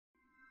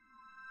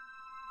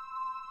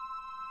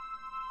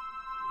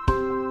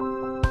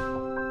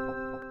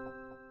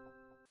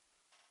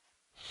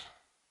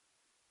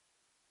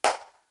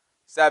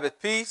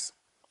Sabbath peace.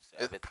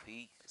 Sabbath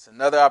peace. It's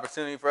another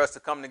opportunity for us to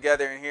come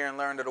together in here and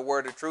learn of the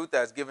word of truth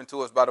that's given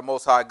to us by the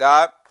Most High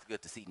God. It's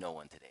good to see no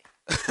one today.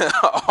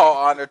 All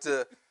honor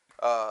to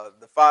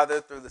the Father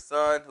through the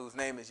Son, whose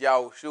name is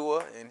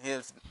Yahushua. In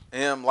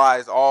him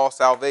lies all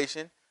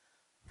salvation.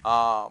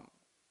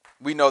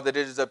 We know that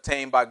it is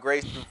obtained by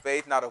grace through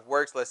faith, not of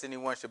works, lest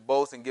anyone should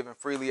boast, and given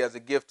freely as a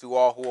gift to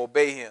all who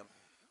obey him.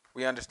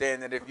 We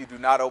understand that if you do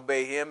not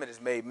obey him, it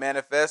is made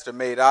manifest or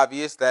made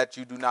obvious that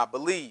you do not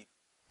believe.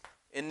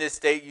 In this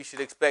state, you should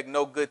expect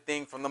no good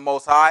thing from the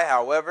Most High.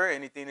 However,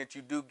 anything that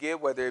you do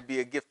get, whether it be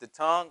a gift of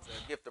tongues,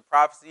 a gift of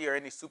prophecy, or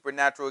any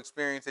supernatural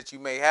experience that you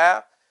may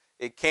have,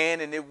 it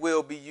can and it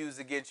will be used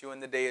against you in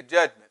the day of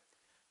judgment.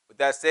 With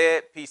that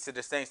said, peace to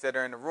the saints that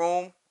are in the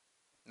room.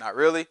 Not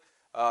really.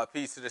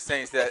 Peace to the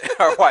saints that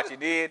are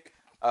watching in.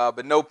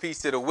 But no peace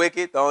to the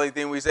wicked. The only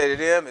thing we say to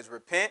them is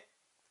repent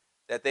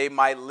that they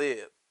might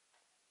live.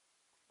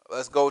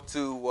 Let's go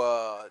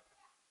to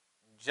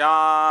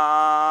John.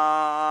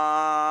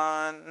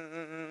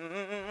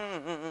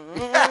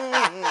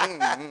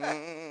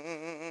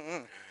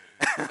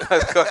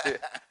 let's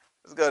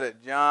go to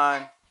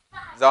John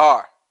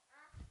Zahar.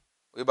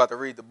 We're about to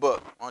read the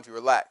book. Why don't you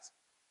relax?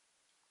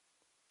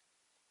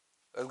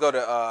 Let's go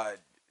to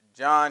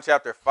John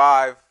chapter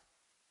 5,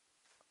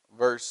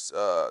 verse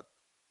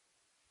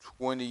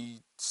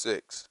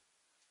 26.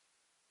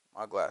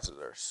 My glasses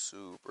are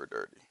super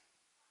dirty.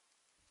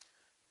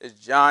 It's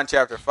John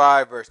chapter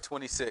 5, verse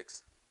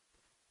 26.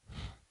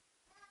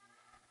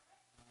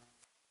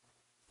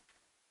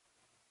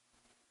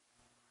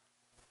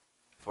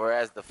 For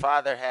as the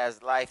Father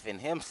has life in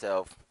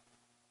himself,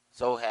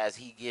 so has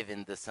he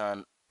given the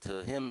Son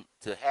to him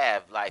to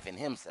have life in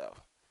himself,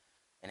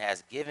 and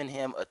has given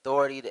him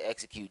authority to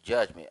execute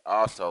judgment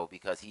also,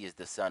 because he is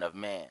the Son of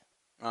Man.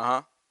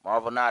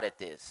 Marvel not at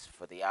this,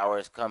 for the hour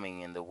is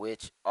coming in the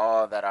which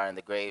all that are in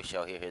the grave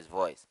shall hear his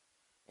voice,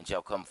 and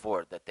shall come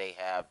forth, that they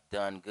have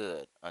done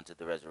good unto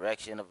the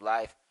resurrection of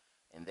life,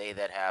 and they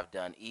that have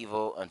done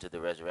evil unto the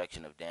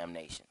resurrection of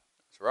damnation.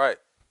 That's right.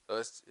 So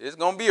it's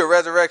going to be a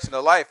resurrection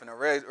of life and a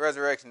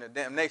resurrection of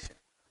damnation.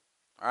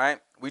 All right.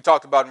 We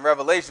talked about in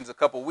Revelations a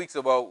couple weeks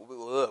ago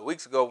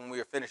when we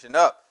were finishing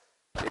up.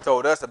 They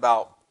told us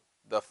about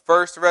the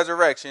first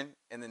resurrection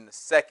and then the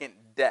second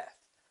death.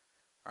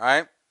 All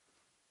right.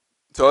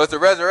 So it's the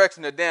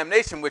resurrection of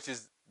damnation, which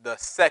is the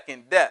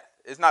second death.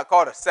 It's not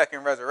called a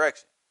second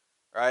resurrection.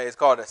 Right? It's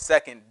called a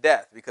second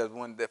death because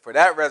for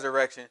that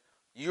resurrection,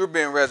 you're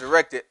being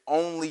resurrected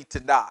only to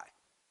die.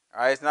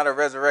 All right? It's not a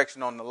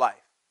resurrection on the life.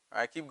 All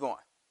right? Keep going.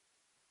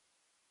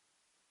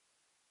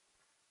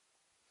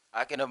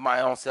 I can of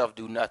my own self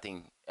do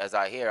nothing. As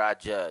I hear, I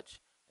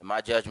judge. And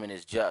my judgment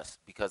is just,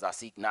 because I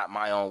seek not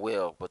my own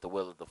will, but the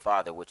will of the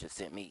Father which has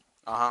sent me.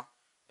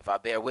 If I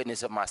bear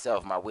witness of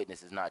myself, my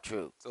witness is not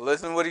true. So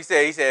listen to what he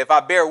said. He said, if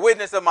I bear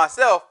witness of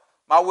myself,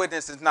 my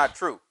witness is not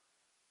true.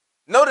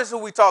 Notice who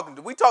we talking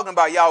to. We talking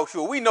about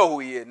Yahushua. We know who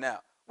he is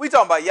now. We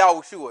talking about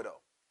Yahushua,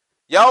 though.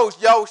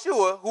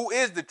 Yahushua, who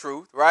is the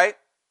truth, right?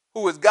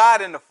 Who is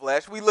God in the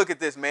flesh. We look at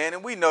this man,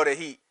 and we know that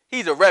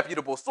he's a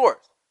reputable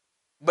source.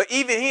 But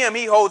even him,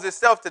 he holds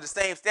himself to the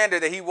same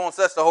standard that he wants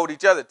us to hold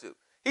each other to.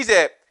 He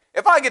said,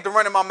 if I get to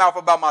running my mouth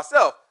about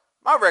myself,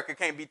 my record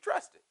can't be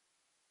trusted.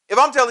 If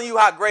I'm telling you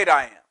how great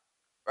I am,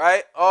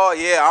 right? Oh,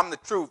 yeah, I'm the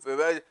truth.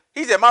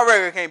 He said, my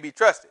record can't be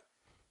trusted.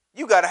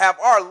 You got to have,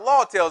 our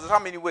law tells us how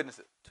many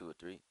witnesses? 2 or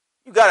 3.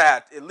 You got to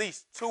have at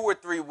least 2 or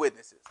 3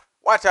 witnesses.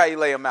 Watch how he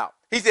lay them out.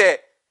 He said,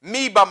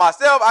 me by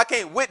myself, I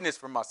can't witness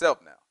for myself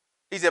now.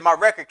 He said, my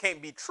record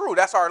can't be true.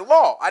 That's our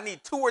law. I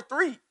need 2 or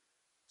 3.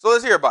 So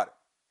let's hear about it.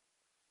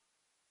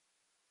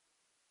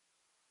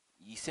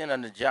 Ye sent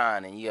unto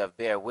John, and ye have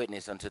bear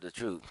witness unto the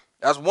truth.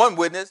 That's one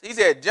witness. He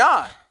said,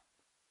 John.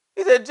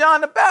 He said,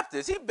 John the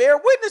Baptist. He bear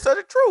witness of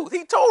the truth.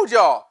 He told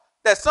y'all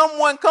that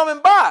someone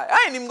coming by.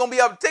 I ain't even going to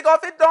be able to take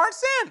off his darn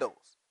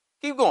sandals.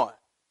 Keep going.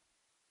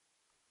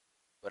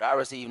 But I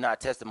receive not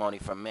testimony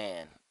from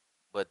man,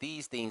 but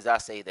these things I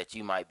say that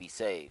you might be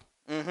saved.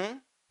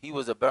 He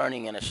was a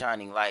burning and a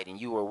shining light, and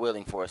you were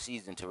willing for a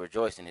season to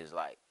rejoice in his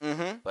light.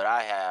 But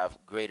I have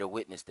greater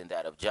witness than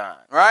that of John.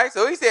 Right?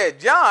 So he said,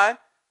 John,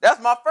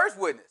 that's my first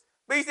witness.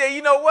 But he said,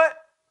 you know what?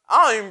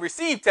 I don't even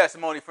receive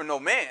testimony from no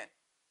man.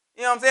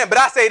 You know what I'm saying? But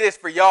I say this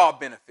for y'all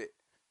benefit.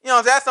 You know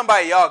what I'm saying? That's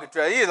somebody y'all can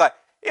trust. He's like,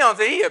 you know what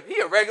I'm saying?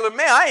 He a regular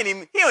man. He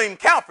don't even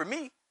count for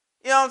me.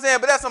 You know what I'm saying?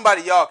 But that's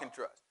somebody y'all can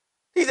trust.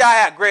 He said, I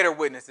have greater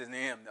witnesses than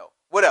him, though.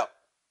 What else?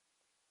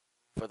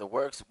 For the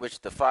works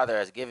which the Father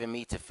has given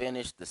me to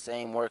finish, the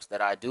same works that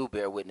I do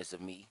bear witness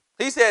of me.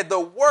 He said the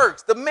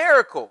works, the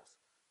miracles.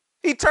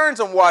 He turns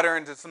some water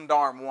into some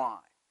darn wine.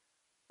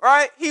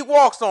 Right? He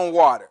walks on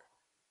water.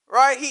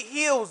 Right? He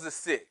heals the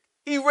sick.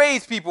 He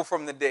raised people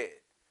from the dead.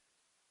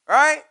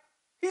 Right?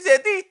 He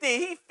said these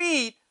things, he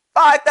feed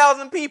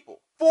 5,000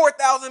 people,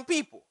 4,000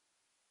 people.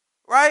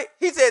 Right?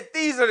 He said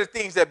these are the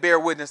things that bear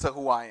witness of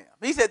who I am.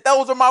 He said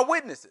those are my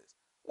witnesses.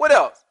 What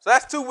else? So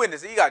that's 2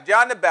 witnesses. He got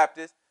John the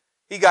Baptist.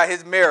 He got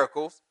his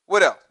miracles.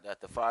 What else?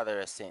 That the Father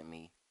has sent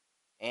me,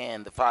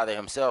 And the Father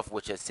himself,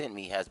 which has sent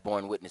me, has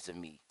borne witness of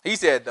me. He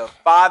said the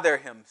Father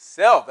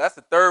himself. That's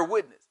the third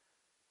witness.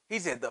 He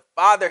said the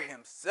Father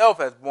himself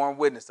has borne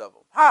witness of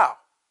him. How?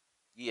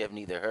 Ye have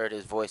neither heard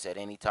his voice at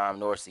any time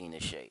nor seen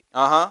his shape.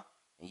 Uh-huh.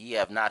 And ye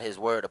have not his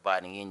word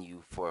abiding in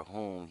you, for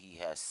whom he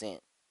has sent,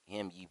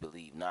 him ye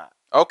believe not.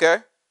 Okay.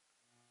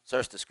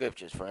 Search the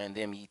scriptures, for in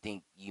them ye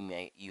think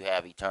you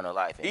have eternal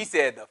life. He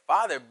said the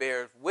Father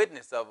bears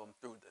witness of him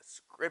through the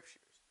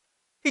scriptures.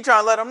 He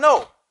trying to let them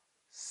know,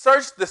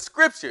 search the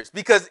scriptures,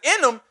 because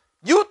in them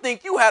you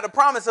think you had a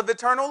promise of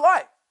eternal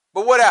life.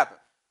 But what happened?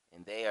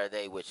 And they are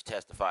they which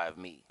testify of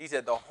me. He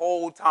said the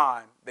whole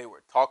time they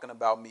were talking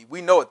about me.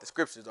 We know what the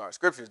scriptures are.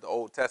 Scripture is the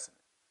Old Testament.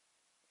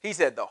 He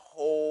said the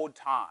whole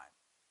time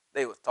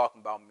they was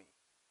talking about me.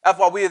 That's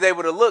why we was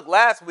able to look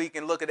last week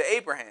and look at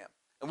Abraham.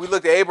 And we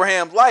looked at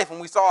Abraham's life, and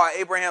we saw how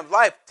Abraham's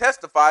life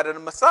testified to the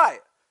Messiah.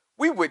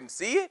 We wouldn't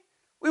see it.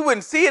 We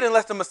wouldn't see it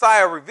unless the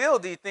Messiah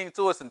revealed these things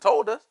to us and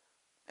told us.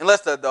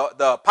 Unless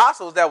the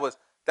apostles that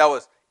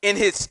was in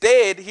his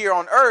stead here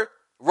on earth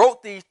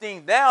wrote these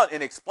things down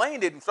and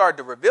explained it and started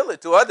to reveal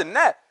it to us. Other than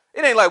that,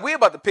 it ain't like we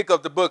about to pick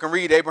up the book and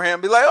read Abraham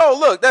and be like, oh,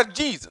 look, that's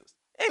Jesus.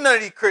 Ain't none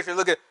of these Christians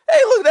look at, hey,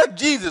 look,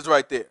 that's Jesus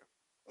right there.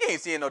 You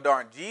ain't seeing no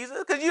darn Jesus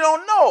because you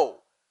don't know.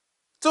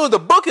 As soon as the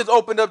book is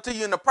opened up to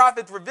you and the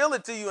prophets reveal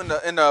it to you and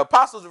the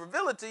apostles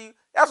reveal it to you,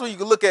 that's when you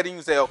can look at it and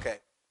you say, okay,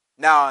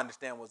 now I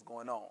understand what's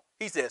going on.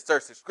 He said,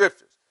 search the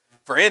scriptures.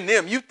 For in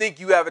them, you think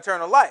you have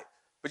eternal life.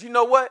 But you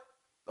know what?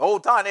 The whole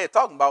time they're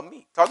talking about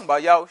me, talking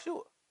about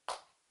Yahushua.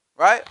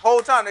 Right?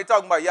 Whole time they're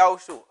talking about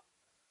Yahushua.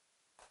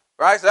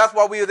 Right? So that's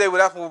why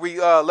that's where we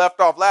left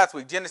off last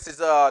week, Genesis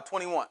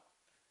 21.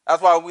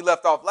 That's why when we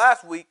left off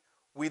last week,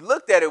 we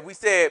looked at it, we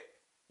said,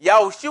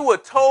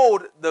 Yahushua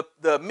told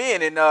the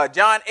men in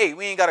John 8,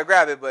 we ain't got to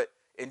grab it, but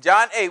in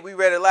John 8, we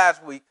read it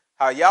last week,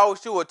 how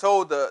Yahushua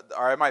told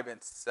or it might have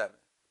been 7,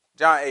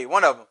 John 8,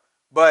 one of them,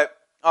 but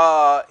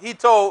he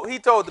told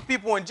the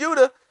people in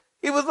Judah,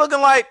 he was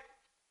looking like,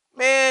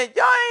 man,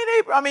 y'all ain't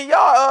Abraham. I mean,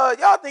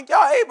 y'all think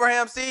y'all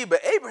Abraham's seed,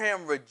 but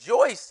Abraham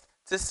rejoiced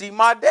to see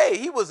my day.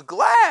 He was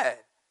glad.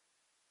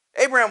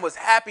 Abraham was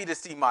happy to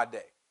see my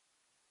day.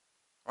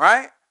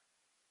 Right?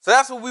 So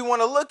that's what we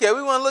want to look at.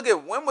 We want to look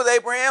at when was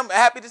Abraham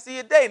happy to see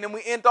a day. And then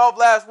we end off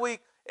last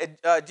week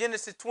at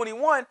Genesis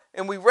 21,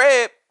 and we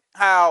read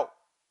how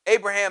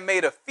Abraham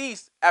made a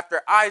feast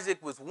after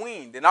Isaac was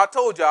weaned. And I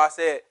told you, I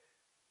said,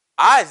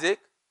 Isaac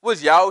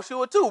was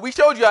Yahushua too. We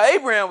showed you how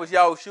Abraham was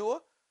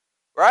Yahushua,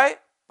 right?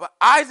 But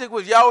Isaac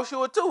was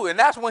Yahushua too, and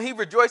that's when he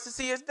rejoiced to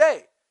see his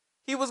day.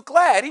 He was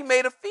glad. He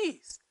made a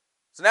feast.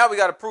 So now we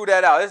got to prove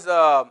that out.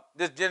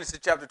 This Genesis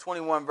chapter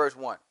 21, verse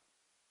 1.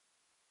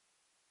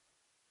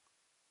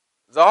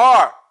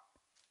 Zahar.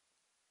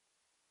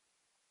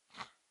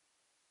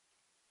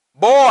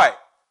 Boy.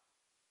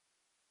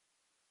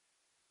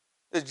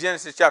 This is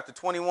Genesis chapter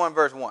 21,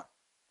 verse 1.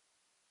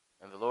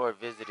 And the Lord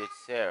visited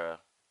Sarah.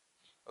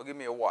 Oh, give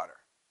me a water.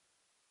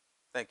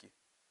 Thank you.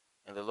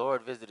 And the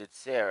Lord visited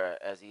Sarah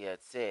as he had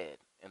said,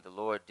 and the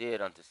Lord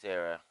did unto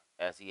Sarah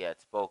as he had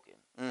spoken.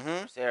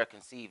 Mm-hmm. Sarah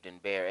conceived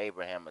and bare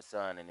Abraham a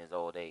son in his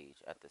old age,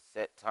 at the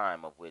set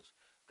time of which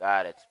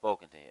God had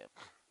spoken to him.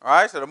 All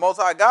right, so the Most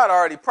High God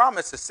already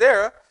promised to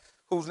Sarah,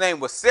 whose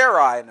name was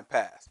Sarai in the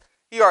past.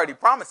 He already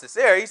promised to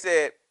Sarah, he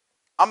said,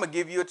 I'm going to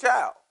give you a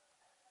child.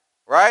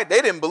 Right?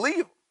 They didn't believe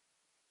him.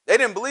 They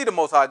didn't believe the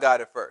Most High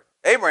God at first.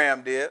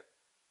 Abraham did,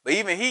 but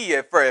even he,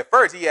 at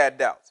first, he had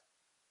doubts.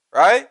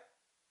 Right?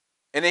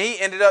 And then he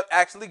ended up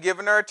actually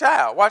giving her a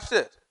child. Watch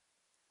this.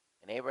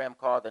 And Abraham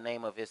called the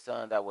name of his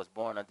son that was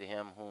born unto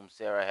him, whom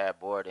Sarah had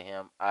bore to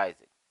him,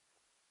 Isaac.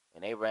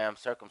 And Abraham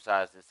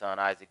circumcised his son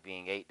Isaac,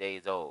 being 8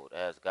 days old,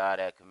 as God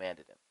had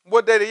commanded him.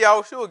 What day did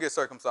Yahushua get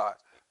circumcised?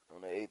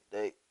 On the 8th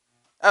day.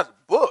 That's a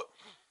book.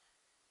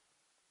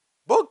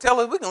 Book tell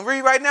us, we can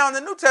read right now in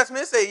the New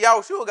Testament, it say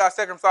Yahushua got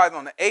circumcised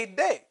on the 8th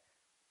day.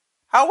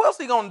 How else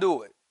he going to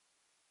do it?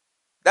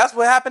 That's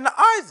what happened to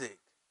Isaac.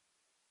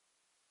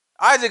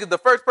 Isaac is the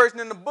first person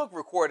in the book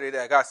recorded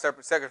that got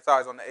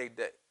circumcised on the 8th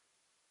day.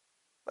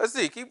 Let's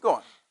see, keep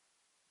going.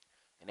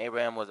 And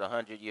Abraham was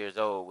 100 years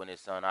old when his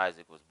son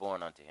Isaac was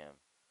born unto him.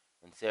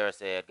 And Sarah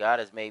said, God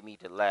has made me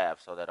to laugh,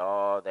 so that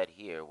all that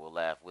hear will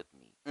laugh with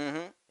me.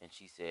 Mm-hmm. And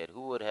she said,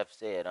 who would have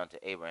said unto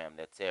Abraham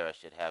that Sarah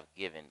should have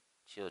given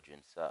children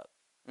suck?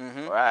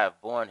 Mm-hmm. For I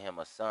have borne him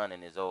a son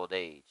in his old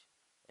age.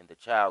 And the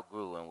child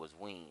grew and was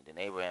weaned. And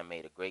Abraham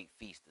made a great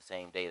feast the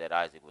same day that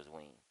Isaac was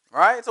weaned.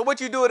 Right? So what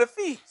you do at a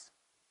feast?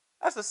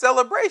 That's a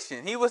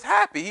celebration. He was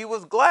happy. He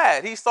was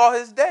glad. He saw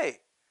his day.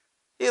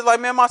 He was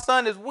like, man, my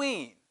son is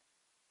weaned.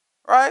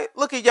 Right?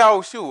 Look at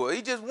Yahushua.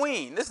 He just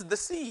weaned. This is the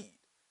seed.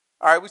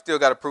 All right, we still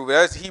got to prove it.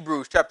 That's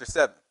Hebrews chapter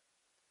 7.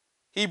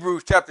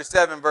 Hebrews chapter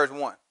 7, verse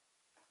 1.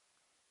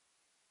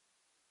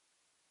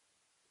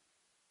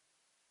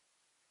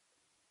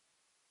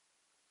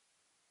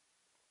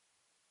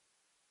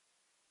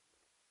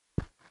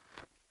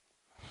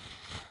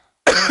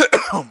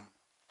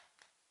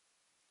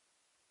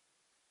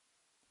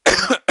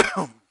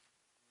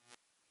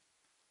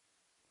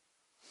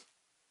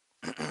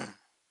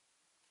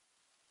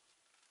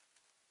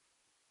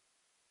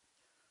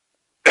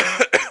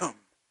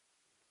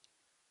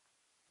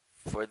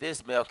 For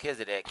this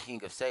Melchizedek,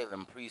 king of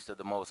Salem, priest of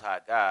the Most High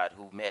God,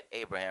 who met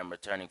Abraham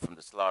returning from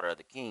the slaughter of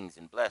the kings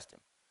and blessed him,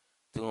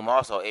 to whom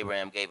also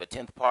Abraham gave a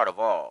tenth part of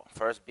all,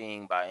 first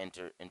being by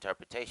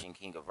interpretation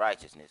king of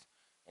righteousness,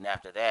 and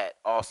after that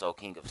also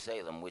king of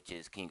Salem, which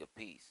is king of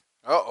peace.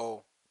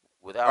 Uh-oh.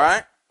 Without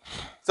Right?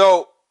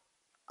 So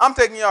I'm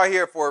taking y'all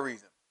here for a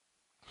reason.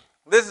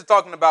 This is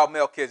talking about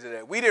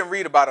Melchizedek. We didn't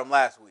read about him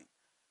last week.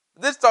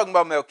 This is talking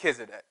about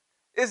Melchizedek.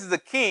 This is the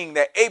king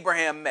that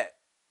Abraham met.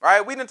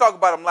 Right? We didn't talk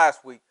about him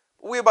last week,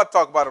 but we're about to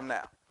talk about him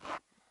now.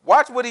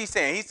 Watch what he's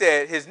saying. He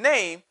said his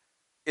name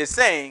is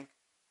saying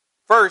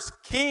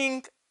first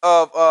king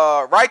of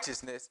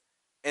righteousness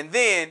and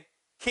then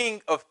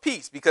king of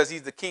peace, because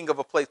he's the king of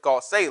a place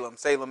called Salem.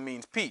 Salem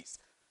means peace.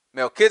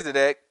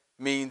 Melchizedek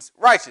means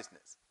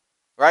righteousness,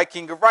 right?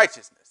 King of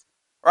righteousness,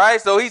 right?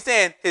 So he's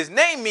saying his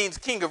name means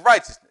king of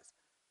righteousness.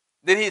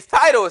 Then his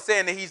title is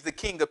saying that he's the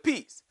king of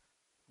peace.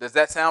 Does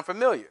that sound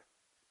familiar?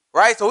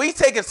 Right? So he's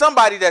taking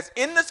somebody that's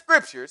in the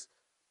scriptures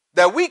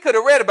that we could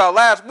have read about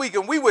last week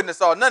and we wouldn't have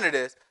saw none of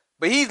this,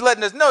 but he's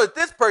letting us know that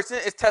this person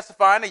is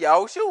testifying to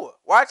Yahushua.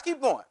 Watch,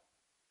 keep going.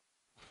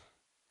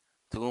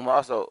 To whom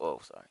also,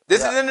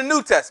 This is in the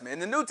New Testament. In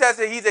the New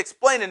Testament, he's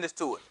explaining this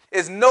to us.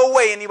 There's no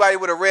way anybody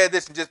would have read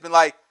this and just been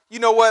like, you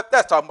know what?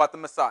 That's talking about the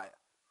Messiah.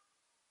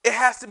 It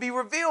has to be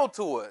revealed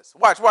to us.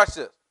 Watch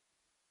this.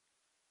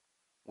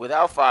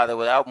 Without father,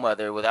 without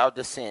mother, without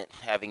descent,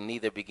 having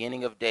neither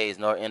beginning of days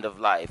nor end of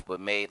life,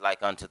 but made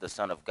like unto the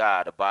Son of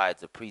God,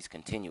 abides a priest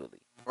continually.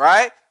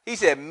 Right? He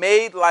said,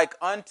 made like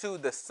unto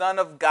the Son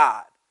of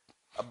God,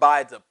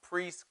 abides a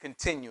priest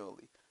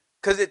continually.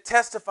 Because it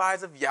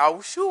testifies of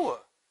Yahushua.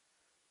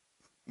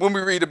 When we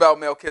read about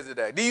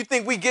Melchizedek, do you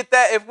think we get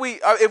that if we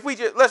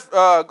just let's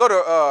go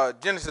to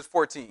Genesis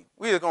 14?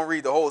 We're just gonna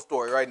read the whole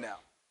story right now.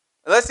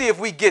 Let's see if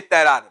we get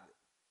that out of it.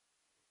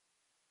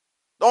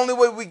 The only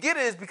way we get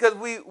it is because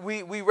we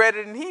read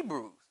it in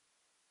Hebrews,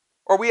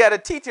 or we had a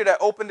teacher that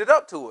opened it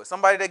up to us,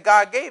 somebody that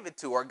God gave it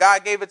to, or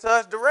God gave it to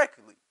us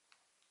directly.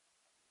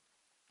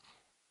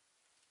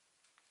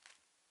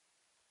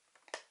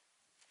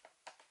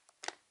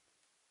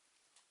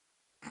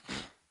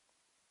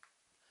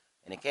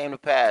 And it came to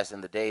pass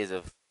in the days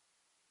of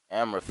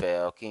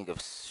Amraphel, king of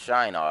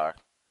Shinar,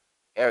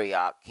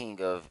 Arioch, king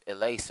of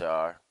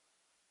Elasar,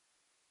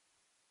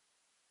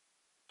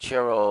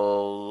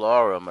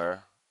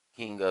 Cherolorimer,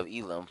 king of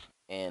Elam,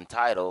 and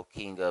Tidal,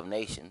 king of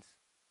nations,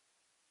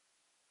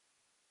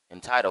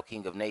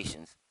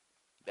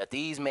 that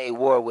these made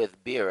war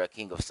with Bera,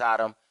 king of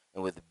Sodom,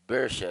 and with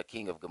Bersha,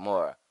 king of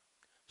Gomorrah,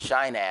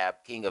 Shinab,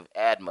 king of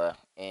Admah,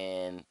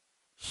 and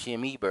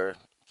Shemeber,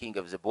 king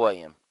of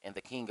Zeboim, and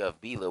the king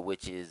of Bela,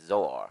 which is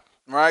Zoar.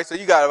 Right, so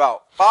you got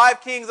about 5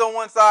 kings on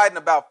one side and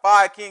about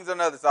 5 kings on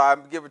the other side,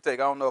 give or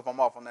take. I don't know if I'm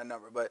off on that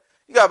number, but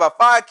you got about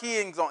 5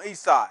 kings on each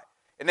side,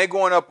 and they're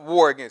going up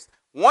war against.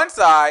 One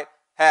side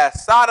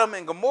has Sodom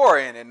and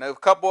Gomorrah in it, and a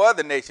couple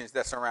other nations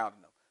that surround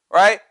them,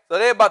 right? So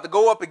they're about to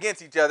go up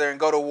against each other and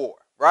go to war,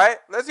 right?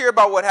 Let's hear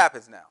about what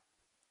happens now.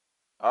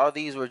 All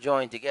these were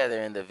joined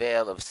together in the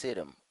vale of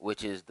Siddim,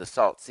 which is the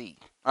Salt Sea.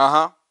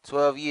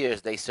 12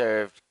 years they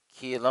served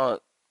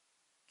Kedolamer,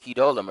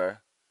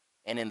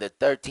 and in the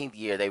 13th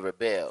year they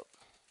rebelled.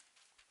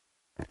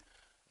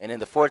 And in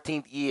the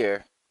 14th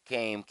year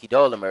came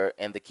Kedolamer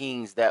and the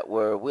kings that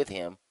were with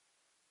him,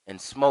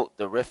 and smote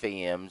the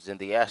Rephaims and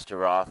the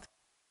Ashtaroth,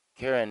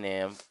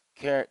 Kernaim,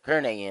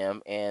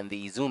 and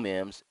the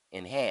Zumims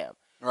in Ham,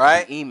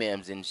 right? The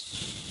Emims in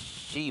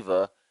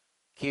Shiva,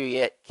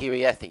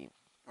 Kiriathim.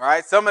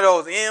 Right? Some of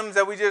those M's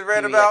that we just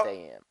read about,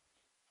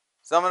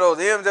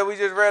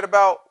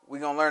 we're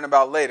going to learn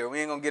about later.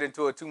 We ain't going to get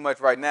into it too much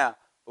right now,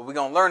 but we're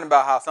going to learn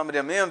about how some of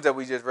them M's that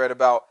we just read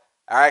about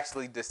are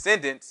actually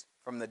descendants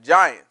from the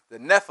giants, the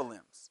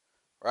Nephilims,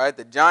 right?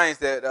 The giants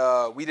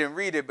that we didn't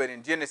read it, but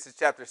in Genesis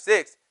chapter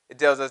 6, it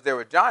tells us there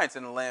were giants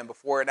in the land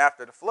before and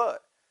after the flood.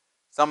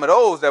 Some of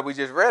those that we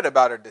just read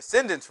about are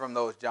descendants from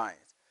those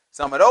giants.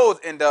 Some of those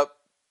end up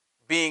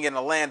being in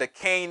the land of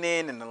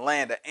Canaan, and the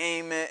land of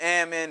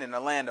Ammon, and the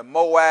land of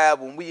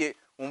Moab. When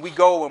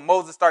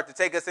Moses started to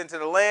take us into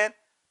the land,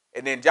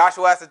 and then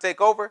Joshua has to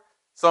take over,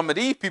 some of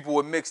these people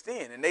were mixed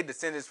in, and they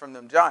descendants from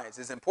them giants.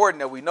 It's important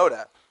that we know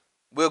that.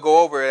 We'll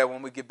go over it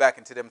when we get back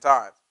into them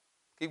times.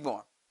 Keep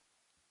going.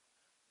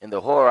 And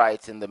the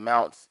Horites in the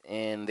mounts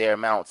in their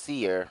Mount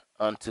Seir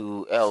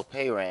unto El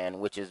Paran,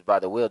 which is by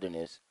the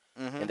wilderness.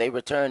 And they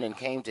returned and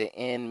came to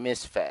En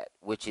Mishpat,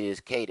 which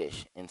is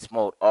Kadesh, and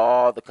smote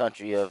all the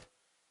country of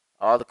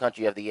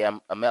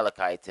the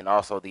Amalekites, and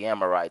also the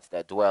Amorites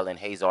that dwell in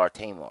Hazar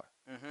Tamar.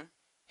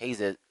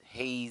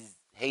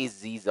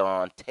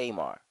 Hazezon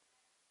Tamar.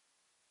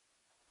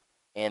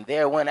 And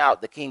there went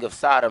out the king of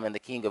Sodom, and the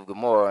king of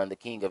Gomorrah, and the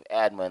king of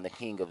Admah, and the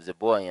king of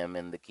Zeboim,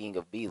 and the king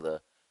of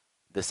Bela,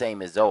 the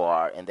same as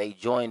Zoar, and they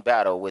joined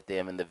battle with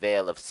them in the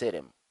vale of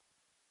Siddim,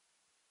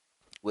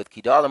 with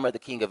Kedolamer the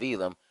king of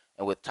Elam,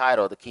 and with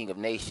Tidal the king of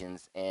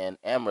nations, and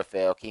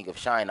Amraphel king of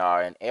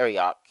Shinar, and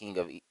Arioch king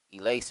of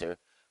Elasar,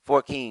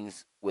 4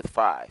 kings with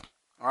 5.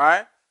 All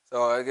right.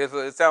 So I guess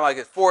it sounds like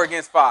it's 4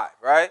 against 5,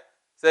 right?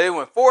 So they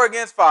went 4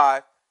 against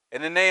 5,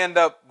 and then they end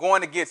up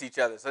going against each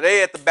other. So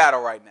they at the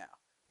battle right now.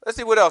 Let's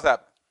see what else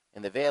happened.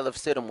 And the vale of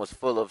Siddim was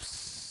full of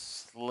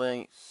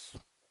slime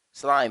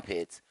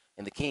pits,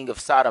 and the king of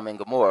Sodom and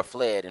Gomorrah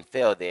fled and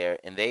fell there,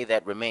 and they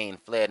that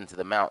remained fled into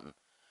the mountain.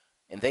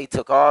 And they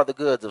took all the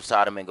goods of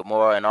Sodom and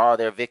Gomorrah and all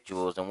their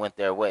victuals and went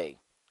their way.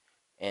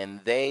 And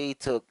they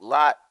took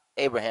Lot,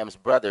 Abraham's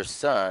brother's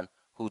son,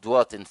 who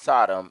dwelt in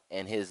Sodom,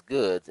 and his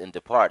goods, and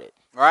departed.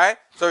 Right?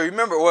 So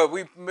remember, well,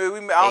 I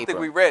don't think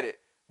we read it,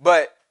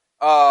 but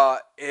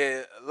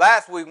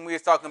last week when we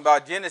was talking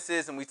about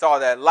Genesis, and we saw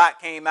that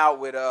Lot came out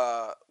with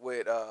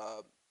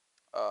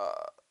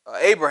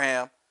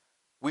Abraham,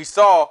 we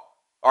saw,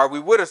 or we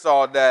would have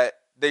saw that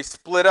they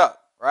split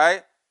up,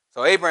 right?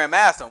 So Abraham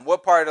asked him,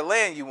 what part of the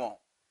land you want?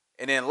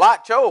 And then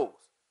Lot chose.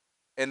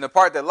 And the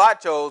part that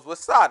Lot chose was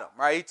Sodom,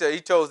 right? He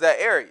chose that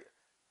area,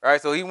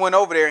 right? So he went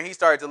over there and he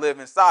started to live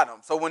in Sodom.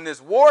 So when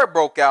this war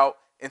broke out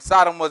and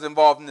Sodom was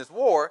involved in this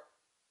war,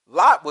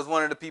 Lot was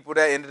one of the people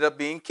that ended up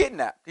being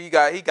kidnapped. He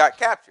got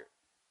captured,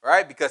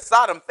 right? Because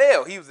Sodom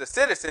fell. He was a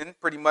citizen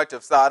pretty much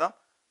of Sodom.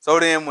 So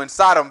then when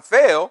Sodom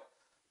fell,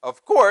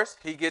 of course,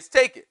 he gets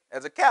taken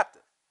as a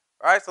captive,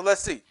 right? So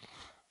let's see.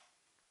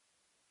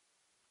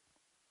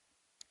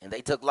 And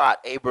they took Lot,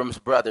 Abram's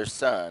brother's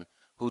son,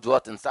 who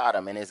dwelt in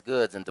Sodom, and his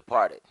goods, and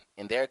departed.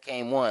 And there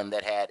came one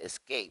that had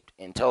escaped,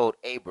 and told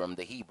Abram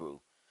the Hebrew,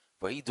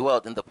 for he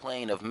dwelt in the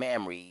plain of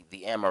Mamre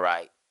the Amorite,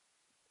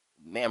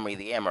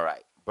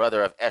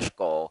 brother of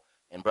Eshcol,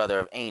 and brother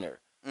of Aner.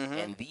 Mm-hmm.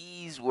 And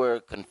these were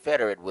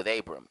confederate with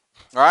Abram.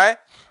 All right?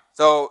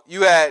 So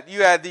you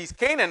had these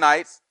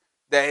Canaanites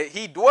that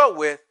he dwelt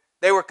with.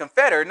 They were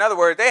confederate. In other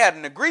words, they had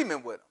an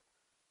agreement with him,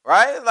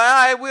 right? Like,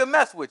 all right, we'll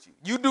mess with you.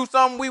 You do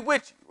something, we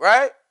with you,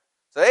 right?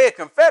 So they had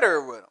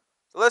confederate with him.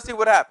 So let's see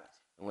what happens.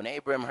 When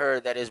Abram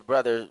heard that his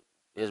brother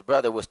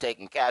was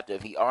taken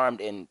captive, he armed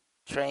his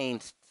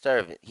trained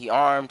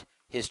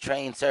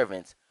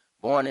servants,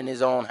 born in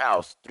his own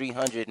house,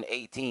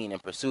 318,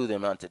 and pursued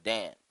them unto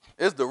Dan.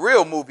 It's the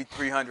real movie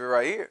 300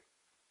 right here.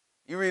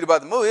 You read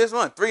about the movie, this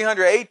one,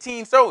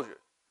 318 soldiers,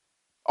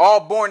 all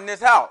born in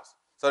this house.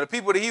 So the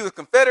people that he was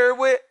confederate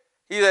with,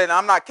 he said,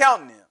 I'm not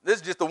counting them. This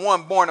is just the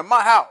one born in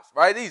my house,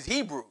 right? These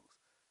Hebrews,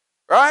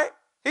 right?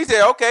 He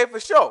said, okay,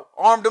 for sure.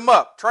 Armed them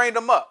up, trained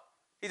them up.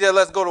 He said,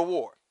 let's go to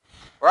war.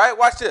 Right?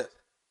 Watch this.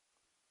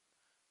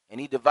 And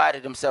he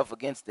divided himself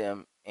against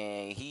them,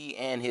 and he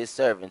and his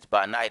servants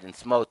by night, and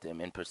smote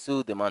them, and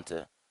pursued them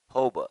unto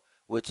Hobah,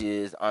 which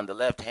is on the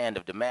left hand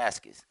of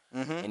Damascus.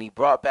 Mm-hmm. And he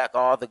brought back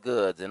all the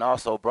goods, and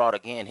also brought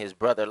again his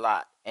brother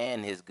Lot,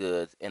 and his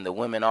goods, and the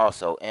women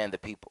also, and the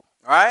people.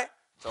 All right?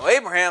 So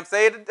Abraham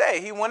saved the day.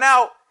 He went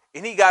out,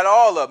 and he got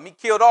all of them. He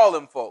killed all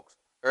them folks,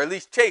 or at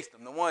least chased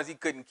them, the ones he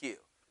couldn't kill.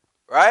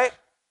 Right?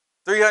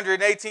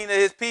 318 of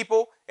his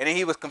people, and then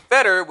he was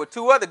confederate with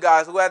 2 other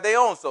guys who had their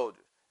own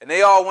soldiers. And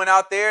they all went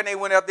out there,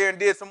 and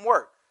did some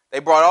work. They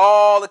brought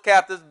all the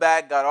captives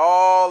back, got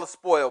all the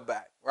spoil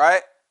back,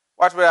 right?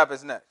 Watch what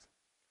happens next.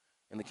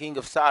 And the king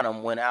of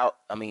Sodom went out,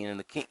 and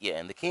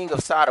the king of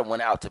Sodom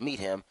went out to meet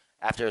him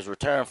after his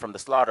return from the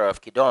slaughter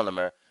of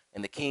Kedorlaomer,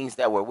 and the kings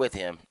that were with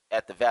him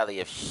at the valley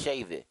of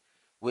Shaveh,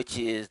 which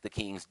is the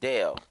king's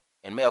dale.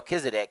 And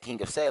Melchizedek,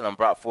 king of Salem,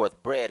 brought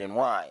forth bread and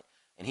wine,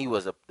 and he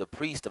was the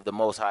priest of the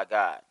Most High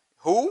God.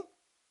 Who?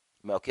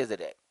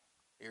 Melchizedek.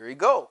 Here we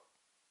go.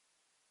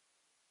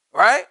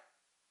 Right?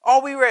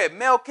 All we read,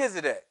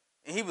 Melchizedek,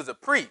 and he was a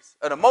priest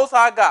of the Most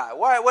High God.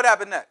 What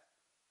happened next?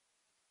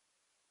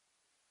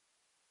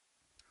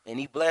 And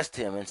he blessed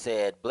him and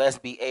said,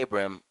 blessed be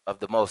Abram of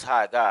the Most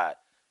High God,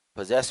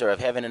 possessor of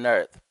heaven and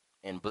earth,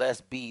 and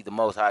blessed be the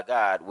Most High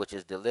God, which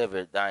has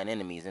delivered thine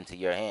enemies into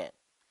your hand.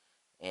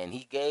 And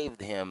he gave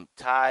him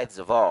tithes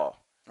of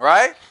all.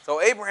 Right?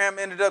 So Abraham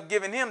ended up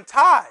giving him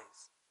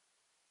tithes.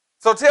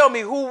 So tell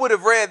me, who would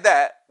have read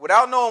that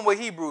without knowing what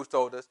Hebrews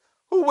told us?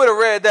 Who would have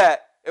read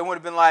that and would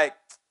have been like,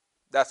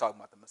 that's talking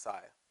about the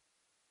Messiah?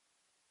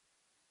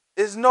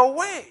 There's no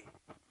way.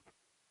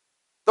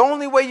 The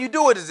only way you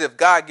do it is if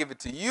God give it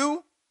to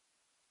you,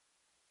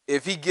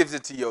 if he gives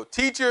it to your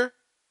teacher,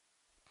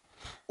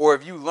 or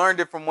if you learned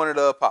it from one of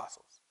the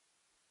apostles.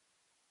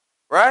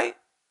 Right?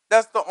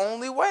 That's the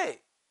only way.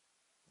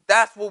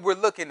 That's what we're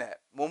looking at.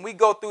 When we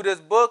go through this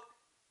book,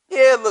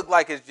 yeah, it looked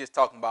like it's just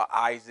talking about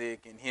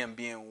Isaac and him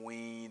being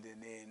weaned,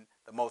 and then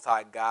the Most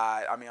High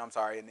God,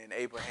 and then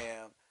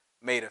Abraham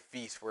made a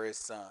feast for his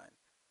son.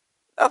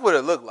 That's what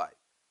it looked like.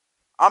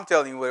 I'm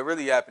telling you, what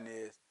really happened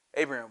is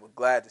Abraham was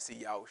glad to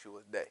see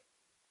Yahushua's day.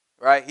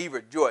 Right? He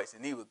rejoiced,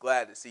 and he was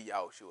glad to see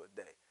Yahushua's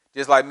day.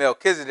 Just like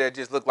Melchizedek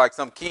just looked like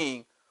some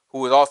king who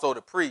was also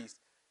the priest,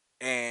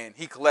 and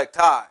he collect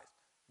tithes.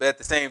 But at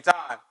the same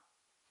time,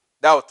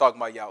 that was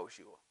talking about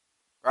Yahushua.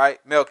 Right?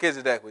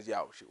 Melchizedek was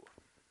Yahushua.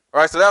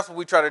 All right, so that's what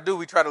we try to do.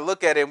 We try to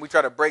look at it, and we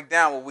try to break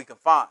down what we can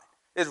find.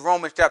 It's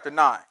Romans chapter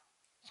 9.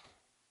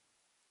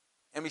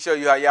 Let me show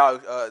you how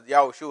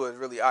Yahushua is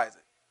really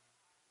Isaac.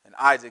 And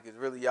Isaac is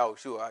really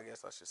Yahushua, I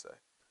guess I should say.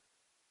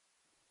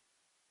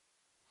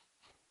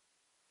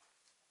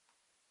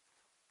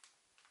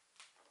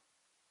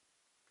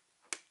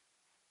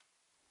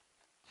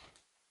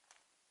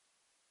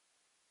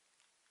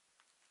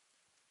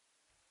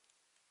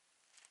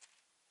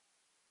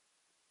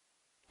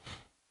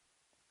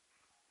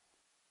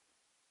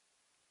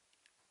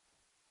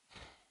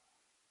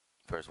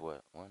 Verse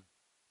what? 1?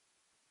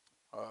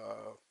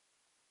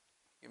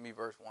 Give me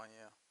verse 1,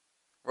 yeah.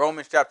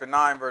 Romans chapter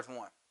 9, verse 1.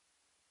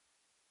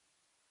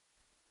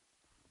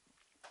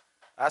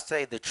 I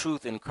say the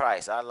truth in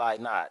Christ, I lie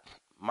not.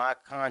 My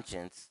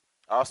conscience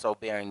also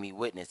bearing me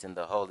witness in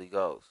the Holy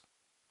Ghost,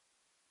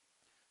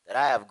 that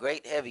I have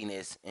great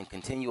heaviness and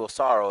continual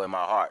sorrow in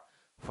my heart.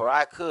 For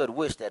I could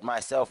wish that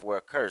myself were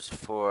accursed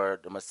for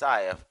the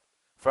Messiah,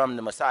 from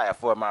the Messiah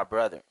for my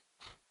brethren,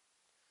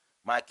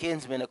 my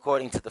kinsmen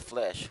according to the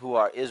flesh, who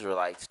are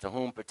Israelites, to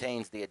whom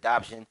pertains the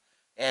adoption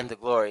and the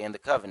glory and the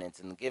covenants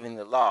and the giving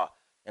the law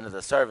and of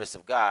the service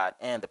of God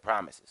and the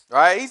promises.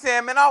 Right? He's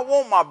saying, man, I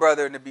want my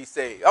brethren to be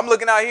saved. I'm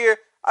looking out here.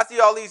 I see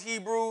all these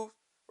Hebrews,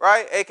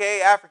 right?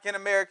 AKA African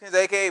Americans,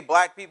 AKA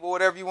black people,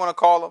 whatever you want to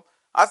call them.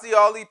 I see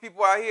all these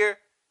people out here.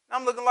 And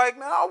I'm looking like,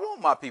 man, I want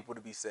my people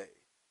to be saved.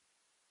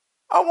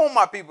 I want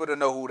my people to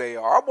know who they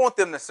are. I want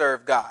them to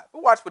serve God.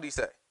 But watch what he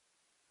say.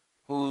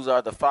 Whose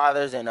are the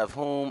fathers, and of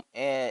whom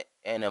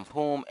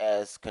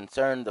as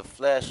concerned the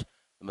flesh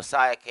the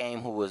Messiah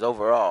came, who was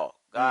over all.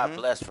 God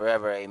bless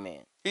forever, amen.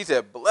 He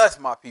said, bless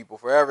my people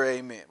forever,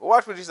 amen. But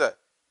watch what he said.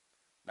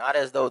 Not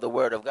as though the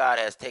word of God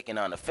has taken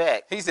on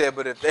effect. He said,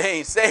 but if they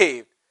ain't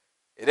saved,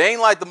 it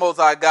ain't like the Most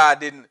High God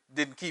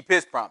didn't keep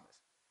his promise.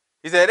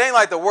 He said, it ain't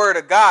like the word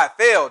of God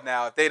failed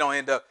now if they don't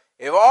end up.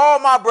 If all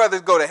my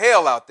brothers go to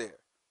hell out there,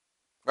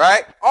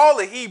 right? All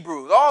the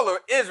Hebrews, all the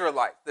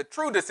Israelites, the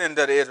true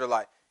descendants of the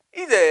Israelites.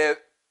 He said, if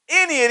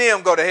any of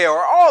them go to hell,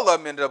 or all of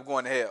them ended up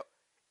going to hell,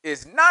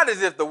 it's not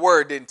as if the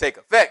word didn't take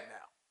effect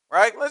now,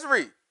 right? Let's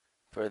read.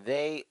 For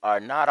they are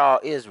not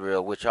all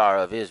Israel which are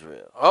of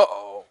Israel.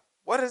 Uh-oh.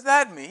 What does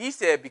that mean? He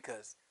said,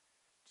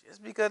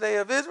 just because they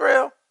of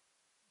Israel,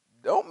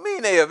 don't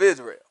mean they of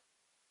Israel,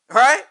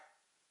 right?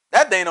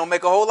 That thing don't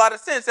make a whole lot of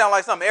sense. Sound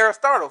like something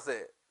Aristotle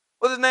said.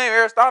 What's his name,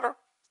 Aristotle?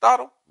 Yeah.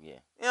 You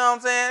know what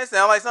I'm saying? It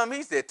sounds like something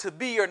he said, to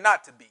be or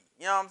not to be.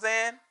 You know what I'm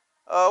saying?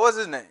 What's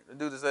his name? The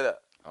dude that said that.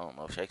 I don't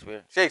know,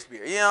 Shakespeare?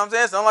 Shakespeare. You know what I'm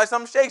saying? Sounds like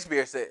something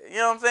Shakespeare said. You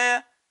know what I'm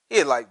saying?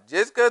 He's like,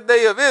 just because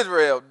they of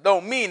Israel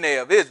don't mean they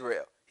of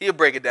Israel. He'll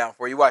break it down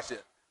for you. Watch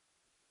this.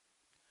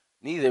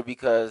 Neither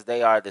because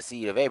they are the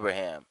seed of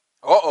Abraham.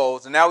 Uh-oh.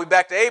 So now we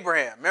back to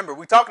Abraham. Remember,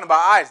 we talking about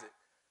Isaac,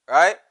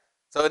 right?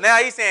 So now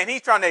he's saying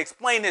he's trying to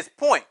explain his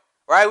point,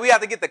 right? We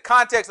have to get the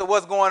context of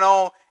what's going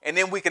on, and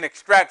then we can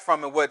extract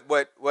from it what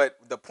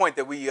the point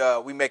that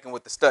we making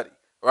with the study,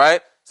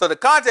 right? So the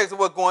context of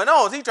what's going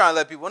on is he's trying to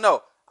let people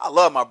know, I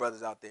love my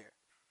brothers out there.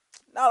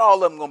 Not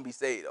all of them going to be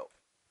saved, though.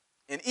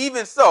 And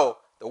even so,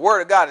 the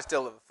word of God is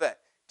still of effect.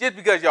 Just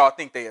because y'all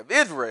think they of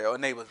Israel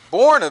and they was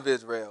born of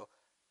Israel,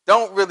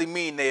 don't really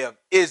mean they of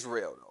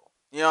Israel, though.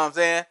 You know what I'm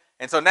saying?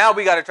 And so now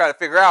we got to try to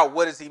figure out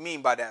what does he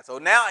mean by that. So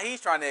now he's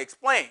trying to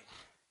explain.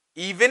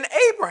 Even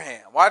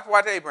Abraham. Watch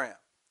Abraham.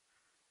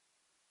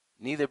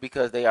 Neither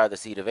because they are the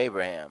seed of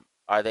Abraham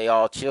are they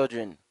all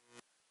children,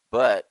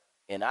 but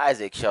in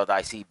Isaac shall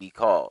thy seed be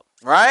called.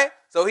 Right?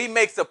 So he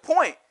makes a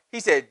point. He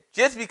said,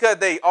 just because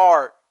they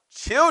are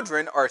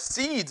children or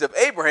seeds of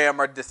Abraham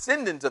or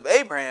descendants of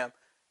Abraham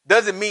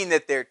doesn't mean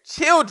that they're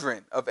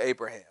children of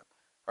Abraham.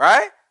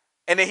 Right?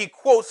 And then he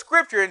quotes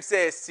scripture and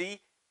says, see,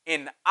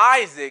 in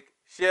Isaac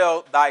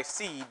shall thy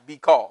seed be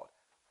called.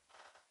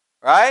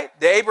 Right?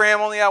 Did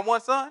Abraham only have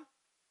one son?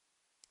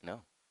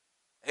 No.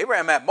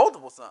 Abraham had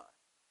multiple sons.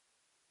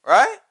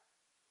 Right?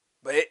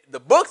 But the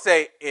book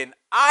say, in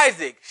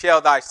Isaac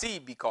shall thy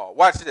seed be called.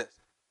 Watch this.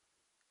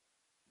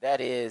 That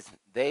is,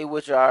 they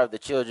which are the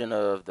children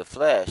of the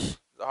flesh,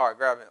 The heart,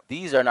 grab him.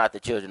 These are not the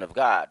children of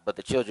God, but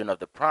the children of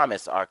the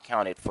promise are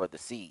counted for the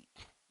seed.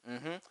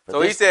 Mm-hmm.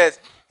 So he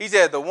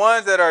said the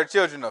ones that are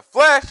children of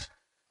flesh,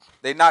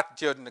 they're not the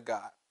children of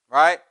God,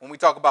 right? When we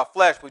talk about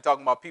flesh, we're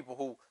talking about people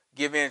who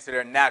give in to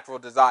their natural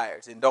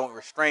desires and don't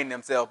restrain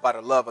themselves by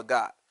the love of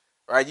God,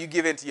 right? You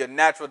give in to your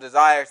natural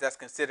desires, that's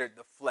considered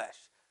the flesh,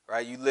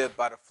 right? You live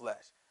by the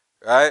flesh,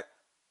 right?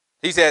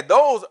 He said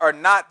those are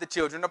not the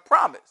children of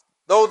promise.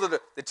 Those are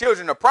the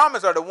children of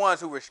promise are the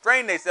ones who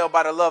restrain themselves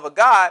by the love of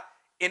God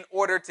in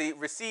order to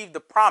receive the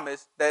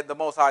promise that the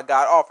Most High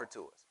God offered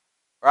to us,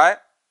 right?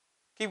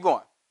 Keep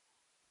going.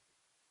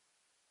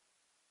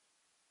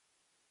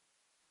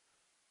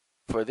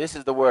 For this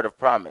is the word of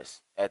promise.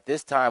 At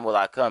this time will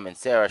I come, and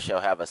Sarah shall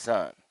have a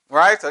son.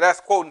 Right? So that's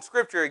quoting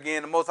scripture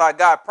again. The Most High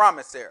God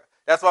promised Sarah.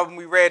 That's why when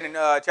we read in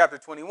chapter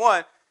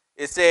 21,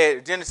 it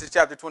said, Genesis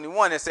chapter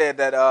 21, it said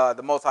that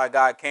the Most High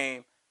God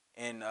came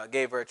and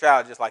gave her a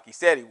child just like he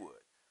said he would.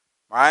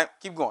 Right?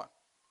 Keep going.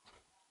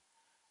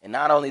 And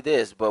not only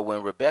this, but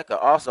when Rebekah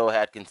also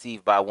had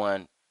conceived by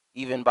one,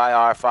 even by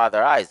our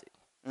father Isaac.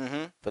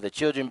 Mm-hmm. For the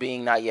children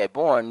being not yet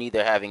born,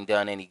 neither having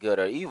done any good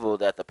or evil,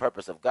 that the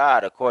purpose of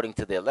God according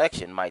to the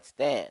election might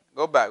stand.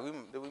 Go back.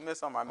 Did we miss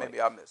something? Or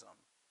maybe I missed something.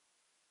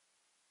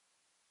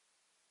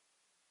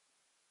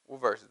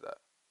 What verse is that?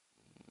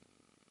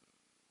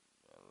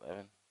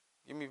 11.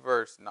 Give me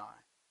verse 9.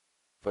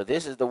 For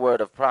this is the word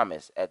of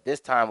promise. At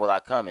this time will I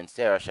come, and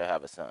Sarah shall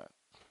have a son.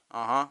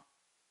 Uh-huh.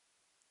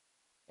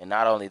 And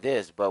not only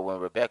this, but when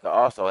Rebekah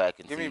also had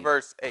conceived. Give me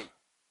verse 8.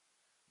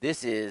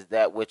 This is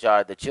that which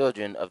are the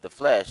children of the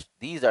flesh.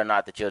 These are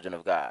not the children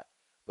of God,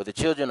 but the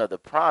children of the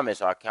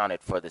promise are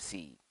counted for the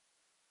seed.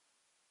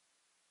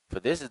 For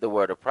this is the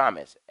word of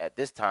promise. At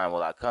this time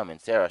will I come,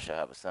 and Sarah shall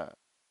have a son.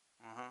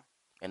 Mm-hmm.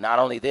 And not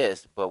only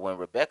this, but when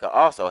Rebekah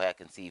also had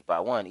conceived by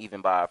one,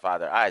 even by our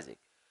father Isaac,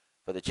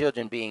 for the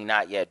children being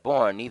not yet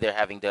born, neither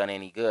having done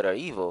any good or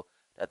evil,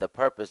 that the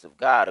purpose of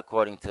God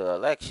according to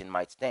election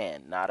might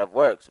stand, not of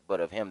works,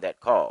 but of him that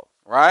calls.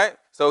 Right?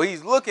 So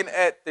he's looking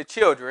at the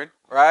children,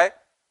 right?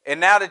 And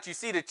now that you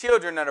see the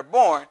children that are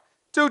born,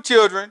 two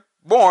children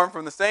born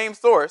from the same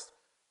source,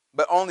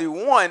 but only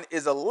one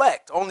is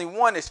elect, only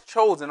one is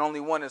chosen, only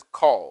one is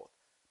called.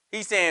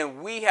 He's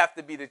saying we have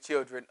to be the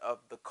children of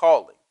the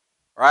calling,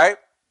 right?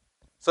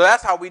 So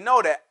that's how we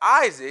know that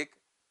Isaac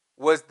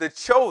was the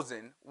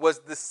chosen, was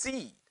the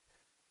seed,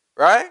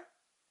 right?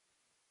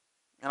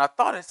 And I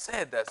thought it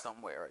said that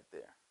somewhere right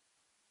there.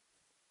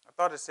 I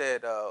thought it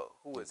said,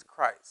 who is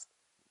Christ?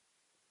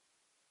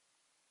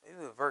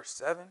 Maybe verse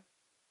 7.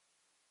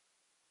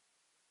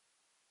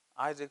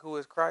 Isaac, who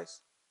is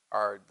Christ?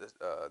 Or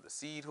the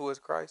seed, who is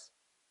Christ?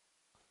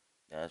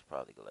 Yeah, that's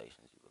probably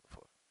Galatians you're looking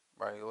for.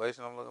 Right,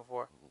 Galatians I'm looking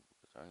for.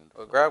 Well,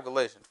 Flesh. grab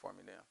Galatians for me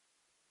then.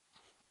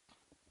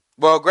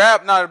 Well,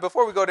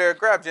 before we go there,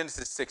 grab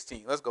Genesis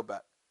 16. Let's go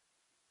back.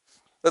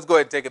 Let's go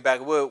ahead and take it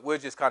back. We'll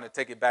just kind of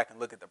take it back and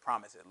look at the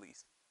promise at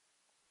least.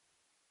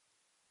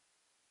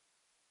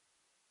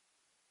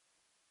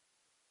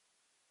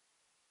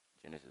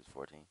 Genesis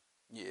 14.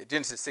 Yeah,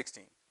 Genesis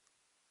 16.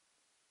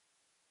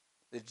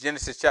 The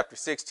Genesis chapter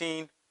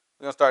 16.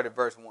 We're going to start at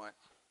verse 1.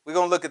 We're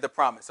going to look at the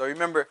promise. So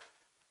remember,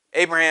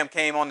 Abraham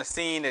came on the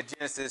scene at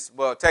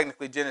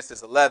technically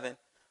Genesis 11.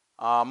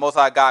 Most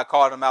High God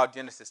called him out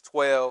Genesis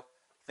 12.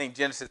 I think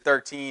Genesis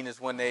 13 is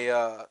when they,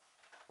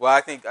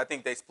 I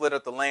think they split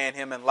up the land,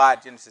 him and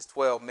Lot, Genesis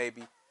 12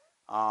 maybe.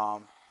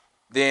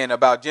 Then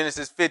about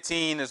Genesis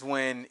 15 is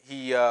when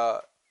he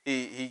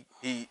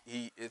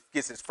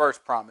gets his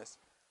first promise.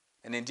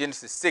 And then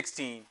Genesis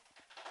 16,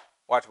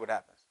 watch what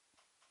happens.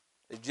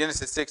 It's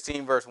Genesis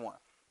 16, verse 1.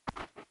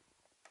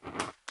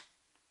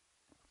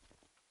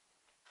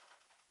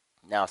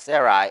 Now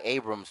Sarai,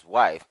 Abram's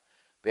wife,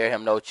 bare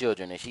him no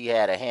children, and she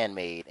had a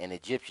handmaid, an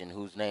Egyptian,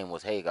 whose name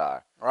was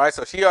Hagar. All right,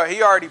 so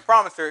he already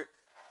promised her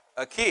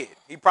a kid.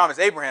 He promised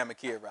Abraham a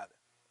kid, rather.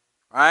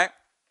 All right?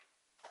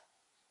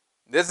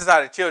 This is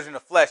how the children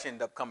of flesh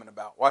end up coming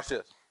about. Watch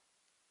this.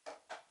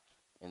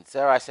 And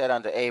Sarai said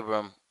unto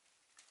Abram,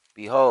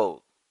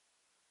 Behold,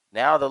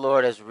 now the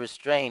Lord has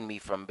restrained me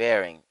from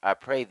bearing. I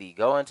pray thee,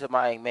 go unto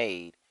my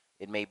maid.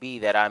 It may be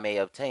that I may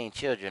obtain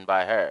children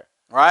by her.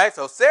 All right,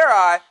 so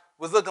Sarai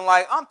was looking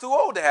like, I'm too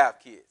old to have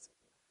kids.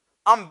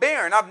 I'm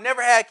barren. I've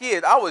never had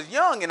kids. I was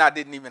young and I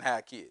didn't even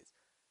have kids.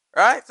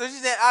 Right? So she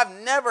said,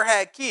 I've never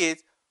had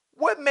kids.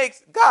 What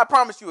makes God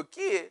promise you a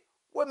kid?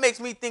 What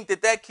makes me think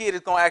that kid is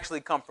going to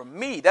actually come from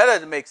me? That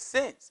doesn't make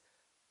sense.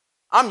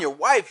 I'm your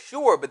wife,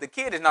 sure, but the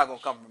kid is not going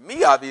to come from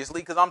me,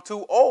 obviously, because I'm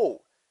too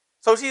old.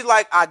 So she's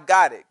like, I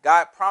got it.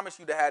 God promised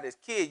you to have this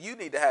kid. You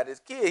need to have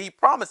this kid. He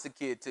promised the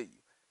kid to you.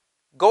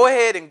 Go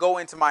ahead and go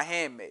into my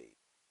handmaid.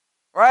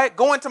 Right?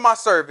 Go into my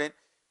servant.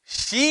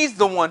 She's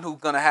the one who's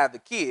going to have the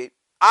kid.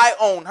 I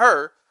own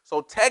her,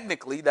 so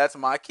technically that's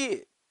my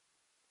kid.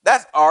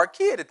 That's our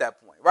kid at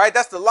that point, right?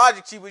 That's the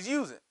logic she was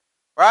using,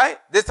 right?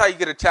 This is how you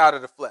get a child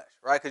of the flesh,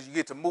 right? Because you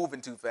get to moving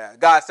too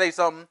fast. God say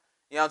something,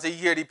 you know what I'm saying?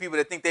 You hear these people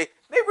that think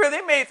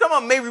some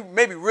of them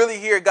maybe really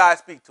hear God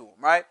speak to them,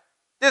 right?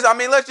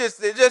 Let's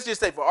just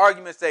say for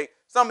argument's sake,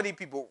 some of these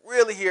people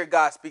really hear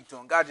God speak to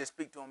them. God just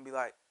speak to them and be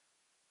like,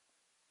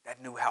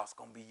 that new house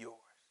going to be yours,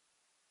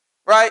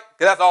 right?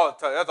 Because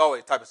that's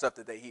always the type of stuff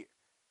that they hear.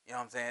 You know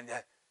what I'm saying?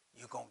 That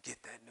you're going to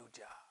get that new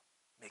job,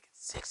 making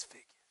 6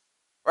 figures,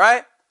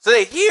 right? So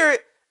they hear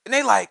it, and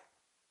they like,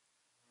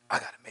 I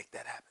got to make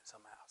that happen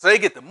somehow. So they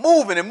get to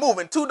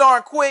moving too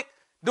darn quick,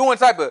 doing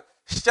type of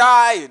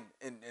shy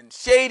and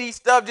shady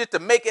stuff just to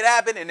make it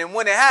happen. And then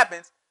when it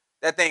happens,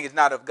 that thing is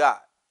not of God,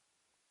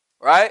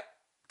 right?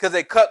 Because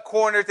they cut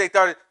corners,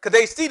 because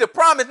they see the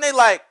promise, and they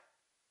like,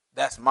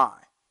 that's mine,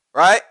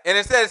 right? And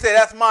instead of saying,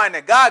 that's mine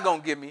that God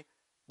going to give me,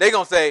 they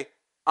going to say,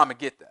 I'm going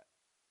to get that,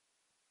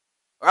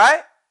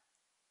 right?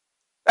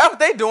 That's what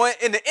they doing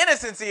in the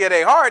innocency of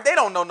their heart. They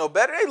don't know no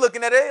better. They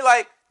looking at it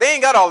like they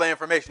ain't got all the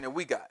information that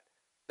we got.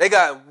 They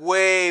got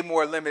way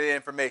more limited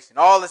information.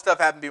 All this stuff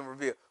hasn't been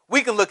revealed.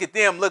 We can look at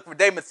them, look for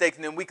their mistakes,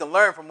 and then we can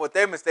learn from what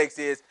their mistakes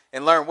is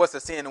and learn what's a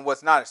sin and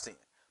what's not a sin.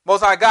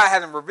 Most High God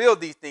hasn't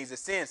revealed these things as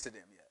sins to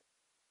them yet,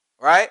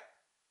 right?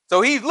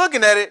 So he's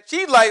looking at it.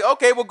 She's like,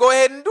 okay, well, go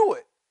ahead and do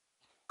it.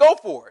 Go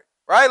for it,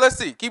 right? Let's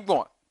see. Keep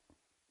going.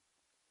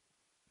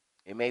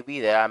 It may be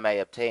that I may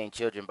obtain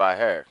children by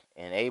her.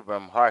 And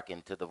Abram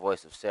hearkened to the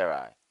voice of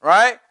Sarai.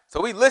 Right?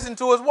 So he listened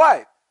to his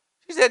wife.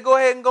 She said, go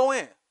ahead and go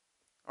in.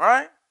 All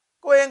right?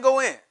 Go ahead and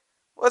go in.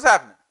 What's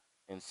happening?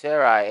 And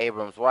Sarai,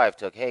 Abram's wife,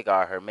 took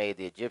Hagar, her maid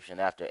the Egyptian,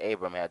 after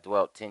Abram had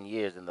dwelt 10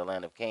 years in the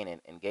land of Canaan,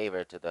 and gave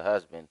her to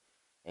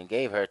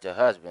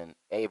husband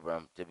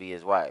Abram to be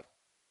his wife.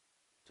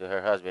 to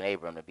her husband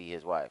Abram to be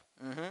his wife.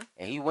 Mm-hmm.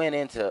 And he went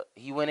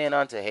in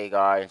unto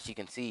Hagar, and she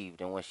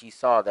conceived. And when she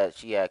saw that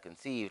she had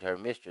conceived, her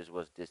mistress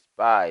was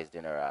despised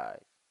in her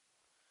eyes.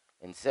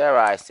 And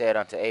Sarai said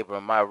unto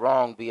Abram, My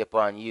wrong be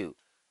upon you.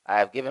 I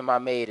have given my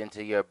maid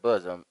into your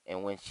bosom.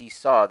 And when she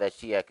saw that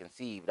she had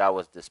conceived, I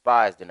was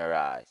despised in her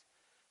eyes.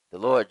 The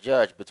Lord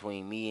judge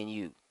between me and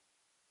you.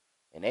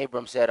 And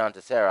Abram said unto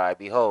Sarai,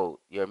 Behold,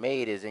 your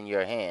maid is in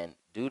your hand.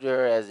 Do to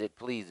her as it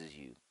pleases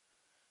you.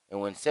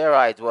 And when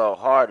Sarai dwelt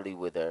hardly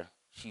with her,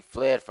 she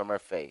fled from her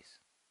face.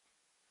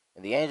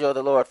 And the angel of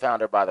the Lord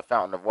found her by the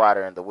fountain of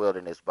water in the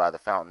wilderness, by the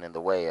fountain in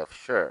the way of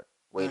Shur,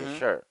 to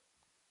Shur.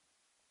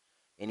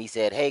 And he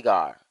said,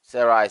 Hagar,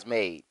 Sarai's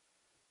maid,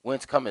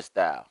 whence comest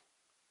thou?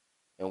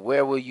 And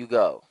where will you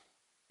go?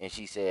 And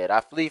she said,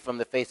 I flee from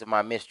the face of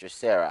my mistress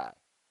Sarai.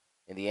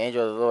 And the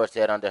angel of the Lord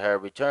said unto her,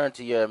 Return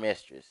to your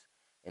mistress,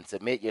 and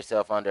submit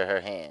yourself under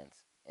her hands.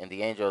 And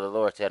the angel of the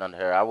Lord said unto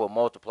her, I will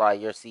multiply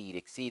your seed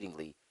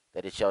exceedingly,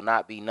 that it shall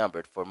not be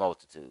numbered for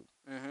multitude.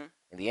 Mm-hmm.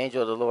 And the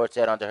angel of the Lord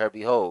said unto her,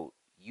 Behold,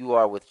 you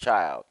are with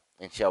child,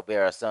 and shall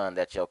bear a son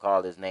that shall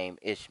call his name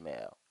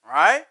Ishmael. All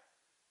right.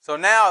 So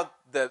now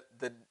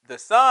the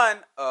son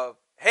of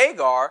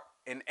Hagar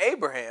and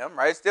Abraham,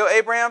 right? Still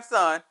Abraham's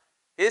son.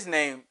 His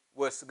name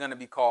was going to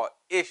be called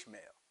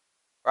Ishmael.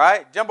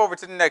 Right? Jump over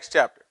to the next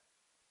chapter.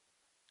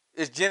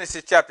 It's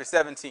Genesis chapter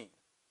 17.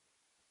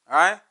 All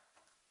right.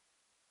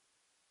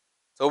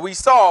 So we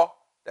saw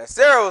that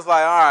Sarah was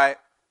like, all right,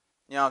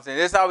 you know what I'm saying?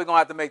 This is how we're going to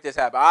have to make this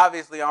happen.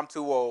 Obviously, I'm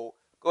too old.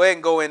 Go ahead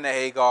and go into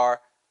Hagar.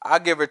 I'll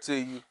give her to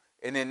you.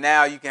 And then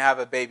now you can have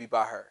a baby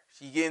by her.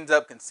 She ends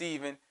up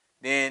conceiving.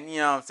 Then, you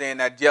know what I'm saying,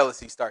 that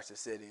jealousy starts to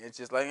sit in. It's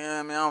just like,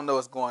 man, I don't know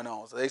what's going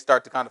on. So they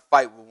start to kind of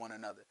fight with one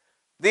another.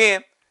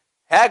 Then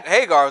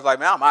Hagar was like,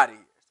 man, I'm out of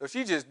here. So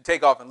she just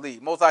take off and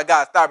leave. Most High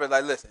God stopped her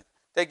like, listen,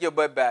 take your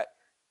butt back.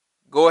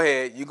 Go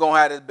ahead. You're going to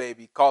have this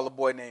baby. Call a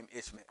boy named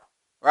Ishmael.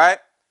 Right?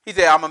 He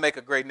said, I'm going to make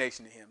a great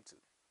nation of him too.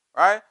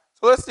 Right?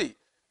 So let's see.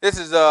 This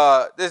is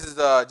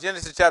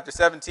Genesis chapter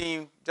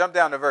 17. Jump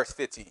down to verse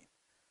 15.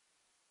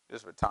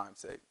 Just for time's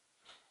sake.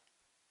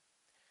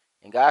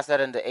 And God said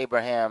unto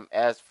Abraham,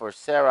 As for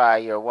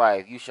Sarai your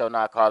wife, you shall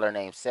not call her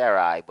name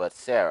Sarai, but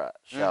Sarah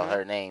shall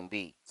her name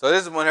be. So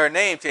this is when her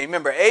name changed.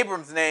 Remember,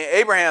 Abraham's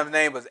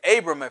name was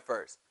Abram at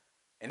first.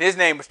 And his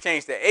name was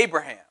changed to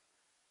Abraham.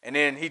 And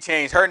then he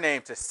changed her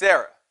name to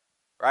Sarah.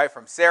 Right?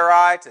 From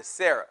Sarai to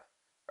Sarah.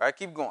 Right?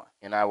 Keep going.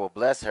 And I will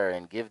bless her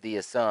and give thee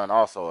a son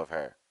also of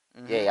her.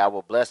 Yea, I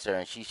will bless her,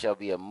 and she shall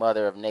be a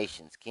mother of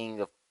nations.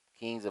 Kings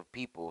of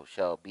people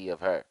shall be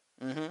of her.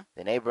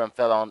 Then Abraham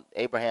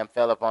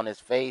fell upon his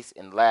face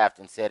and laughed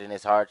and said in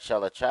his heart,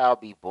 Shall a child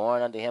be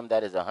born unto him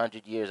that is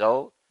 100 years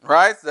old?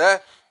 Right? So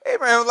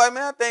Abraham was like,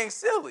 man, that thing's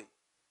silly.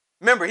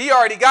 Remember, he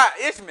already got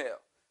Ishmael.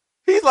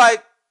 He's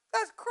like,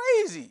 that's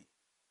crazy.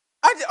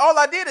 All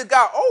I did is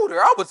got older.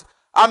 I was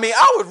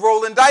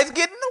rolling dice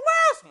getting the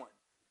last one.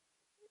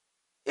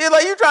 He's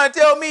like, you trying to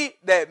tell me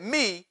that I'm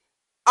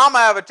going to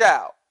have a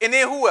child. And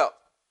then who else?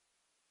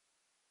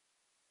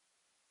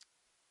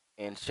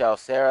 And shall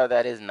Sarah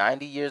that is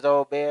 90 years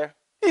old bear?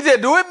 He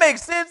said, do it make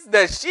sense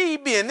that she,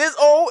 being this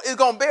old, is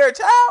going to bear a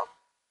child?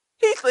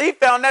 He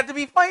found that to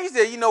be funny. He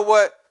said, you know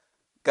what?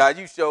 God,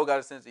 you sure got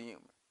a sense of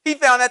humor. He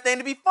found that thing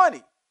to be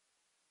funny.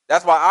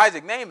 That's why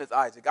Isaac's name is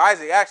Isaac.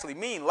 Isaac actually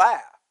means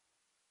laugh.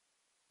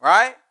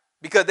 Right?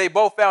 Because they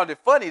both found it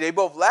funny. They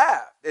both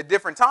laughed. At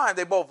different times,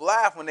 they both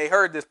laughed when they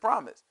heard this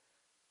promise.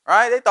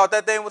 Right? They thought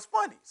that thing was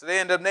funny. So they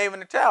ended up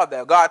naming the child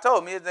that. God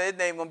told me his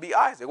name going to be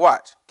Isaac.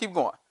 Watch. Keep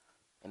going.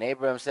 And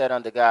Abraham said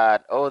unto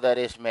God, Oh, that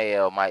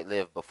Ishmael might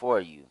live before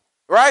you.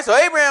 Right? So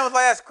Abraham was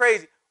like, that's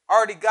crazy.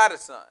 Already got a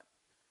son.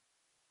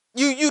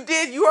 You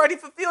already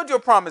fulfilled your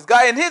promise.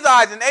 God, in his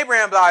eyes, in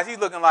Abraham's eyes, he's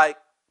looking like,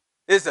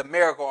 this is a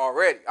miracle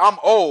already. I'm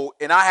old,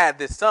 and I had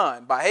this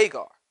son by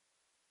Hagar.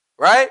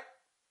 Right?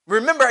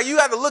 Remember, you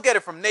have to look at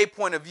it from their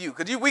point of view.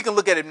 Because we can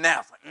look at it now.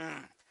 It's like,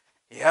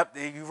 yep,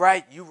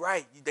 you're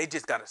right. They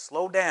just got to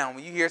slow down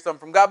when you hear something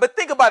from God. But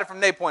think about it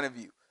from their point of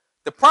view.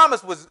 The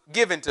promise was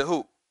given to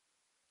who?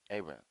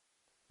 Abraham.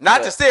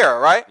 Not to Sarah,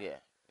 right? Yeah.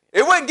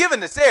 It wasn't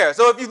given to Sarah.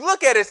 So if you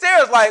look at it,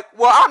 Sarah's like,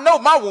 well, I know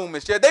my womb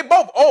is shared. They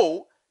both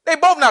old. They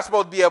both not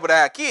supposed to be able to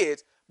have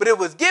kids. But it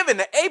was given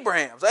to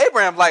Abraham. So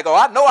Abraham's like, oh,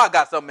 I know I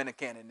got something in the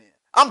cannon then.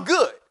 I'm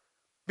good.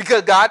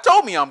 Because God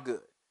told me I'm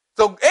good.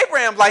 So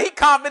Abraham's like, he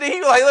confident.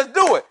 He like, let's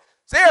do it.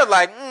 Sarah's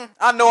like,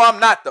 I know I'm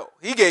not, though.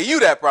 He gave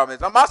you that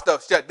promise. My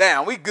stuff shut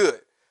down. We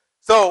good.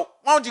 So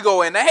why don't you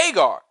go into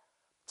Hagar?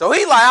 So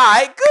he like, all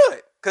right,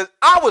 good. Because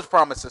I was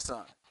promised a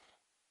son.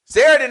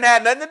 Sarah didn't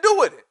have nothing to do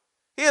with it.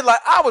 He was like,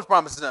 I was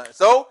promised a son.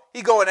 So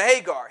he go into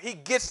Hagar. He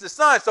gets the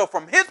son. So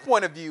from his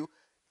point of view,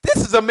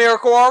 this is a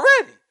miracle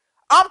already.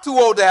 I'm too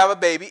old to have a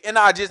baby, and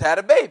I just had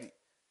a baby.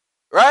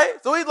 Right?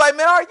 So he's like,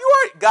 man, all right, you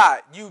already,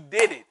 God, you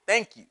did it.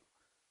 Thank you.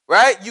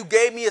 Right? You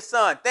gave me a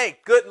son.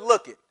 Good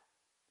looking.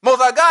 Most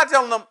like God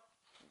telling them,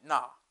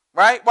 nah.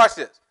 Right? Watch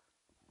this.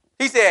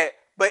 He said,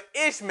 but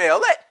Ishmael,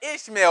 let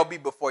Ishmael be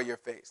before your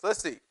face.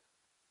 Let's see.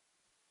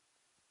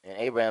 And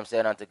Abraham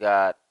said unto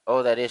God,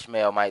 Oh, that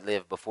Ishmael might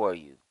live before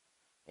you.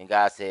 And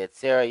God said,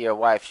 Sarah your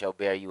wife shall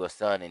bear you a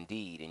son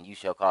indeed, and you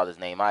shall call his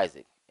name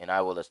Isaac. And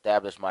I will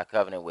establish my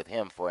covenant with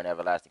him for an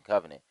everlasting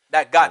covenant,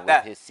 That and got with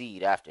that. his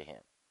seed after him.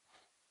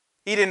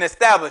 He didn't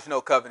establish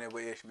no covenant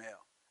with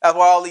Ishmael. That's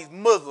why all these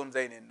Muslims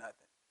ain't in nothing.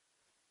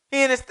 He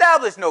didn't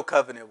establish no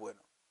covenant with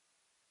him.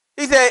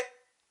 He said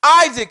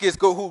Isaac is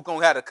who's going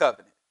to have a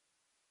covenant.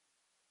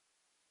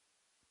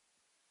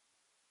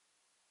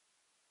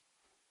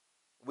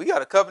 We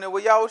got a covenant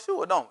with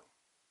Yahushua, don't we?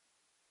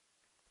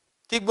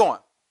 Keep going.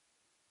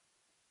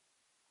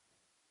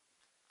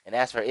 And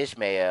as for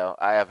Ishmael,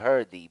 I have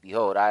heard thee.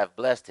 Behold, I have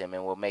blessed him,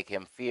 and will make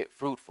him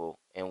fruitful,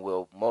 and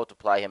will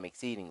multiply him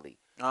exceedingly.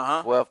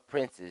 12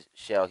 princes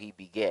shall he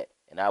beget,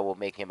 and I will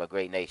make him a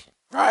great nation.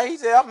 All right, he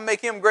said, I'm going to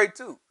make him great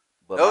too.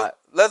 But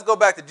let's go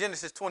back to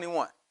Genesis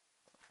 21.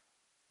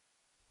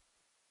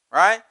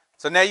 Right?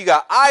 So now you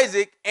got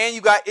Isaac and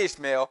you got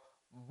Ishmael.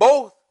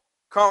 Both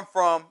come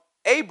from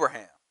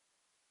Abraham.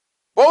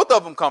 Both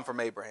of them come from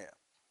Abraham.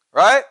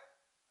 Right?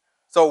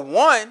 So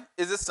one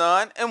is a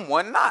son and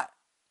one not.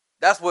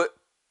 That's what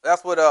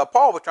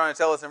Paul was trying to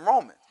tell us in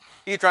Romans.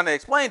 He's trying to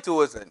explain to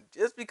us that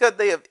just because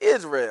they have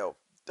Israel,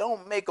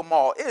 don't make them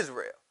all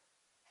Israel.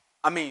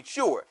 I mean,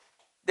 sure,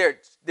 they're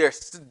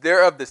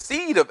of the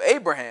seed of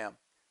Abraham,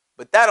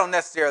 but that don't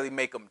necessarily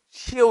make them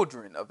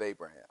children of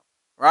Abraham,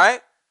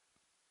 right?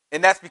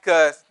 And that's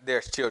because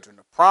there's children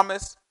of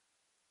promise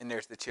and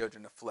there's the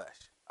children of flesh.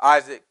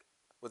 Isaac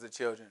was a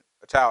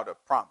child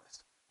of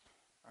promise,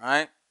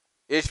 right?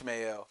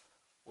 Ishmael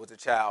was a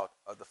child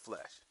of the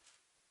flesh.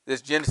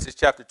 This Genesis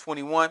chapter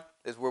 21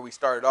 is where we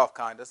started off,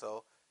 kind of.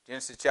 So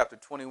Genesis chapter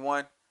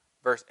 21,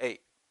 verse 8.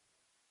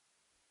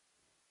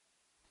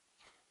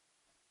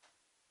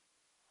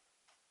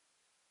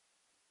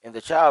 And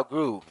the child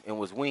grew and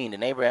was weaned,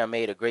 and Abraham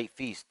made a great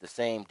feast the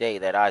same day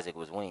that Isaac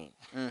was weaned.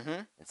 Mm-hmm.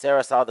 And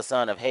Sarah saw the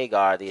son of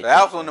Hagar, the Egyptian.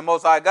 That was when the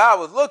Most High God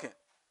was looking.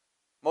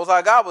 Most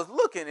High God was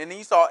looking, and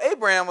he saw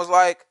Abraham was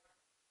like,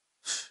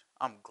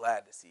 I'm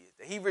glad to see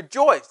it. He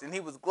rejoiced, and he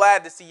was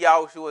glad to see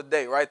Yahushua's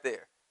day right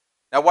there.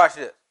 Now watch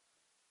this.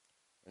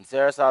 And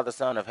Sarah saw the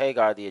son of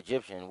Hagar, the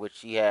Egyptian, which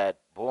she had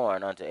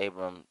born unto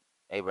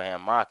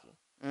Abraham mocking.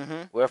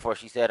 Mm-hmm. Wherefore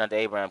she said unto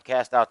Abraham,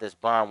 cast out this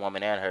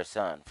bondwoman and her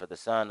son, for the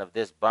son of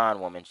this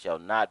bondwoman shall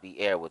not be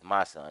heir with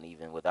my son,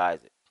 even with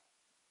Isaac.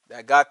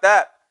 That got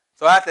that.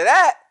 So after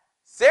that,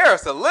 Sarah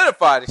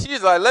solidified it.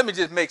 She's like, let me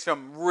just make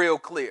something real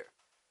clear.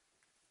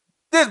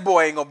 This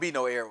boy ain't going to be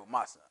no heir with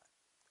my son.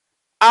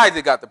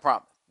 Isaac got the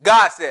promise.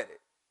 God said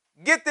it.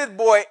 Get this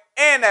boy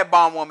and that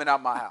bondwoman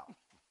out my house.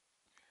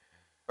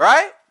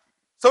 Right?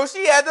 So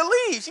she had to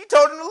leave. She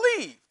told him to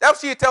leave. That's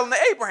what she was telling to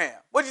Abraham.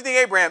 What do you think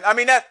Abraham? I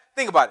mean,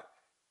 think about it.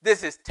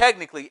 This is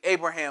technically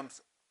Abraham's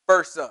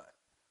first son.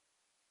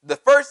 The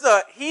first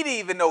son, he didn't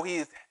even know he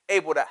was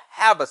able to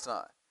have a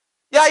son.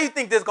 Yeah, you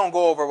think this is going to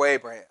go over with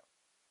Abraham?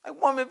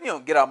 Like, woman, if you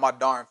don't get out my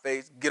darn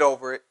face, get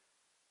over it.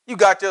 You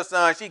got your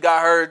son, she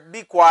got hers,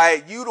 be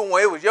quiet. You the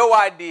one, it was your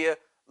idea.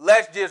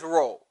 Let's just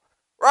roll.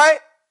 Right?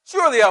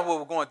 Surely that's what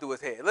was going through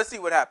his head. Let's see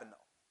what happened, though.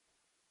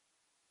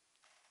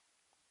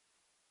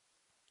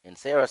 And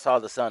Sarah saw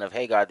the son of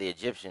Hagar the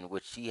Egyptian,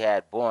 which she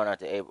had born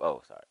unto Abraham.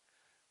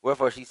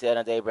 Wherefore she said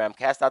unto Abraham,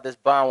 cast out this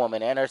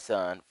bondwoman and her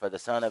son, for the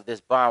son of this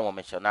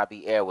bondwoman shall not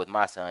be heir with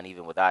my son,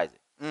 even with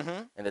Isaac.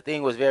 Mm-hmm. And the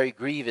thing was very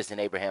grievous in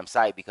Abraham's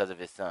sight because of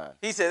his son.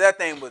 He said that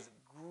thing was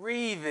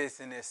grievous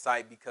in his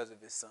sight because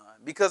of his son,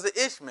 because of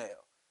Ishmael.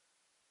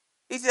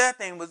 He said that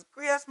thing was,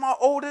 that's my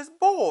oldest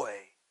boy.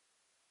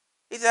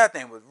 He said that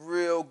thing was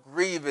real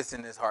grievous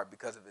in his heart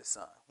because of his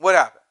son. What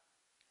happened?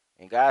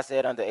 And God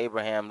said unto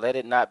Abraham, let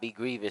it not be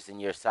grievous in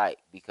your sight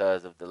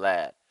because of the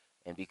lad,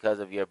 and because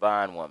of your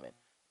bondwoman.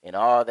 And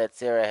all that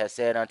Sarah has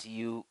said unto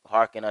you,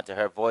 hearken unto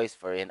her voice,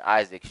 for in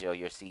Isaac shall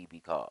your seed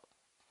be called.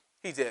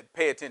 He said,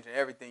 pay attention to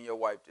everything your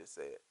wife just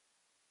said.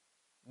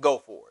 Go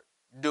for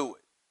it. Do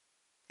it.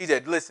 He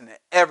said, listen to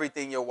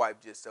everything your wife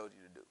just told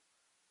you to do.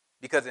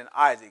 Because in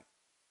Isaac,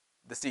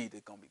 the seed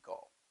is going to be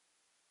called.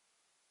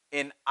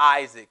 In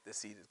Isaac, the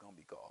seed is going to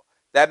be called.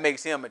 That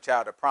makes him a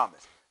child of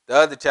promise. The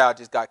other child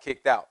just got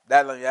kicked out.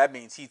 That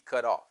means he's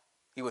cut off.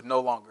 He was no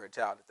longer a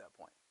child at that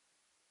point.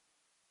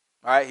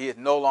 All right? He is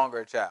no longer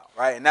a child.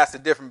 Right? And that's the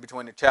difference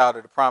between the child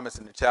of the promise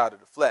and the child of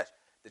the flesh.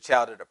 The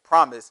child of the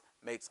promise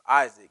makes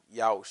Isaac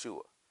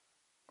Yahushua.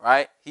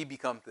 Right? He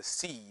becomes the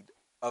seed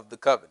of the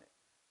covenant.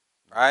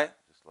 Right?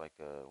 Just like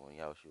when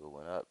Yahushua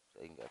went up,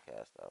 Satan got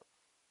cast out.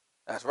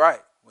 That's right.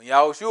 When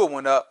Yahushua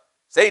went up,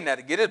 Satan had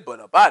to get his butt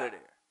up out of there.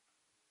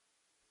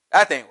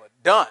 That thing was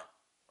done.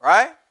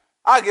 Right?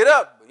 I get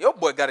up, but your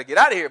boy got to get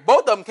out of here.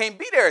 Both of them can't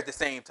be there at the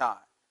same time.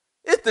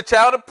 It's the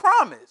child of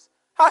promise.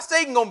 How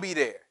Satan going to be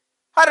there?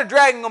 How the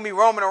dragon going to be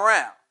roaming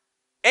around?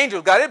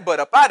 Angels got his butt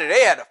up out of there.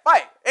 They had to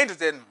fight. Angels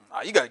said,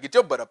 you got to get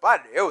your butt up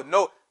out of there. There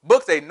was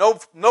books say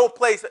no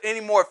place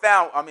anymore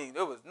found. I mean,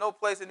 there was no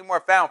place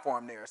anymore found for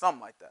him there or something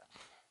like that.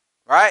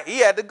 Right? He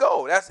had to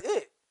go. That's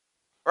it.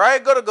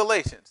 Right? Go to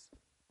Galatians.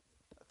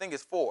 I think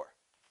it's 4.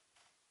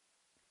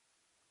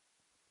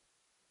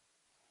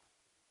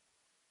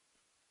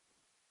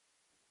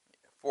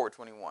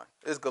 4:21.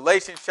 This is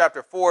Galatians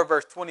chapter 4,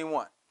 verse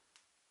 21.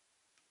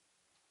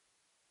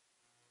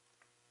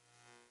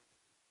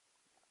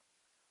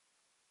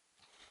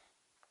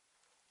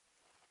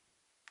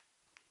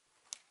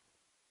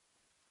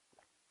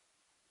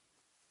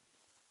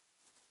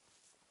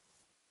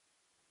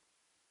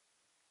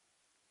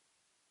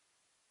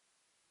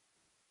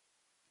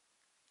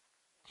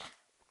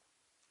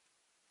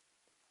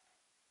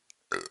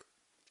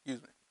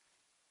 Excuse me.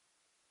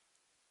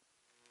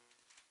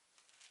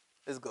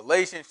 This is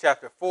Galatians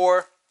chapter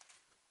 4,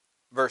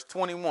 verse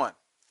 21.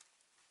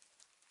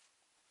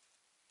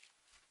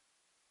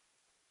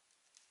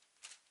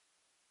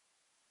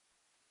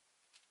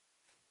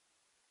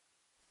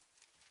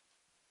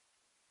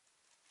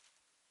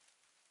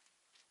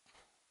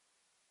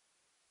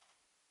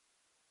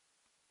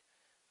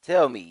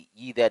 Tell me,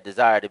 ye that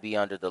desire to be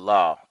under the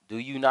law, do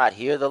you not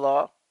hear the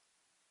law?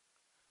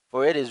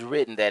 For it is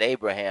written that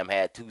Abraham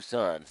had two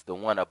sons, the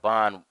one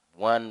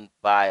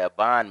by a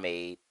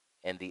bondmaid,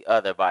 and the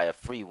other by a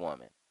free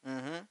woman.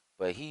 Mm-hmm.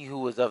 But he who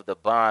was of the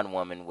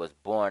bondwoman was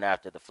born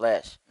after the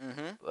flesh.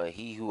 Mm-hmm. But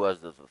he who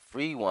was of the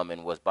free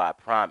woman was by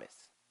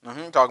promise.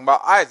 Mm-hmm. Talking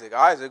about Isaac.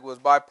 Isaac was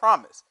by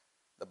promise.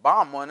 The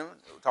bondwoman,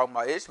 talking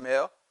about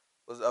Ishmael,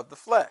 was of the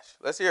flesh.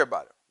 Let's hear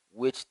about it.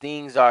 Which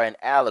things are an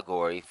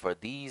allegory, for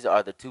these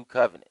are the two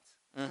covenants.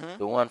 Mm-hmm.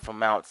 The one from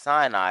Mount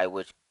Sinai,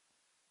 which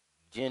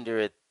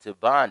gendereth to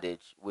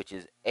bondage, which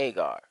is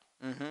Hagar.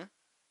 Mm-hmm.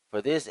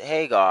 For this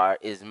Hagar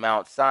is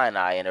Mount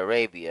Sinai in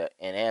Arabia,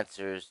 and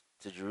answers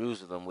to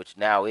Jerusalem, which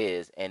now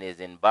is, and is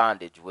in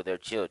bondage with her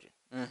children.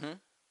 Mm-hmm.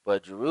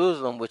 But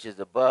Jerusalem, which is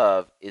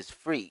above, is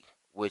free,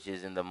 which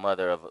is the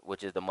mother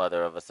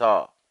of us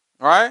all.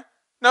 All right?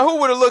 Now, who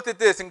would have looked at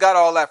this and got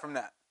all that from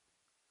that?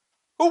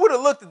 Who would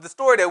have looked at the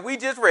story that we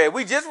just read?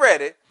 We just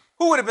read it.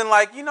 Who would have been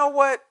like, you know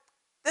what?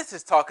 This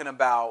is talking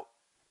about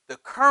the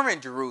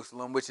current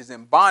Jerusalem, which is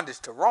in bondage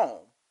to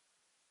Rome,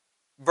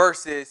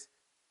 versus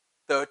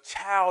the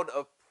child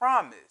of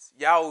promise,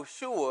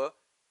 Yahushua,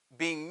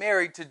 being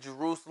married to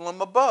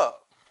Jerusalem above.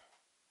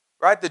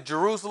 Right? The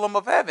Jerusalem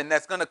of heaven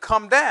that's going to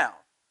come down.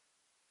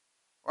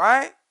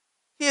 Right?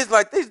 He is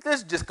like, this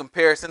is just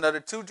comparison of the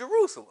two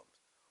Jerusalems.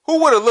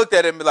 Who would have looked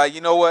at it and be like,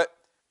 you know what?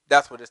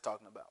 That's what it's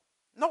talking about.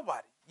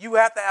 Nobody. You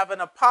have to have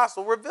an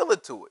apostle reveal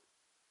it to it.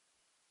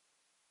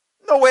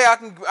 No way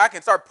I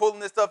can start pulling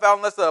this stuff out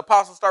unless the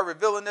apostle start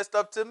revealing this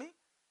stuff to me.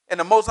 And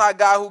the Most High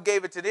God who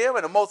gave it to them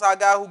and the Most High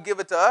God who give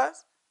it to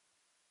us.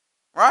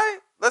 Right?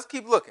 Let's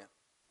keep looking.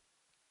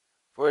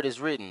 For it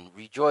is written,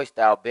 Rejoice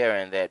thou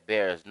barren that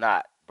bearest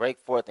not. Break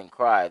forth and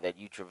cry that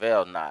you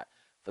travail not.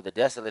 For the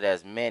desolate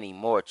has many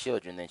more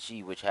children than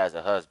she which has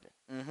a husband.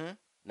 Mm-hmm.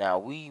 Now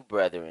we,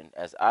 brethren,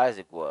 as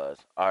Isaac was,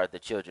 are the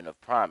children of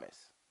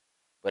promise.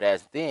 But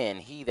as then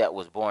he that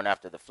was born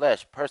after the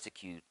flesh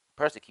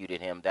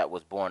persecuted him that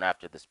was born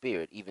after the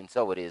spirit, even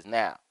so it is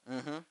now.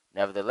 Mm-hmm.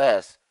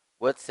 Nevertheless,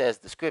 what says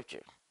the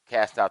scripture?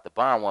 Cast out the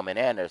bondwoman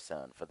and her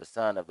son, for the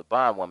son of the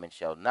bondwoman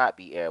shall not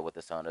be heir with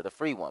the son of the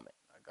free woman.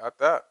 I got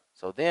that.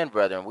 So then,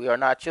 brethren, we are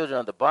not children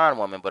of the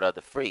bondwoman, but of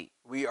the free.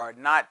 We are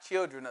not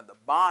children of the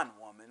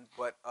bondwoman,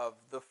 but of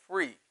the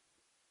free.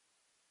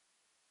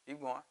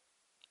 Keep going.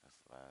 That's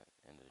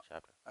the end of the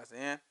chapter. That's the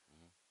end.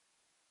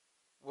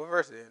 Mm-hmm. What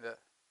verse is it in?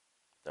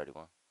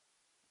 31.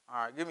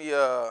 All right, give me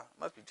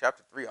must be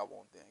chapter 3 I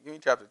want then. Give me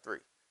chapter 3.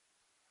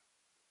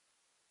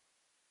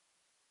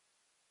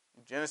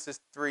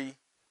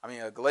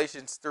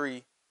 Galatians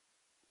 3,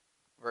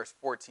 verse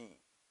 14.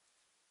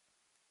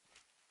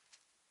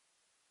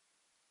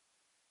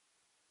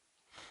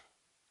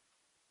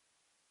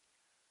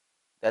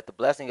 That the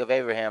blessing of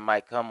Abraham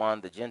might come on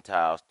the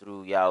Gentiles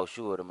through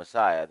Yahushua the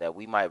Messiah, that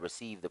we might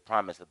receive the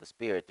promise of the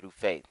Spirit through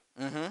faith.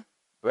 Mm-hmm.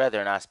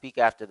 Brethren, I speak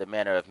after the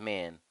manner of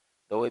men,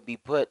 though it be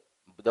but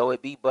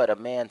a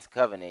man's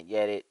covenant,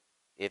 yet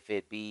if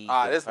it be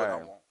confirmed. This is what I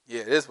want.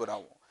 Yeah, this is what I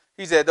want.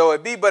 He said, though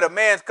it be but a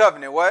man's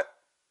covenant, what?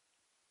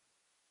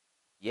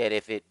 Yet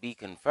if it be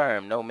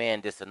confirmed, no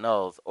man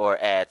disannuls or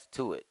adds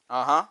to it.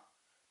 Uh-huh.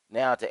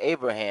 Now to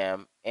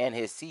Abraham and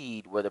his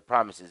seed were the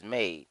promises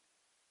made.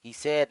 He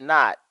said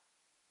not,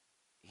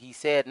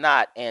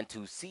 and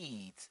to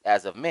seeds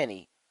as of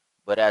many,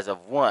 but as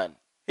of one.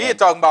 He ain't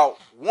talking about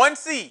one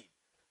seed.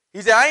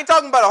 He said, I ain't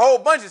talking about a whole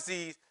bunch of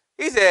seeds.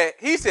 He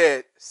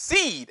said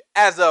seed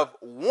as of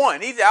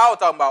one. He said, I was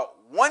talking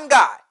about one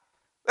guy.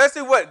 Let's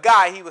see what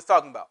guy he was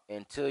talking about.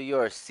 Until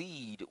your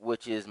seed,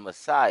 which is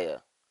Messiah.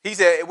 He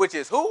said, which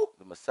is who?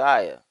 The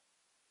Messiah.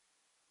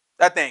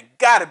 That thing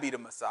got to be the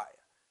Messiah.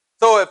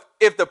 So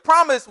if the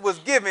promise was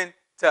given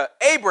to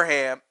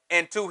Abraham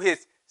and to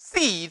his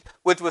seed,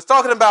 which was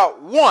talking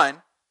about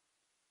one,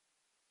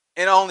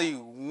 and only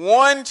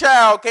one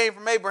child came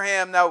from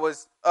Abraham that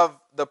was of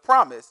the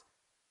promise,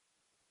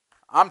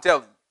 I'm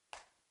telling you,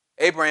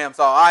 Abraham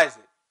saw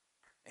Isaac,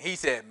 and he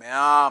said, man,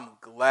 I'm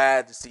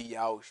glad to see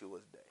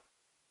Yahushua's day.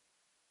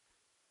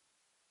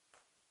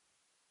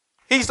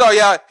 He saw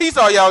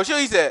Yahushua,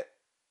 he said,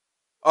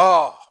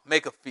 oh,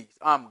 make a feast.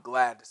 I'm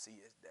glad to see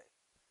his day.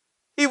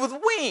 He was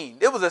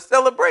weaned. It was a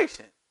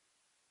celebration.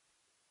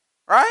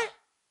 Right?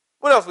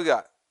 What else we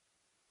got?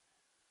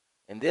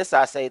 And this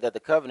I say, that the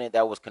covenant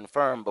that was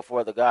confirmed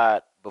before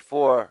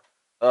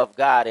of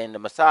God and the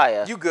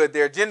Messiah. You good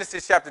there.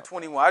 Genesis chapter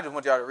 21. I just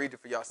want y'all to read it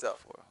for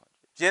yourself.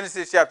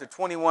 Genesis chapter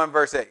 21,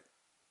 verse 8.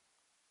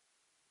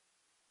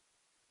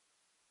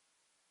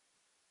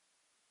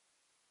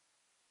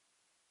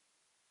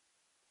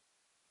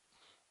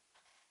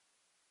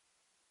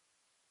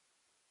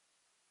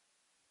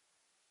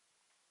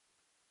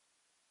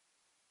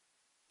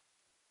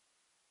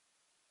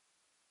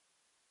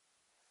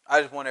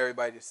 I just want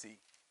everybody to see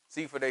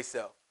for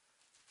themselves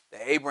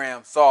that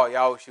Abraham saw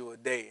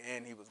Yahushua day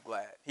and he was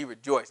glad. He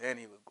rejoiced and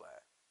he was glad.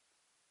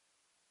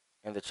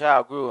 And the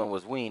child grew and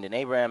was weaned, and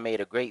Abraham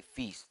made a great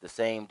feast the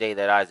same day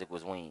that Isaac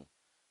was weaned.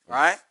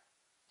 Right?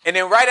 And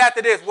then right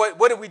after this, what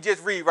did we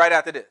just read right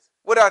after this?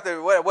 What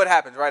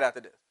happens right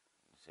after this?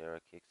 Sarah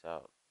kicks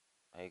out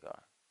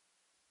Hagar.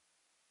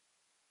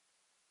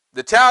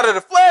 The child of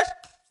the flesh,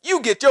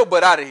 you get your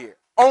butt out of here.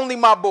 Only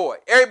my boy.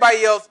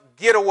 Everybody else,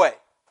 get away.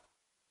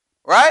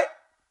 Right?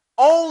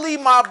 Only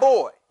my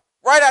boy.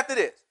 Right after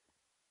this.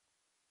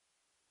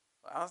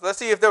 Well, let's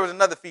see if there was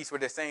another feast where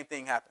the same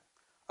thing happened.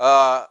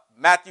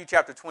 Matthew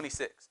chapter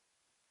 26.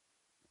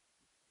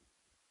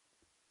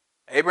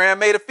 Abraham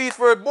made a feast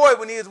for his boy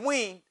when he was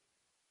weaned.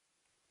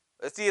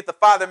 Let's see if the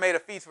father made a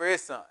feast for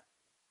his son.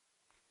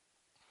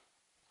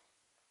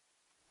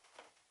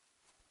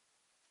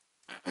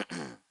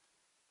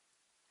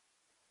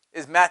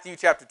 It's Matthew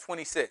chapter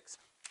 26.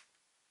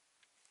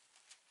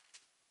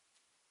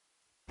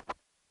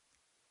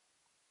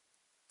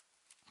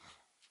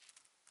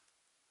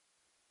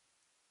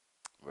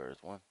 Verse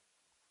 1.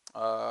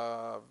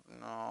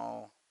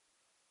 No.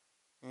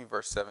 Give me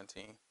verse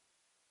 17.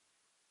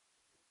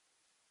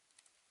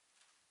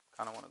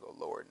 Kind of want to go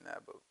lower than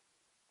that, but.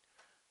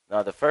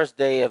 Now the first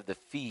day of the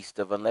feast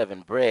of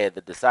unleavened bread,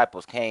 the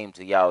disciples came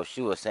to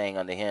Yahushua, saying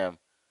unto him,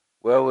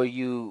 Where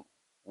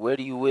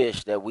do you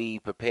wish that we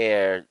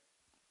prepare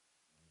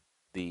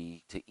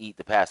thee to eat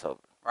the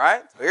Passover?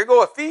 Right? So here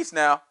go a feast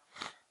now.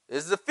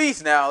 This is a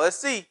feast now. Let's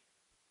see.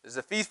 This is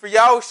a feast for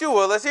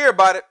Yahushua. Let's hear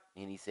about it.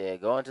 And he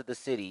said, Go into the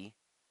city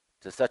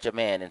to such a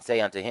man, and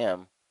say unto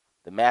him,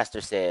 The master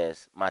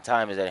says, My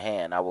time is at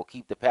hand. I will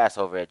keep the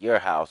Passover at your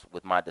house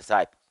with my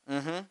disciples.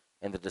 Mm-hmm.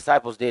 And the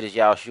disciples did as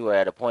Yahushua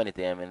had appointed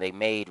them, and they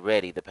made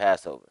ready the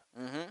Passover.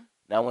 Mm-hmm.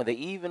 Now when the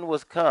even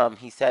was come,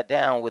 he sat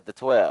down with the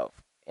 12.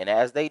 And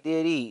as they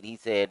did eat, he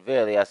said,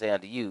 Verily I say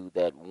unto you,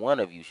 that one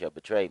of you shall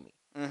betray me.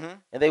 Mm-hmm.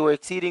 And they were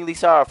exceedingly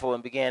sorrowful,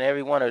 and began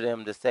every one of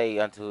them to say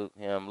unto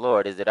him,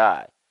 Lord, is it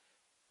I?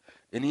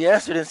 And he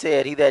answered and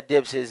said, He that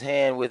dips his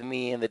hand with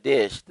me in the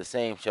dish, the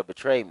same shall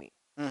betray me.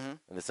 Mm-hmm.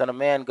 And the Son of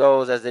Man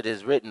goes as it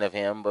is written of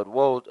him, but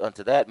woe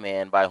unto that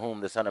man by whom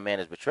the Son of Man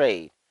is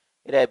betrayed.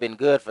 It had been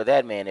good for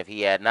that man if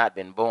he had not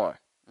been born.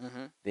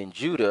 Mm-hmm. Then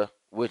Judah,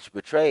 which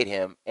betrayed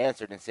him,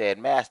 answered and said,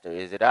 Master,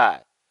 is it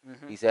I?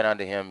 Mm-hmm. He said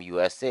unto him, You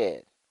have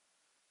said.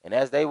 And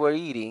as they were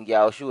eating,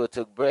 Yahushua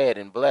took bread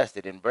and blessed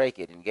it and brake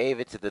it and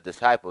gave it to the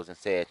disciples and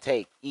said,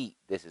 Take, eat,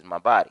 this is my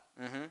body.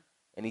 Mm-hmm.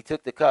 And he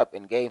took the cup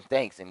and gave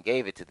thanks and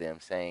gave it to them,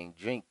 saying,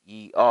 Drink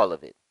ye all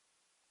of it.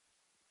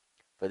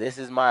 For this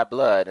is my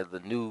blood of the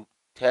New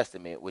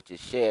Testament, which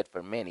is shed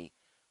for many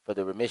for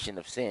the remission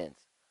of sins.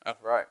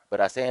 That's right.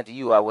 But I say unto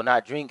you, I will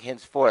not drink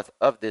henceforth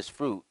of this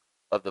fruit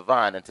of the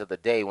vine until the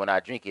day when I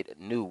drink it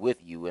new with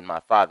you in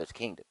my Father's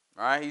kingdom.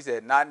 All right. He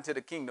said, not until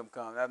the kingdom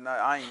come.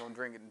 I ain't going to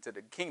drink it until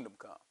the kingdom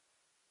come.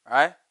 All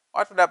right.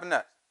 Watch what happened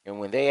next. And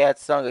when they had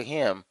sung a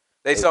hymn.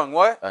 They sung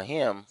what? A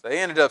hymn. So they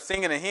ended up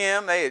singing a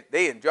hymn.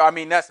 They enjoy. I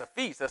mean, that's a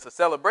feast. That's a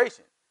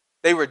celebration.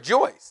 They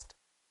rejoiced.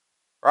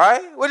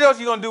 Right? What else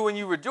you going to do when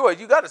you rejoice?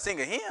 You got to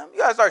sing a hymn. You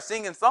got to start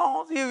singing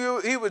songs.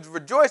 He was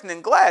rejoicing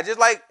and glad, just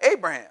like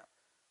Abraham.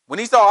 When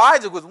he saw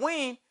Isaac was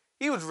weaned,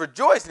 he was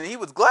rejoicing. He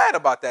was glad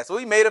about that. So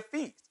he made a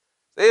feast.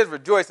 So they was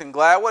rejoicing,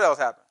 glad. What else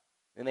happened?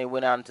 Then they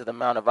went out into the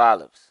Mount of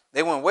Olives.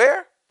 They went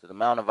where? To the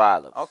Mount of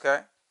Olives.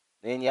 Okay.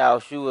 Then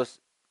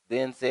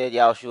said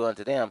Yahushua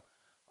unto them,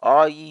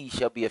 All ye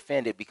shall be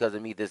offended because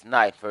of me this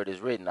night, for it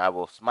is written, I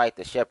will smite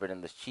the shepherd,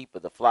 and the sheep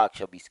of the flock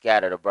shall be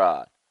scattered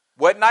abroad.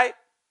 What night?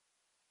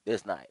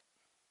 This night.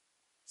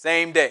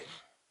 Same day.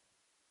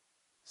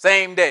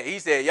 Same day. He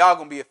said, y'all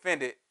going to be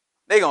offended.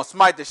 They going to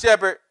smite the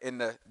shepherd,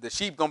 and the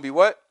sheep going to be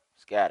what?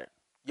 Scattered.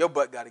 Your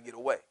butt got to get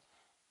away.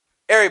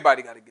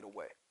 Everybody got to get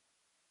away.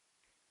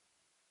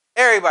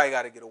 Everybody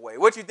got to get away.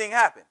 What you think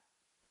happened?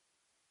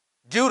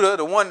 Judah,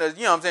 the one that,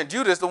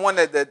 Judah's the one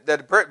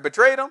that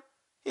betrayed him.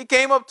 He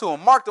came up to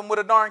him, marked him with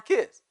a darn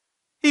kiss.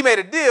 He made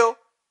a deal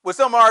with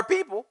some of our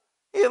people.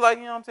 He was like,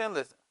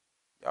 listen,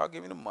 y'all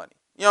give me the money.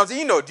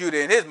 You know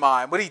Judah in his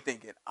mind, what he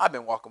thinking? I've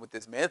been walking with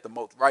this man. It's the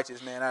most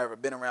righteous man I ever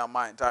been around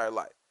my entire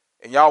life.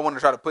 And y'all want to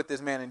try to put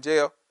this man in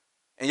jail?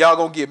 And y'all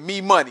going to give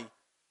me money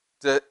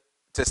to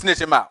snitch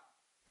him out.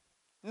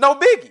 No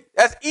biggie.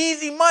 That's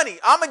easy money.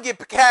 I'm going to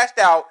get cashed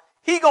out.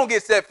 He going to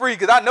get set free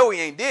because I know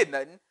he ain't did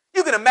nothing.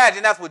 You can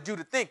imagine that's what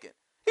Judah thinking.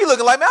 He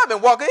looking like, man, I've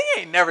been walking.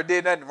 He ain't never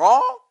did nothing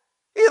wrong.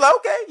 He's like,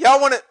 okay, y'all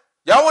want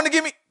to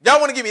give me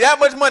that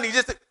much money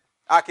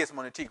I'll kiss him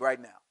on the cheek right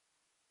now.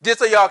 Just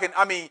so y'all can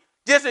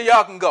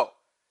go.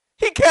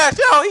 He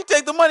cashed out. He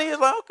take the money. He's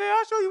like, okay,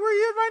 I'll show you where he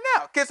is right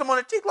now. Kiss him on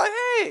the cheek like,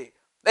 hey.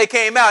 They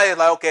came out. He's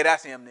like, okay,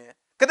 that's him then.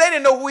 Because they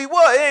didn't know who he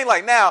was. It ain't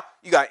like now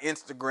you got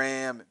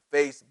Instagram and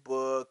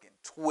Facebook and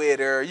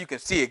Twitter. You can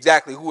see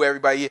exactly who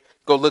everybody is.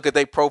 Go look at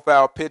their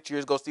profile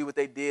pictures. Go see what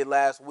they did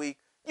last week.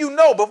 You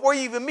know, before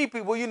you even meet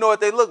people, you know what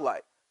they look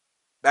like.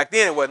 Back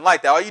then, it wasn't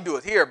like that. All you do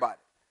is hear about it.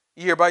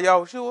 You hear about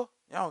Yahushua?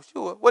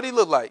 Yahushua. What he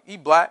look like? He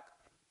black.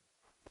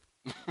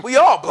 We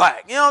all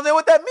black. You know what I'm saying?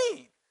 What that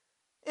mean?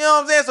 You know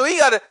what I'm saying? So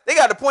they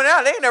got to point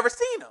out they ain't never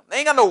seen him. They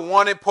ain't got no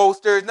wanted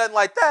posters, nothing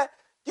like that.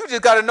 You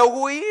just got to know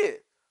who he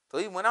is. So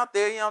he went out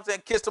there, you know what I'm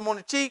saying, kissed him on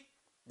the cheek.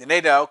 Then they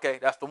did, okay,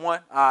 that's the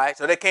one. All right.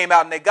 So they came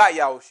out and they got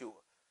Yahushua.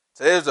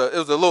 So it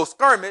was a little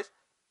skirmish.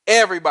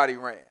 Everybody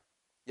ran.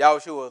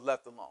 Yahushua was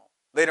left alone.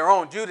 Later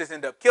on, Judas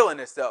ended up killing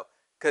himself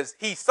because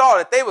he saw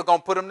that they were going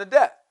to put him to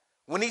death.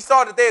 When he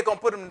saw that they were going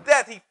to put him to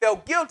death, he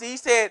felt guilty. He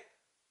said,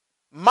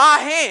 my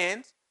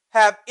hands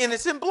have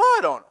innocent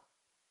blood on them.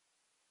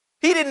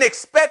 He didn't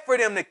expect for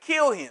them to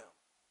kill him,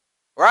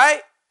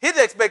 right? His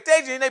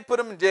expectation, they put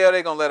him in jail,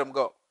 they're going to let him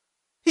go.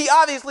 He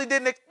obviously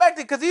didn't expect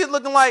it because he was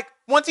looking like,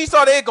 once he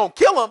saw they were going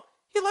to kill him,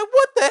 he's like,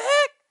 what the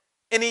heck?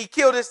 And he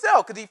killed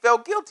himself because he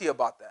felt guilty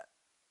about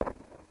that,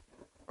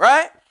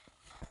 right?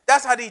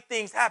 That's how these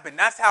things happen.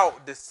 That's how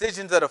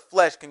decisions of the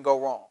flesh can go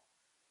wrong.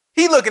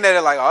 He looking at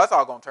it like, oh, that's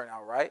all going to turn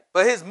out right.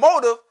 But his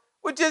motive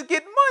was just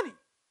getting money.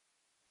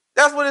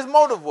 That's what his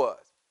motive was.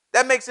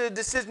 That makes it a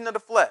decision of the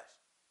flesh.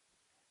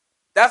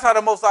 That's how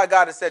the Most High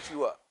God has set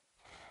you up.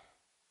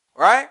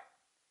 Right?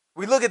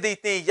 We look at these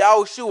things.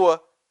 Yahushua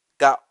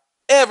got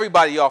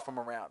everybody off from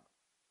around him.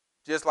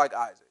 Just like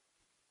Isaac.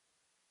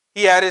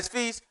 He had his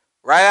feast.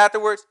 Right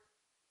afterwards,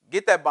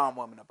 get that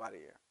bondwoman up out of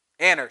here.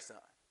 And her son.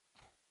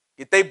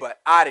 Get they butt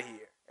out of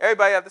here.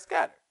 Everybody have to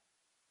scatter.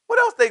 What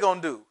else they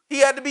going to do? He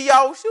had to be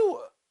Yahushua.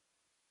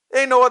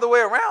 There ain't no other way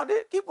around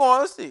it. Keep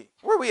going. Let's see.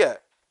 Where we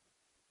at?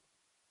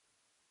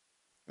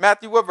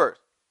 Matthew, what verse?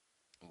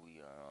 We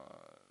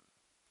on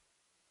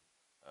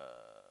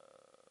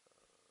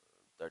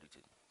 32.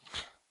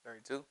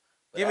 32.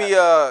 Give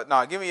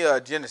me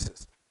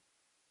Genesis.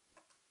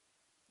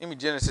 Give me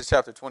Genesis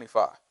chapter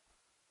 25.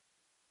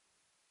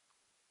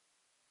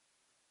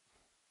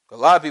 A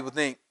lot of people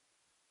think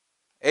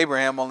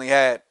Abraham only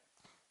had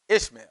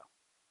Ishmael.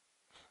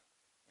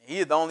 He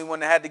is the only one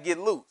that had to get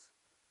loose.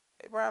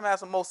 Abraham has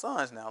some more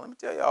sons now. Let me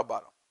tell y'all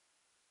about them.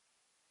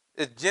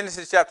 It's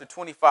Genesis chapter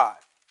 25.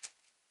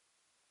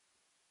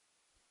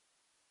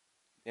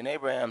 Then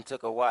Abraham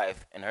took a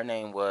wife, and her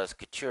name was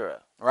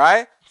Keturah.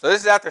 Right? So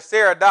this is after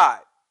Sarah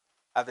died.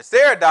 After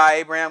Sarah died,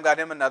 Abraham got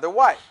him another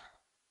wife.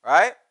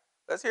 Right?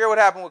 Let's hear what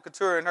happened with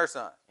Keturah and her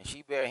son. And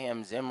she bare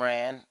him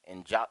Zimran,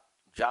 and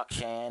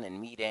Jokshan, and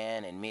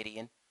Medan, and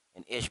Midian,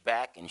 and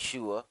Ishbak, and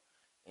Shua.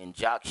 And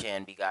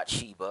Jokshan begot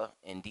Sheba,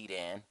 and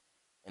Dedan.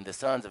 And the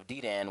sons of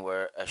Dedan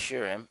were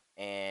Ashurim,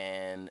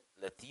 and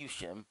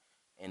Lethushim,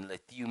 and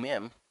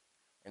Lethumim.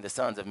 And the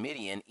sons of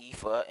Midian,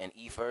 Ephah, and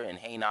Epher, and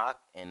Hanok,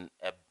 and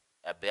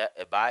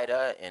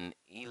Abida, and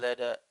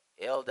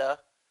Elda.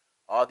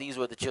 All these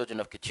were the children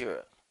of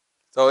Keturah.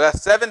 So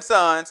that's 7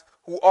 sons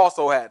who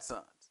also had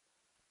sons.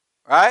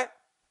 Right?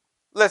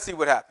 Let's see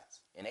what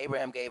happens. And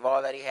Abraham gave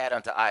all that he had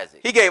unto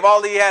Isaac. He gave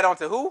all he had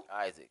unto who?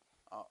 Isaac.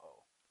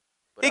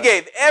 He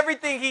gave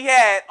everything he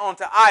had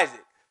onto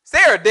Isaac.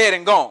 Sarah dead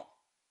and gone.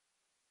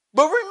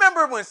 But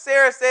remember when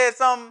Sarah said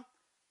something?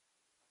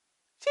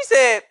 She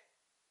said,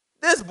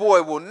 this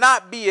boy will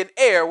not be an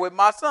heir with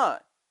my son.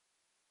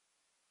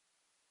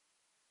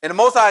 And the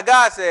Most High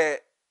God said,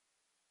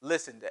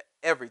 listen to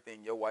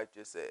everything your wife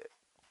just said.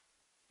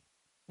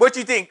 What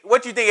you think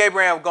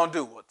Abraham was going to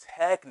do? Well,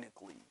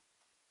 technically,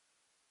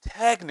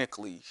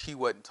 she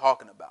wasn't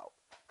talking about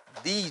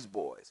these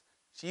boys.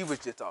 She was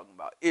just talking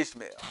about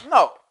Ishmael.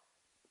 No.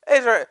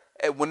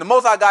 When the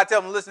Most High God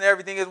tells him to listen to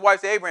everything his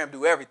wife said, Abraham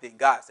do everything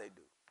God say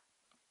do.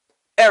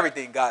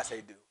 Everything God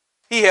say do.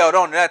 He held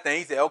on to that thing.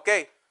 He said,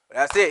 okay, but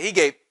that's it. He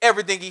gave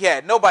everything he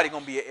had. Nobody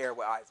going to be an heir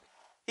with Isaac.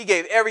 He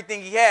gave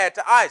everything he had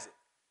to Isaac.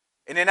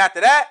 And then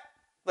after that,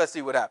 let's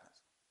see what happens.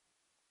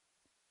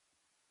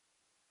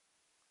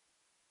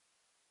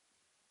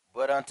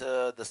 But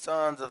unto the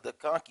sons of the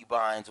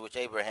concubines which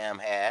Abraham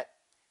had,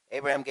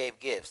 Abraham gave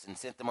gifts and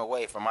sent them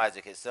away from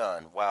Isaac his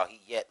son, while he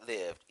yet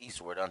lived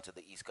eastward unto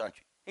the east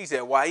country. He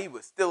said, while he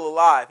was still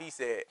alive, he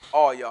said,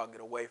 all y'all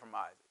get away from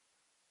Isaac.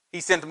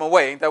 He sent them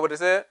away. Ain't that what it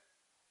said?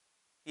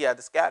 He had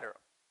to scatter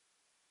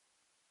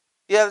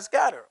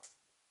them.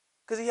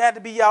 Because he had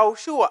to be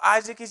Yahushua.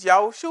 Isaac is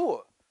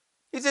Yahushua.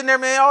 He's in there,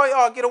 man, all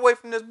y'all get away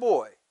from this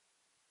boy.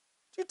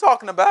 What you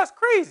talking about? It's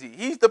crazy.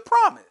 He's the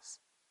promise.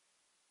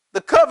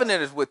 The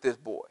covenant is with this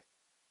boy.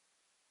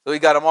 So he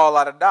got them all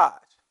out of Dodge.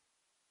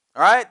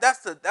 All right? That's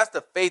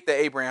the faith that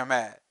Abraham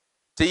had.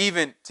 To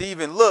even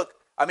look,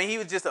 I mean, he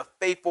was just a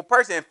faithful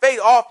person. And faith,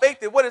 all faith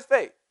is, what is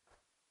faith?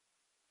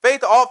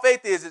 All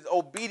faith is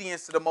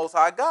obedience to the Most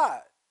High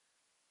God.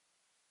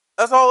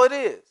 That's all it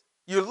is.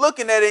 You're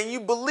looking at it and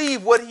you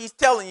believe what he's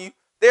telling you.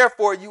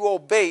 Therefore, you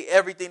obey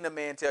everything the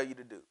man tells you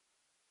to do.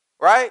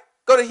 Right?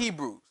 Go to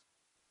Hebrews.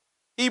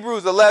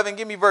 Hebrews 11,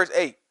 give me verse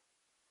 8.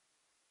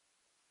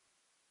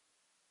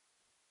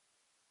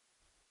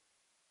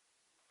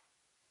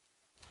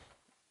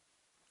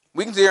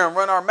 We can sit here and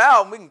run our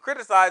mouth and we can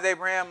criticize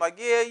Abraham like,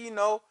 yeah, you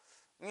know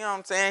what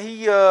I'm saying?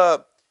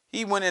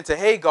 He went into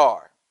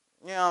Hagar.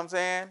 You know what I'm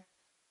saying?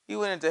 He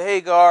went into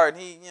Hagar and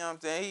he, you know what I'm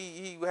saying?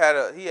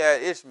 He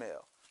had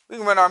Ishmael. We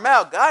can run our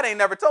mouth. God ain't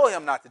never told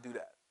him not to do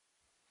that.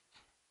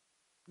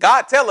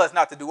 God tell us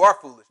not to do our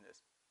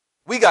foolishness.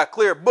 We got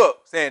clear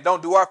book saying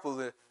don't do our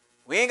foolishness.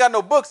 We ain't got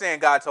no book saying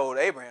God told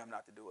Abraham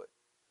not to do it.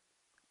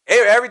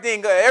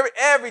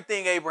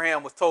 Everything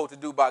Abraham was told to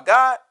do by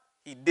God,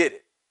 he did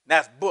it. And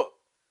that's book.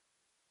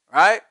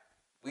 Right?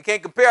 We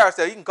can't compare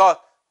ourselves. You can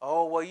call,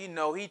 oh, well, you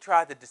know, he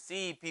tried to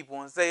deceive people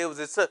and say it was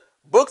his sister.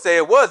 Book say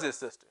it was his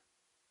sister.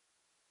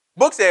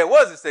 Book say it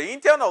was his sister. He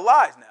didn't tell no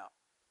lies now.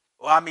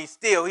 Well, I mean,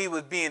 still, he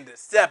was being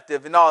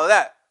deceptive and all of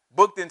that.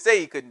 Book didn't say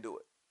he couldn't do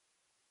it.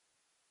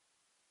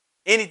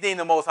 Anything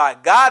the Most High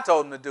God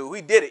told him to do,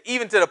 he did it,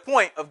 even to the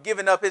point of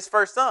giving up his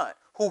first son,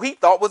 who he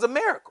thought was a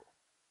miracle.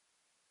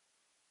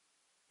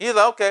 He's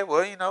like, okay,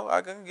 well, you know,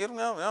 I can get him,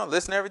 you know,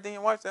 listen to everything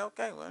your wife said.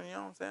 Okay, well, you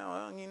know what I'm saying?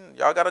 Well,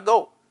 y'all got to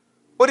go.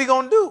 What are you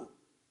going to do?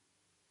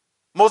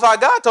 Most High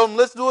God told him,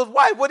 listen to his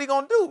wife. What are he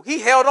going to do? He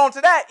held on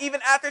to that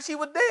even after she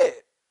was dead.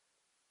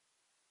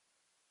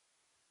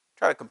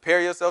 Try to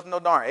compare yourself to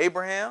no darn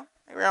Abraham.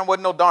 Abraham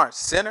wasn't no darn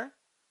sinner.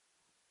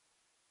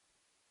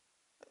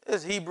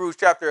 This is Hebrews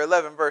chapter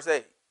 11, verse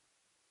 8.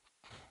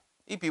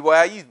 These people,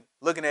 how you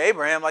looking at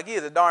Abraham like he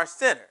is a darn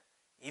sinner.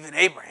 Even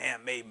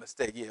Abraham made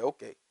mistakes. Yeah,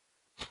 okay.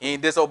 He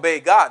ain't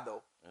disobeyed God,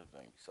 though. This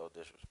thing be so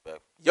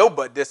disrespectful. Yo,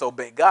 but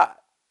disobeyed God.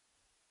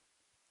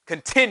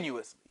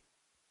 Continuously.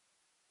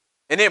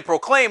 And then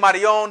proclaim out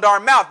of your own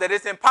darn mouth that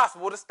it's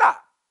impossible to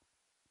stop.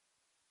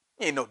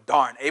 You ain't no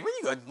darn Abraham.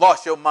 You done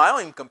lost your mind.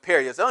 Don't even compare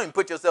yourself. Don't even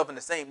put yourself in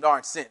the same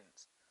darn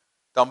sentence.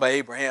 Talking about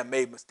Abraham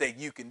made a mistake.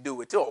 You can do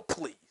it too. Oh,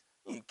 please.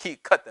 You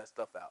cut that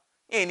stuff out.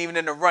 You ain't even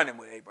in the running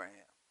with Abraham.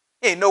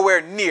 You ain't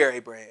nowhere near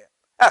Abraham.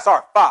 That's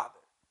our father.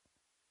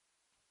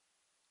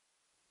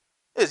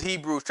 This is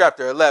Hebrews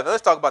chapter 11.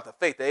 Let's talk about the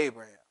faith of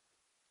Abraham.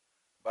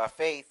 By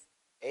faith,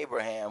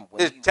 Abraham,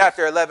 This is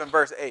chapter 11,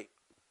 verse 8.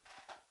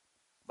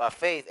 By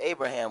faith,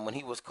 Abraham, when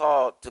he was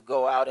called to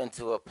go out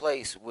into a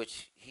place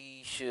which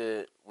he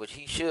should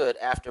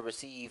after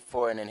receive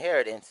for an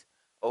inheritance,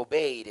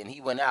 obeyed, and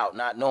he went out,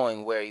 not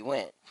knowing where he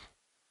went.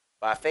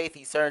 By faith,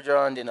 he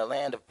sojourned in a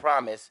land of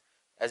promise,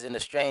 as in a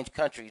strange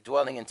country,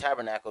 dwelling in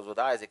tabernacles with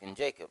Isaac and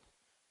Jacob,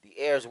 the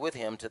heirs with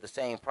him to the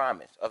same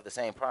promise.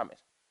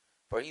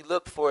 For he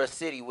looked for a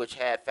city which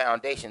had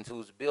foundations,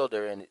 whose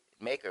builder and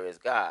maker is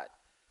God.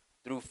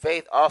 Through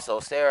faith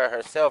also Sarah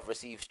herself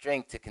received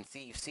strength to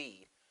conceive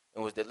seed,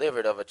 and was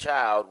delivered of a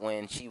child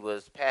when she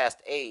was past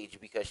age,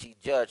 because she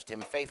judged him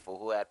faithful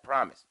who had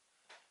promised.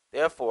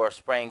 Therefore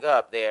sprang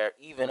up there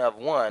even of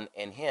one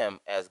in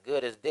him as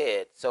good as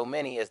dead, so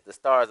many as the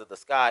stars of the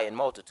sky in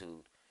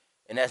multitude,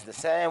 and as the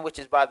sand which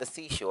is by the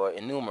seashore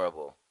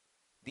innumerable.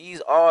 These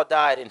all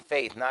died in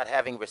faith, not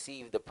having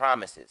received the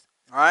promises.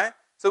 All right?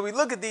 So we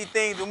look at these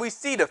things and we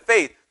see the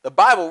faith. The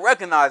Bible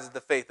recognizes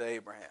the faith of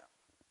Abraham.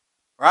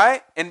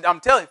 Right? And I'm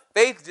telling you,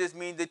 faith just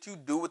means that you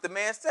do what the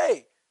man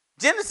say.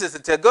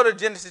 Go to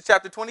Genesis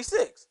chapter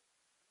 26.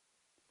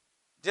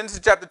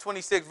 Genesis chapter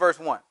 26, verse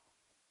 1.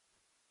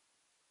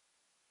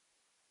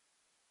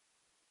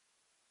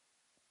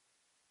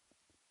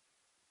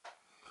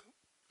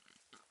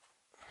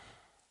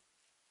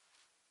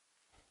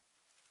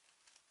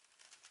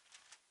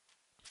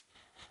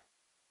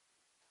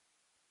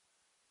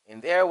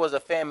 And there was a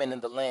famine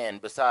in the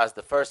land, besides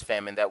the first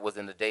famine that was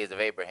in the days of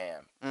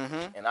Abraham.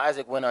 Mm-hmm. And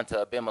Isaac went unto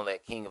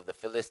Abimelech, king of the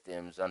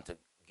Philistines, unto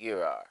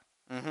Gerar.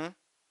 Mm-hmm.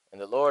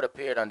 And the Lord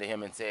appeared unto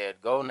him and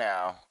said, Go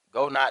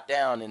not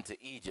down into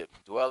Egypt,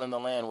 dwell in the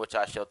land which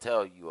I shall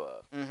tell you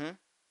of. Mm-hmm.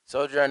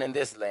 Sojourn in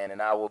this land,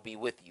 and I will be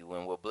with you,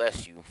 and will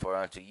bless you, for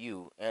unto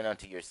you and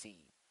unto your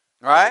seed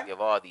I will give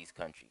all these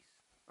countries.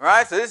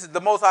 Right? So this is the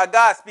Most High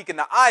God speaking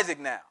to Isaac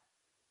now.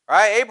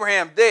 Right?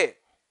 Abraham dead.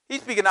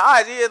 He's speaking to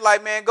Isaac. He's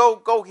like, man,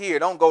 go here.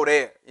 Don't go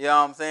there. You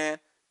know what I'm saying?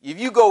 If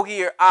you go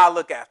here, I'll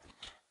look after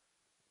you.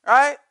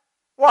 Right?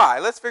 Why?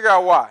 Let's figure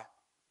out why.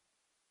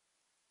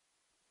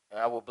 And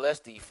I will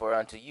bless thee, for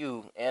unto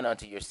you and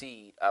unto your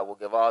seed I will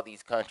give all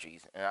these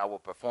countries, and I will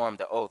perform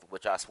the oath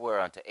which I swore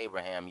unto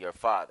Abraham your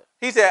father.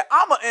 He said,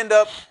 I'm going to end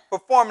up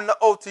performing the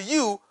oath to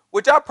you,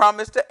 which I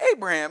promised to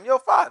Abraham, your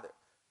father.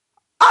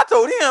 I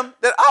told him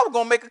that I was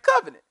going to make a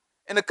covenant,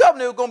 and the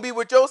covenant was going to be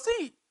with your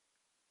seed.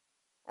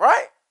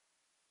 Right?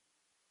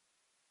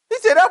 He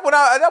said, that's what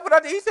I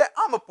did. He said,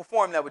 I'm going to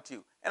perform that with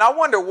you. And I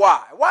wonder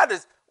why. Why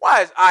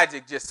is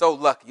Isaac just so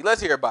lucky? Let's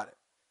hear about it.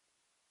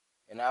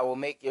 And I will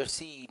make your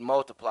seed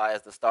multiply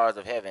as the stars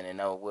of heaven, and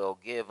I will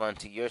give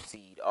unto your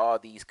seed all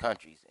these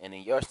countries, and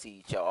in your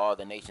seed shall all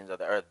the nations of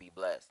the earth be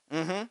blessed.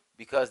 Mm-hmm.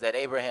 Because that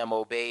Abraham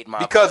obeyed my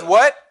voice. Because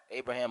what?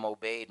 Abraham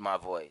obeyed my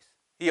voice.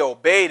 He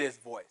obeyed his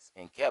voice.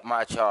 And kept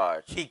my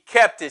charge. He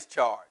kept his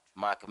charge.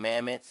 My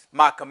commandments.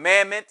 My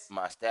commandments.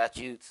 My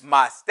statutes.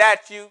 My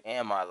statute.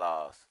 And my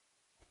laws.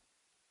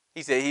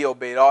 He said he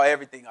obeyed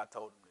everything I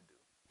told him to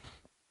do.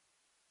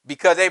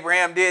 Because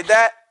Abraham did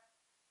that,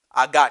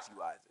 I got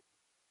you, Isaac.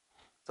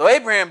 So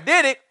Abraham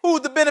did it.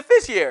 Who's the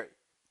beneficiary?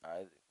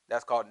 Isaac.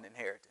 That's called an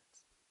inheritance.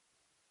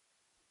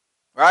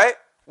 Right?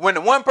 When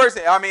the one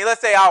person,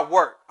 let's say I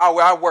work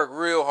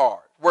real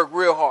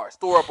hard,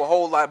 store up a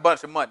whole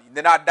bunch of money, and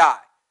then I die.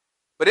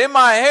 But in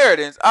my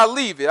inheritance, I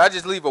leave it. I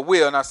just leave a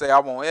will, and I say I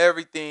want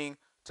everything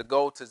to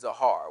go to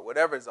Zahar.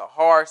 Whatever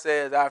Zahar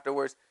says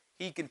afterwards,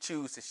 he can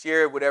choose to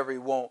share it whatever he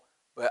wants,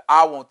 but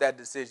I want that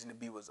decision to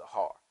be with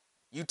Zahar.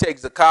 You take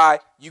Zakai,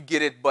 you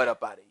get it butt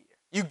up out of here.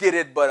 You get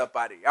it butt up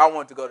out of here. I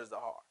want it to go to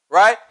Zahar.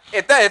 Right?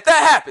 If that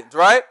happens,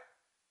 right,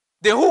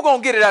 then who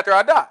gonna get it after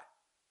I die?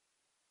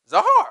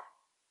 Zahar.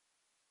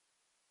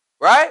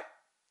 Right?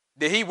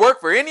 Did he work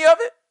for any of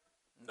it?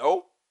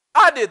 No.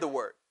 I did the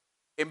work.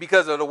 And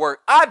because of the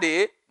work I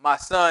did, my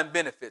son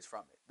benefits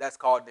from it. That's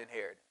called an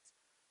inheritance.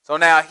 So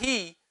now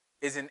he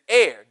is an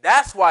heir.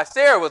 That's why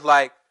Sarah was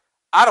like,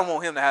 I don't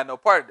want him to have no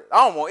part of this.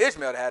 I don't want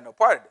Ishmael to have no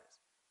part of this.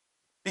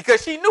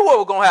 Because she knew what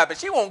was going to happen.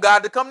 She wanted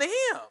God to come to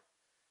him.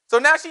 So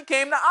now she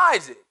came to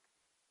Isaac.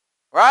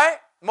 Right?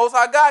 Most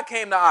High God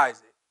came to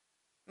Isaac.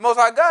 Most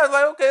High God is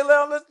like, okay,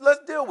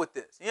 let's deal with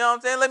this. You know what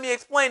I'm saying? Let me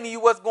explain to you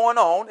what's going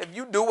on. If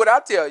you do what I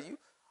tell you,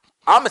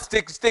 I'm going to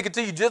stick it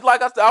to you just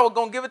like I said I was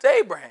going to give it to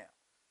Abraham.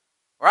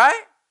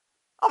 Right?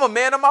 I'm a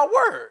man of my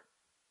word.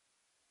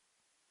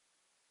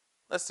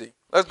 Let's see.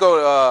 Let's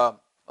go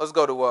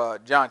to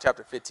John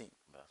chapter 15.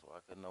 That's why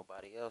could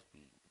nobody else be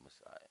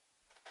Messiah.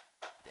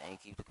 They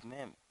ain't keep the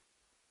commandment.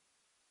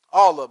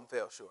 All of them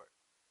fell short.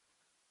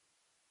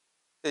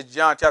 It's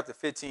John chapter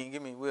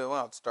 15. We'll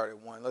have to start at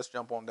 1. Let's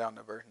jump on down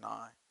to verse 9.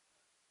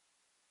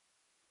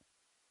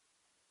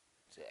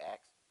 Is it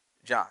Acts?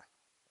 John.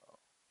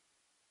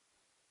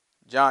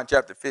 John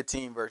chapter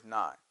 15, verse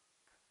 9.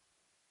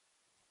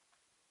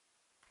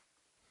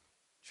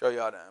 Show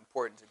y'all the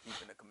importance of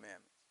keeping the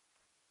commandments.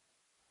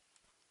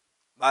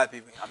 A lot of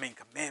people,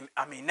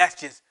 that's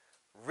just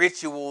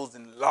rituals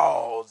and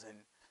laws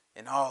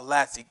and all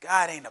that. See,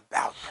 God ain't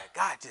about that.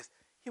 God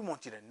he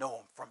wants you to know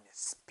him from his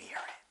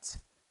spirit.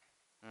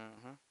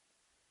 Mm-hmm.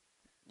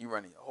 You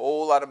running a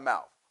whole lot of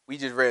mouth. We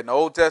just read in the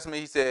Old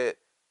Testament, he said,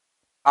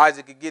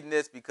 Isaac could get in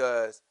this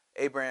because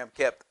Abraham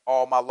kept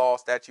all my law,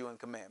 statute, and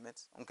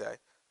commandments. Okay.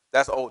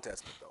 That's Old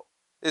Testament, though.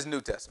 It's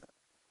New Testament.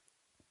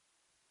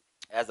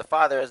 As the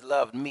Father has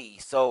loved me,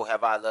 so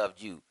have I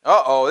loved you.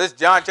 This is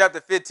John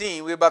chapter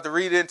 15. We're about to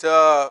read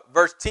into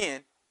verse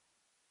 10.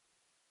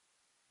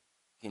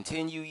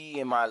 Continue ye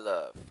in my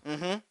love.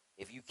 Mm-hmm.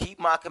 If you keep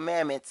my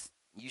commandments,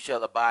 you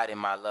shall abide in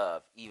my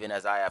love, even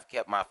as I have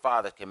kept my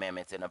Father's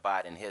commandments and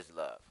abide in his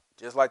love.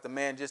 Just like the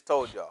man just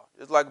told y'all.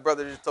 Just like the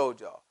brother just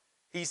told y'all.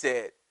 He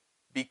said,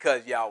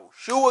 because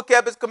Yahushua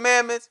kept his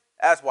commandments,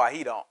 that's why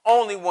he the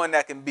only one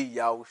that can be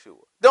Yahushua.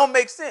 Don't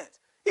make sense.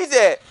 He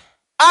said,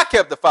 I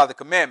kept the Father's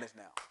commandments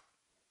now.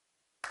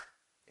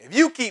 If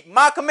you keep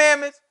my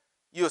commandments,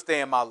 you'll stay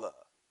in my love.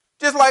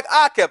 Just like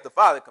I kept the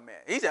Father's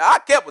commandments. He said, I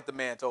kept what the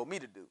man told me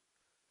to do.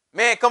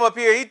 Man come up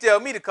here, he tell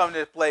me to come to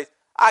this place.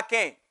 I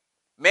can't.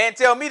 Man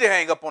tell me to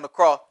hang up on the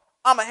cross.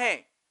 I'ma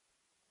hang.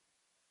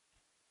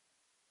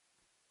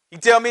 He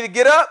tell me to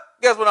get up,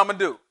 guess what I'm going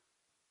to do?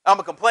 I'm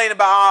going to complain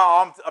about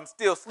how I'm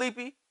still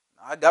sleepy.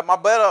 I got my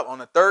butt up on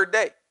the third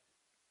day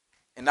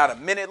and not a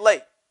minute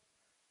late.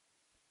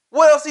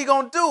 What else he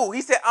going to do?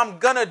 He said, I'm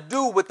going to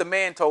do what the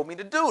man told me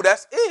to do.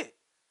 That's it.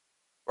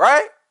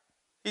 Right?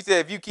 He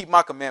said, if you keep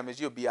my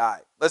commandments, you'll be all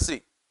right. Let's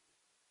see.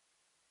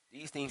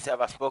 These things have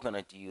I spoken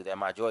unto you, that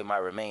my joy might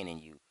remain in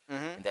you,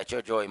 and that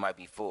your joy might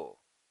be full.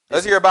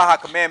 Let's hear about how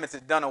commandments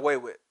is done away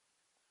with.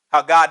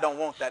 How God don't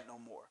want that no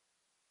more.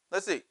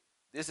 Let's see.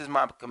 This is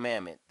my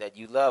commandment, that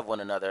you love one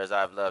another as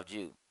I've loved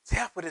you. See,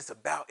 that's what it's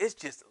about. It's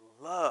just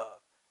love.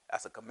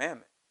 That's a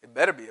commandment. It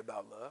better be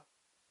about love.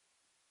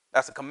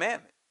 That's a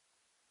commandment.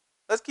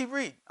 Let's keep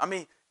reading.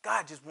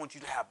 God just wants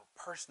you to have a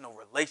personal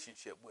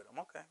relationship with him.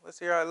 Okay, let's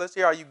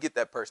hear how you get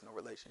that personal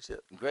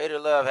relationship. Greater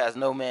love has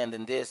no man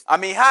than this.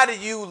 How do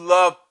you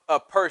love a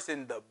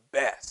person the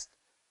best?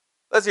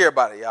 Let's hear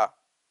about it, y'all.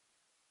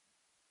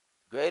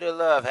 Greater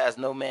love has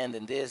no man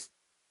than this,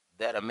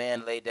 that a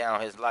man lay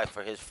down his life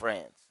for his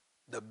friends.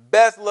 The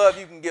best love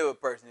you can give a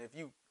person if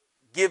you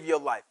give your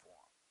life for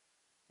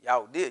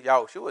him.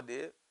 Yahushua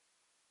did.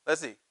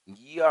 Let's see.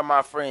 Ye are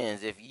my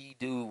friends if ye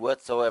do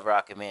whatsoever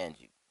I command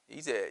you.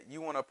 He said,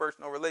 you want a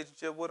personal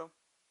relationship with him?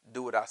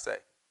 Do what I say.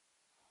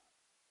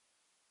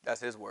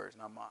 That's his words,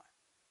 not mine.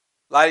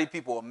 A lot of these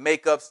people will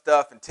make up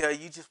stuff and tell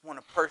you just want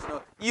a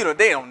personal,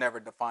 they don't never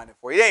define it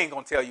for you. They ain't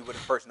going to tell you what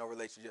a personal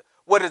relationship.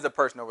 What is a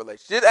personal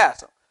relationship? Just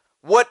ask them.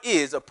 What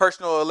is a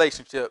personal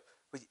relationship?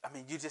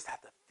 You just have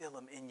to feel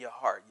them in your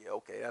heart. Yeah,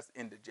 okay, that's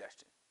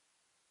indigestion.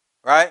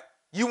 Right?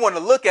 You want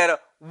to look at it.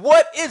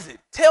 What is it?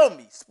 Tell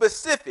me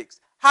specifics.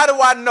 How do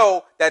I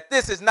know that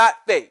this is not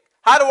fake?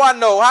 How do I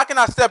know? How can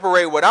I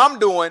separate what I'm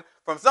doing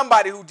from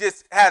somebody who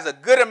just has a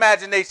good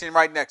imagination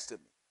right next to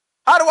me?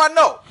 How do I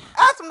know?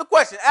 Ask them the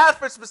question. Ask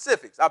for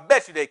specifics. I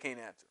bet you they can't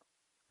answer them.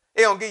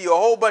 They're going to give you a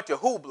whole bunch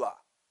of hoopla.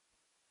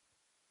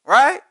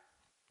 Right?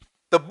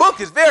 The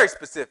book is very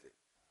specific.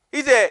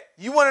 He said,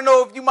 you want to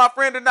know if you my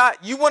friend or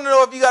not? You want to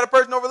know if you got a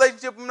personal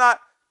relationship or not?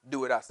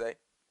 Do what I say.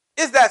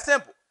 It's that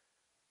simple.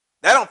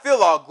 That don't feel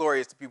all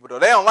glorious to people, though.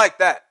 They don't like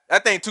that.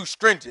 That thing too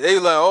stringent. They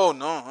like, oh,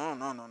 no.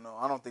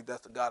 I don't think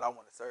that's the God I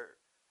want to serve.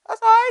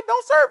 That's all right.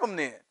 Don't serve him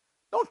then.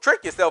 Don't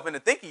trick yourself into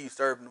thinking you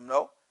serving him,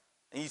 though.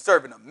 And you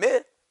serving a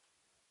myth.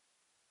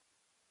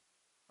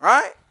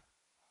 Right?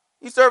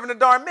 You serving a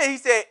darn myth. He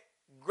said,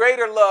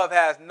 greater love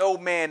has no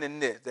man than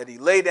this, that he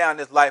lay down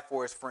his life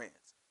for his friends.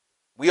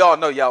 We all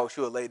know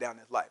Yahushua laid down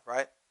his life,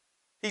 right?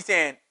 He's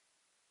saying,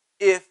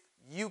 if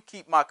you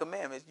keep my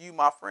commandments, you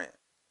my friend.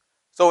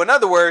 So in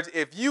other words,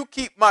 if you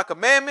keep my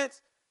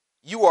commandments,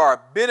 you are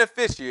a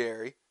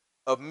beneficiary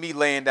of me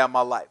laying down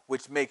my life,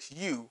 which makes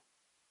you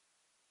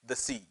the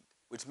seed,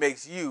 which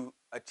makes you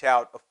a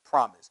child of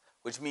promise,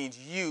 which means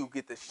you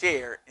get to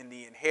share in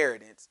the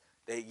inheritance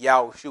that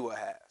Yahushua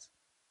has.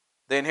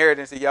 The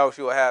inheritance that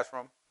Yahushua has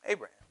from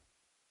Abraham.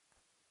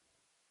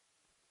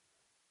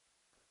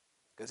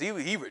 Because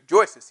he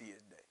rejoiced to see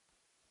his day.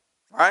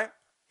 Right?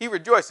 He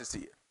rejoiced to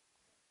see it.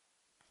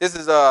 This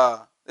is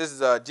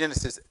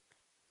Genesis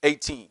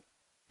 18.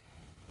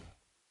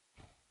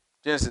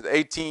 Genesis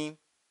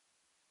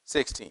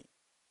 18:16.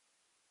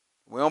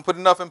 We don't put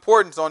enough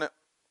importance on it.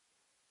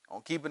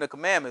 On keeping the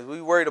commandments.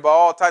 We worried about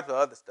all types of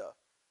other stuff.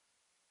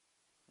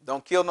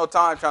 Don't kill no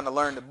time trying to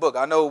learn the book.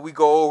 I know we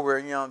go over,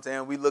 you know what I'm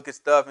saying? We look at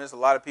stuff, and there's a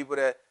lot of people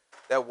that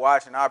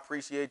watch, and I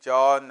appreciate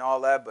y'all and all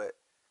that, but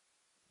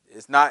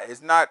it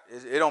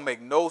don't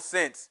make no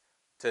sense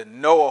to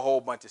know a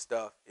whole bunch of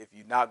stuff if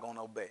you're not going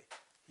to obey.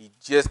 He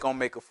just going to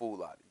make a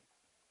fool out of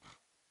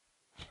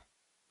you.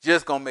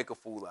 Just going to make a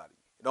fool out of you.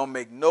 It don't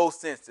make no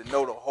sense to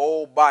know the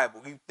whole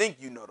Bible. You think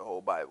you know the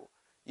whole Bible.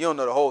 You don't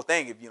know the whole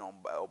thing if you don't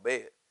obey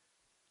it.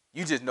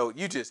 You just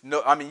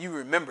know, I mean, you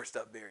remember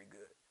stuff very good,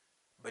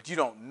 but you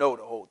don't know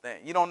the whole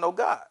thing. You don't know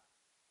God.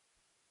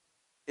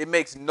 It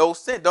makes no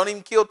sense. Don't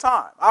even kill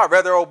time. I'd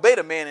rather obey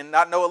the man and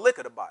not know a lick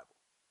of the Bible.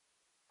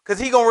 Because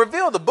he going to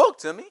reveal the book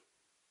to me.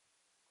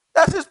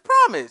 That's his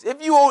promise.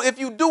 If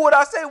you do what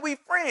I say, we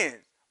friends.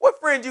 What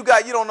friend you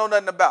got you don't know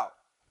nothing about?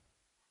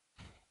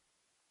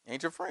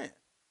 Ain't your friend.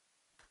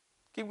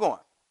 Keep going.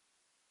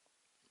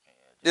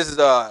 This is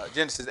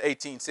Genesis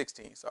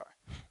 18:16, sorry.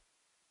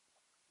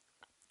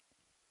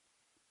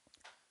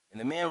 And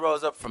the men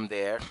rose up from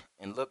there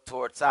and looked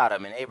toward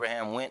Sodom, and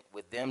Abraham went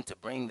with them to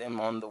bring them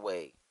on the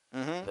way.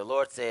 Mm-hmm. The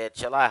Lord said,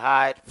 shall I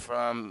hide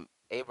from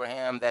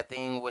Abraham that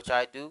thing which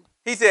I do?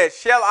 He said,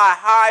 shall I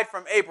hide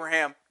from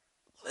Abraham?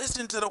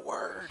 Listen to the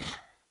word.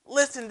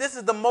 Listen, this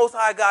is the Most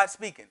High God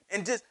speaking.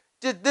 And just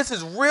this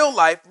is real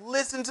life.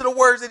 Listen to the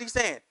words that he's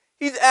saying.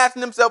 He's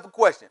asking himself a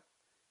question.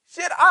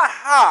 Should I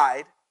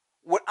hide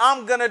what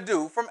I'm going to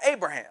do from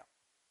Abraham?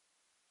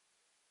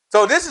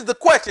 So this is the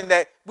question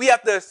that we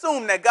have to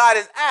assume that God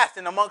is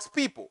asking amongst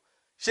people.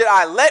 Should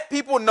I let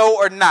people know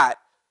or not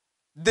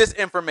this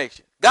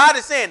information? God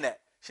is saying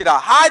that. Should I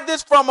hide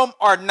this from them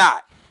or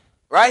not?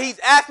 Right? He's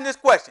asking this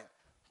question.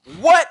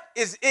 What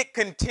is it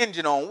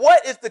contingent on?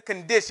 What is the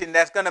condition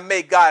that's going to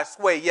make God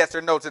sway yes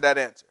or no to that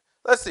answer?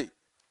 Let's see.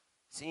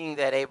 Seeing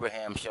that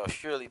Abraham shall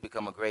surely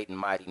become a great and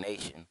mighty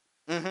nation,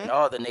 and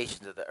all the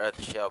nations of the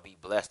earth shall be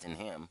blessed in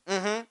him.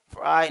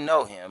 For I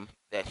know him,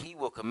 that he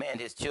will command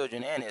his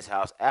children and his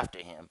house after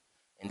him,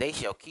 and they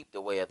shall keep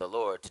the way of the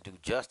Lord to do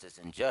justice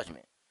and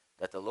judgment,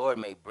 that the Lord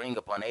may bring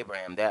upon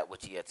Abraham that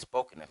which he had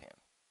spoken of him.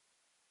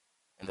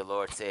 And the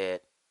Lord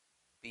said,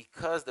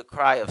 because the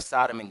cry of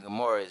Sodom and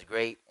Gomorrah is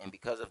great, and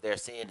because of their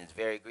sin is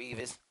very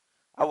grievous,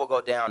 I will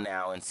go down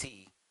now and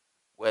see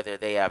whether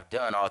they have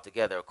done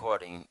altogether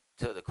according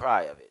to the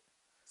cry of it.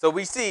 So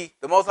we see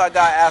the Most High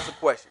God asked a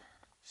question.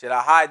 Should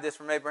I hide this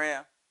from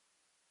Abraham?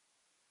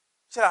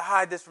 Should I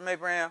hide this from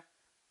Abraham?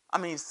 I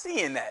mean,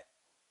 seeing that,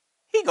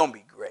 he going to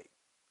be great.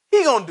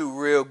 He going to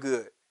do real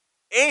good.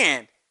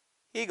 And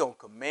he going to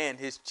command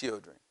his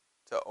children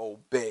to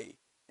obey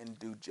and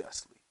do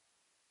justly.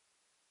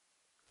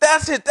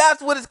 That's it.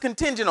 That's what it's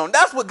contingent on.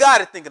 That's what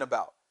God is thinking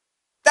about.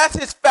 That's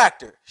his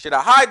factor. Should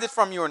I hide this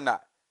from you or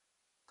not?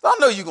 Because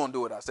I know you're going to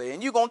do what I say,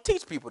 and you're going to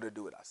teach people to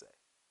do what I say.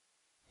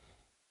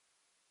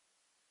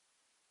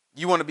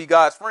 You want to be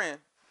God's friend?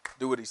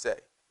 Do what he say.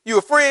 You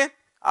a friend?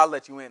 I'll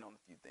let you in on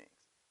a few things.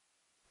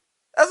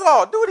 That's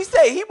all. Do what he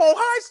say. He won't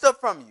hide stuff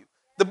from you.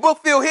 The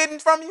book feel hidden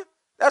from you?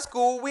 That's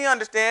cool. We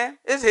understand.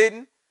 It's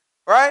hidden.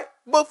 Right?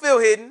 Book feel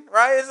hidden.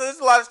 Right? It's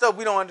a lot of stuff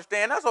we don't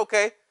understand. That's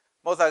okay.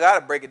 Most I got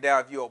to break it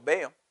down if you obey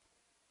him.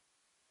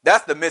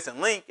 That's the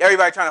missing link.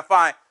 Everybody trying to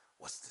find,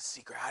 what's the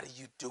secret? How do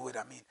you do it?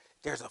 I mean,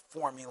 there's a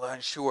formula,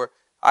 and sure,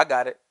 I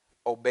got it.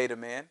 Obey the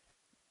man.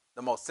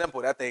 The most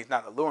simple, that thing's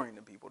not alluring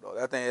to people, though.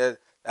 That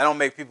don't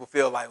make people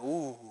feel like,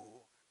 ooh,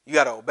 you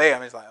got to obey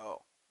him. It's like,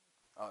 oh,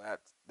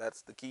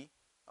 that's the key?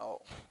 Oh,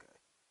 okay.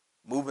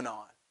 Moving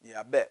on.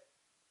 Yeah, I bet.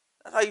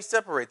 That's how you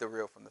separate the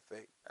real from the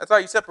fake. That's how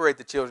you separate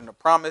the children of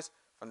promise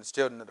from the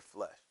children of the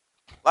flesh.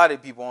 A lot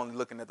of people only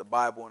looking at the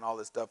Bible and all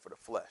this stuff for the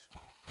flesh.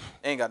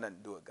 They ain't got nothing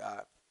to do with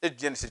God. It's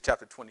Genesis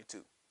chapter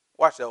 22.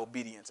 Watch the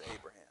obedience of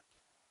Abraham.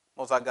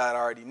 Most High God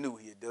already knew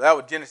he'd do. That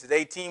was Genesis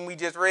 18 we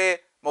just read.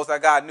 Most High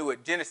God knew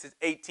it. Genesis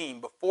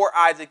 18, before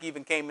Isaac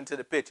even came into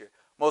the picture.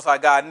 Most High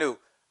God knew,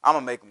 I'm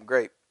going to make him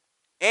great.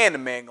 And the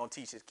man going to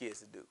teach his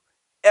kids to do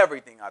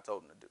everything I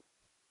told him to do.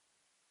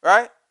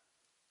 Right?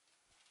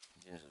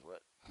 Genesis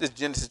what? This is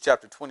Genesis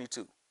chapter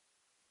 22.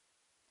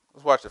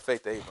 Let's watch the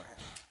faith of Abraham.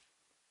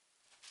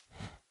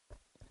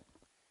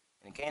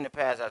 And it came to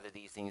pass after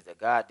these things that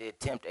God did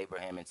tempt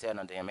Abraham and said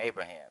unto him,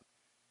 Abraham.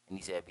 And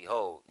he said,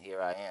 Behold,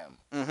 here I am.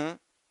 Mm-hmm.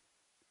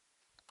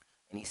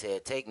 And he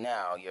said, Take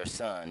now your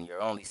son,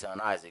 your only son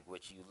Isaac,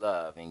 which you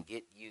love, and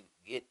get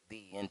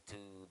thee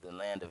into the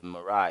land of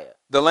Moriah.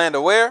 The land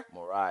of where?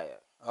 Moriah.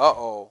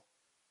 Uh-oh.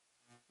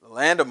 The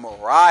land of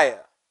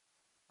Moriah.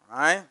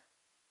 Right?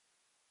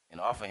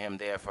 And offer him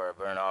there for a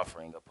burnt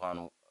offering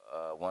upon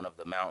one of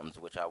the mountains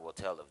which I will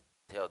tell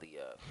thee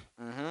of.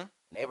 Mm-hmm. And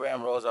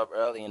Abraham rose up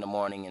early in the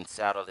morning and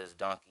saddled his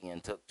donkey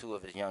and took 2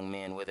 of his young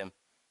men with him,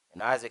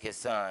 and Isaac his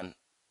son,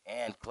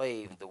 and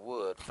clave the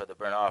wood for the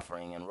burnt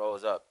offering, and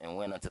rose up and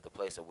went unto the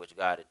place of which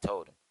God had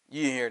told him.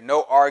 You didn't hear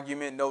no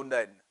argument, no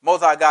nothing.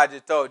 Most High God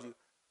just told you,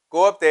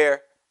 go up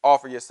there,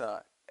 offer your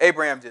son.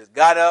 Abraham just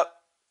got up,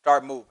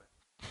 start moving.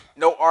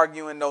 No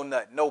arguing, no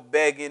nothing. No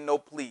begging, no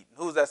pleading.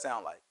 Who's that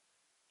sound like?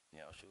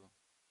 Yeah, sure.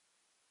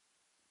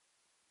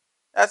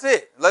 That's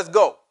it. Let's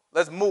go.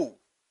 Let's move.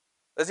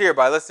 Let's hear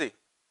about it. Let's see.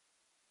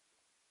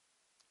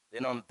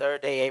 Then on the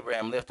 3rd day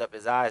Abraham lifted up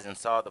his eyes and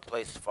saw the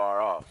place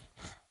far off.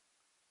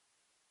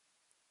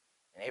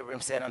 And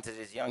Abraham said unto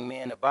his young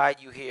men, Abide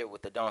you here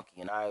with the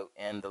donkey, and I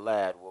and the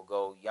lad will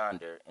go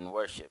yonder and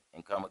worship,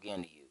 and come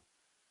again to you.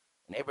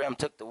 And Abraham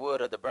took the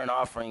wood of the burnt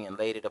offering and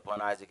laid it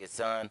upon Isaac his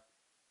son,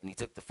 and he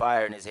took the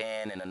fire in his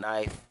hand and a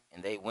knife,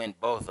 and they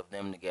went both of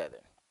them together.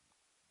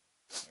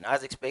 And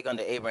Isaac spake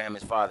unto Abraham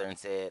his father, and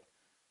said,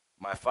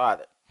 My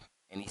father.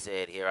 And he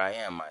said, Here I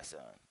am, my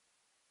son.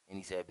 And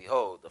he said,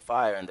 Behold, the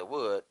fire and the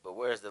wood, but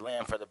where is the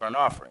lamb for the burnt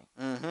offering?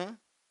 Mm-hmm.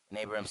 And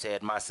Abraham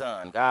said, My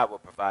son, God will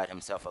provide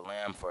himself a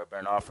lamb for a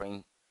burnt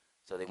offering.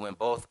 So they went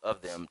both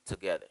of them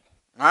together.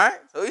 All right.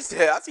 So he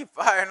said, I see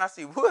fire and I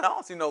see wood. I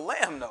don't see no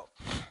lamb, though.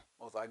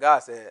 Most High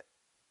God said,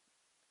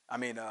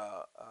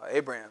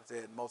 Abraham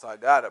said, Most High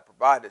God will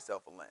provide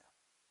himself a lamb.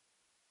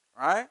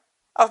 All right?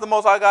 That's the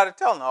Most High God to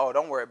tell him, oh,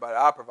 don't worry about it.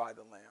 I'll provide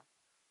the lamb.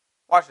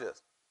 Watch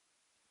this.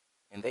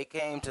 And they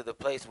came to the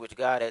place which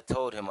God had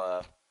told him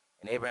of.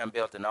 And Abraham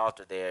built an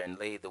altar there and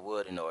laid the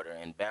wood in order,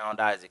 and bound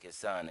Isaac his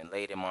son, and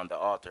laid him on the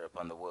altar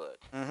upon the wood.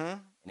 Mm-hmm.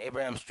 And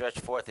Abraham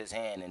stretched forth his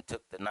hand and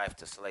took the knife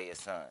to slay his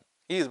son.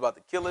 He was about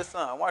to kill his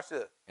son. Watch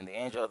this. And the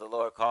angel of the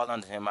Lord called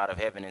unto him out of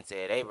heaven and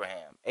said,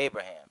 Abraham,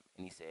 Abraham.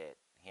 And he said,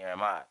 Here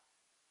am I.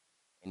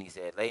 And he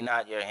said, Lay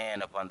not your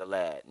hand upon the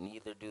lad,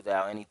 neither do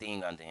thou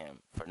anything unto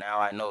him. For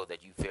now I know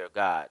that you fear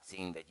God,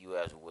 seeing that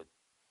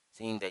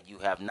you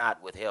have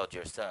not withheld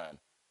your son,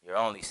 your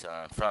only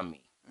son, from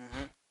me.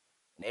 Mm-hmm.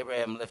 And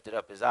Abraham lifted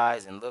up his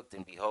eyes and looked,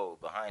 and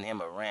behold, behind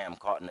him a ram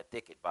caught in a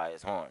thicket by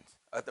his horns.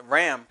 The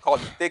ram caught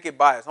the thicket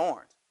by his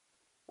horns.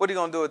 What are you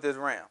going to do with this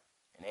ram?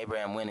 And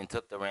Abraham went and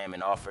took the ram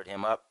and offered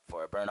him up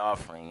for a burnt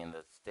offering in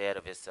the stead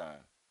of his son.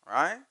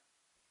 Right?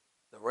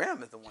 The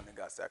ram is the one that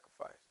got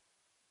sacrificed.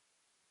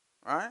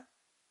 Right?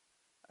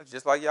 That's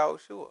just like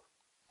Yahushua.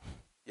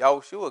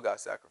 Yahushua got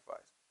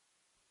sacrificed.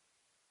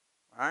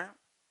 Right?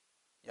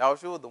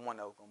 Yahushua is the one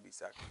that was going to be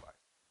sacrificed.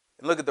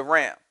 And look at the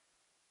ram.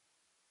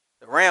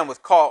 The ram was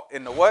caught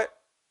in the what?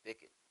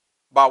 Thicket.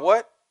 By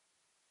what?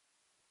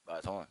 By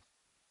his horns.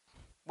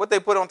 What they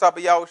put on top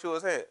of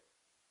Yahushua's head?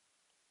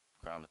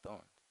 Crown of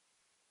thorns.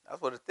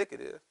 That's what a thicket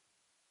is.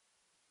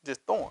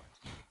 Just thorns.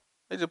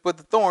 They just put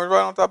the thorns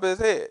right on top of his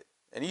head.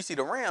 And you see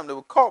the ram that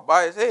was caught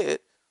by his head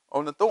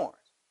on the thorns.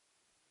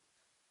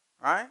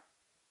 Right?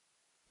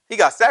 He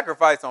got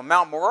sacrificed on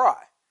Mount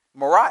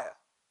Moriah.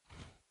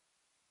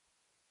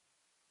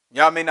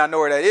 Y'all may not know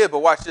where that is, but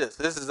watch this.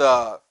 This is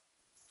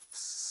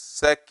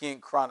 2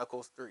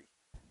 Chronicles 3.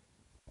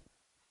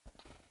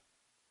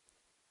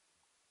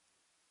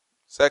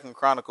 2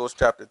 Chronicles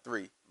chapter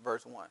 3,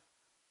 verse 1.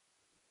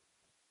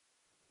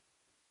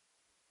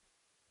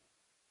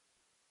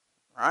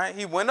 All right,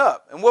 he went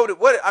up. And what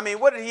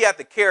did he have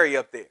to carry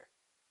up there?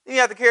 Did he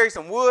have to carry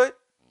some wood?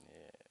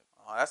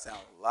 Yeah. Oh, that sounds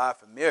a lot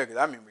familiar, because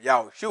I remember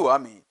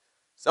Yahushua.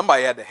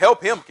 Somebody had to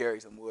help him carry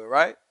some wood,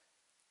 right?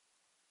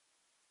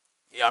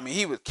 Yeah,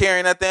 he was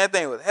carrying that thing. That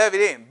thing was heavy.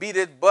 They didn't beat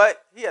his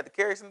butt. He had to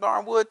carry some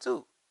darn wood, too.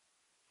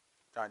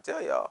 I'm trying to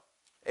tell y'all,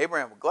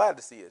 Abraham was glad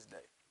to see his day.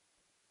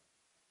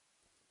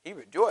 He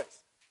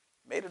rejoiced.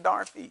 Made a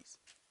darn feast.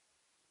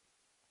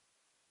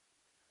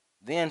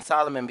 Then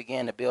Solomon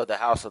began to build the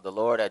house of the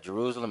Lord at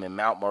Jerusalem in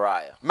Mount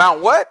Moriah.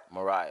 Mount what?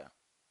 Moriah.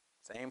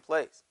 Same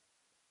place.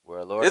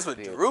 Where the Lord This was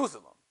appeared.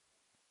 Jerusalem.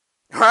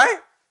 Right?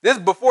 This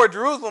is before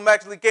Jerusalem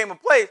actually came in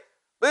place.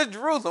 But it's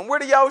Jerusalem. Where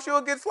did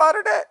Yahushua get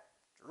slaughtered at?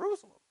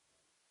 Jerusalem.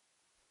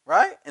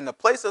 Right? In the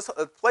place of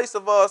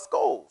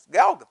skulls,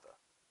 Golgotha.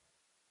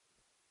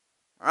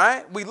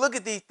 Right? We look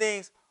at these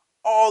things,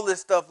 all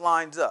this stuff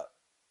lines up.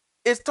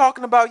 It's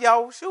talking about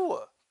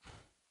Yahushua.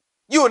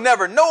 You will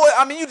never know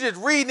it. You just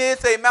reading it and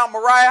say Mount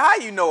Moriah. How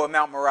you know what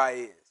Mount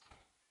Moriah is?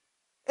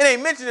 It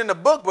ain't mentioned in the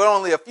book, but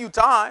only a few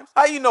times.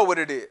 How you know what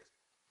it is?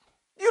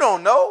 You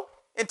don't know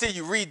until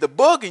you read the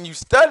book and you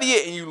study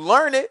it and you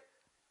learn it.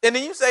 And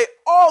then you say,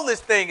 all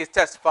this thing is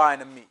testifying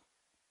to me.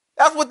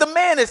 That's what the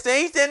man is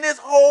saying. He's saying this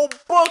whole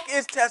book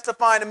is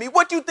testifying to me.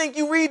 What you think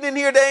you reading in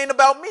here that ain't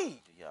about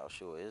me? Y'all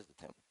sure is the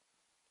temple.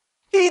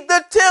 He's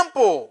the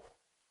temple.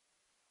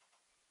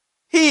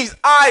 He's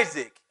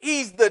Isaac.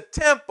 He's the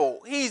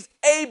temple. He's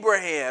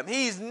Abraham.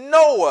 He's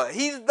Noah.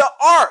 He's the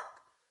ark.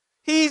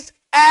 He's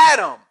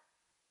Adam.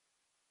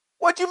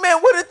 What you mean?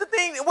 What is the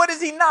thing? What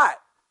is he not?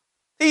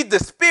 He's the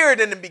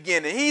spirit in the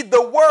beginning. He's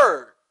the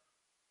word.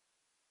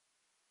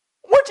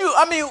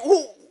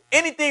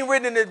 Anything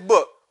written in this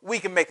book, we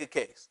can make a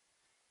case.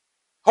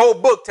 Whole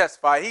book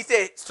testified. He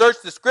said, search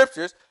the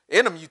scriptures.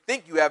 In them, you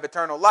think you have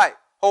eternal life.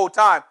 Whole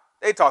time,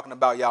 they talking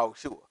about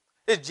Yahushua.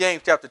 It's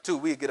James chapter 2.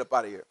 We'll get up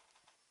out of here.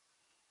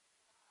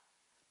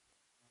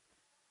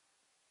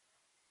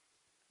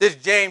 This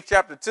is James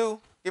chapter 2.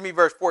 Give me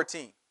verse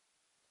 14.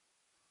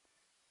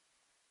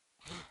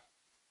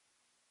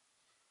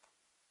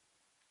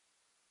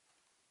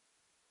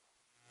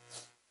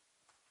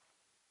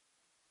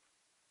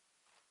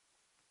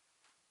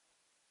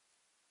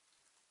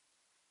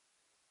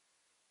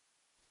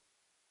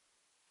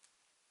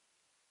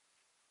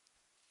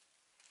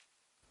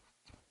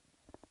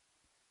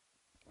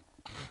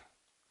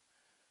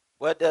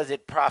 What does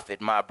it profit,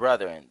 my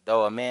brethren,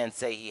 though a man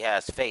say he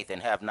has faith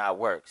and have not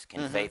works?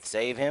 Can faith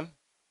save him?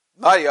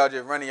 A lot of y'all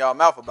just running y'all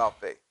mouth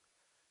about faith.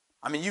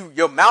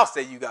 Your mouth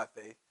say you got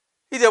faith.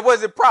 He said, what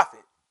does it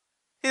profit?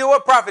 He said,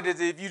 what profit is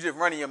it if you just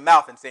running your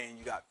mouth and saying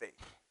you got faith?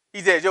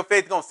 He says, your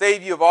faith going to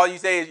save you if all you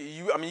say is,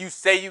 you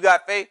say you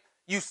got faith.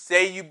 You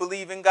say you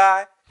believe in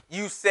God.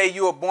 You say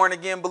you're a born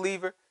again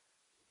believer.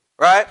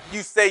 Right?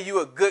 You say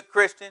you're a good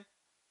Christian.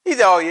 He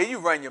said, oh yeah, you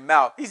run your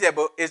mouth. He said,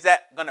 but is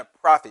that going to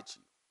profit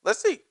you?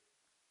 Let's see.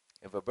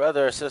 If a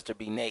brother or sister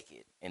be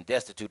naked and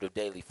destitute of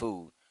daily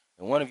food,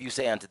 and one of you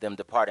say unto them,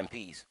 depart in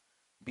peace,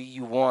 be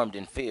you warmed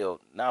and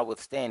filled,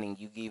 notwithstanding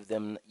you give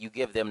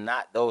them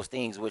not those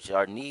things which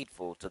are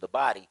needful to the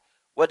body,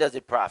 what does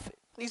it profit?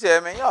 He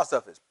said, man, y'all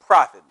stuff is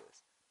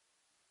profitless.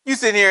 You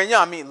sit here and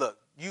y'all look,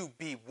 you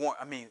be warm.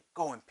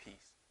 Go in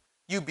peace.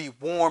 You be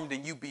warmed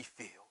and you be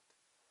filled.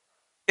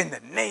 In the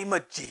name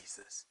of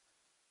Jesus.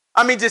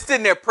 Just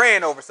sitting there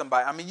praying over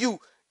somebody.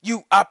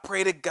 I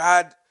pray that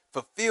God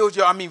fills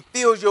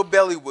your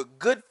belly with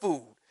good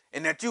food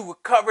and that you were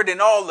covered in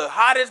all the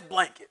hottest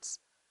blankets.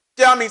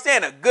 You know what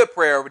saying a good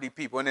prayer over these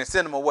people and then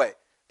send them away.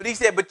 But he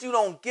said, but you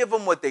don't give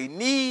them what they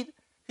need.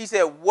 He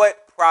said,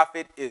 what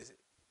profit is it?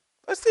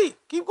 Let's see.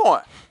 Keep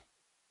going.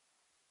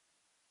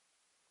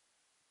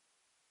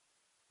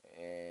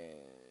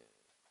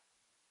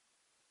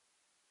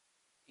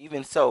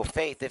 Even so,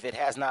 faith, if it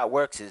has not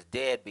works, is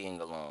dead being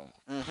alone.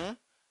 Mm-hmm.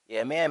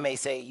 Yeah, a man may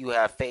say you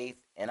have faith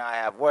and I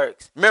have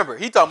works. Remember,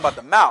 he talking about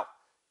the mouth.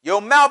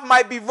 Your mouth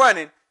might be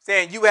running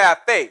saying you have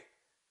faith.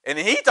 And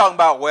then he talking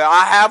about, well,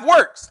 I have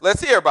works.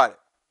 Let's hear about it.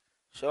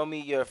 Show me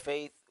your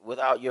faith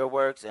without your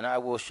works, and I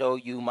will show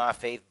you my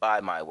faith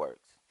by my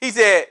works. He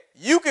said,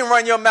 you can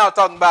run your mouth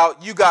talking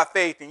about you got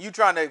faith and you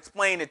trying to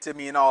explain it to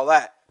me and all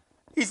that.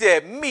 He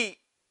said,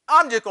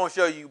 I'm just going to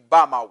show you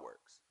by my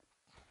works.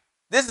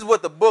 This is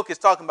what the book is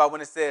talking about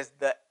when it says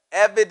the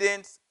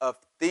evidence of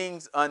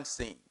things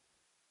unseen.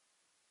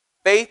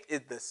 Faith is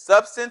the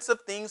substance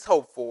of things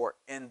hoped for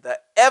and the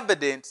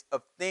evidence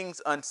of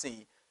things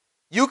unseen.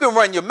 You can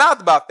run your mouth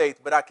about faith,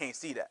 but I can't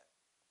see that.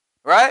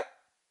 Right?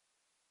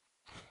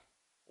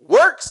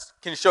 Works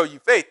can show you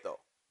faith, though.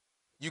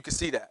 You can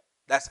see that.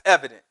 That's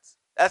evidence.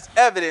 That's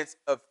evidence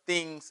of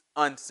things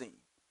unseen.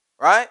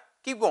 Right?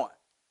 Keep going.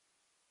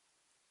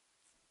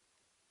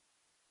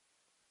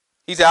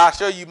 He said,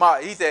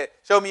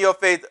 show me your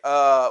faith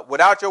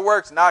without your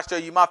works, and I'll show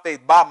you my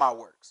faith by my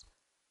works.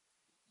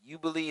 You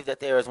believe that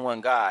there is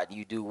one God.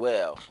 You do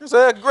well. He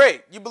said,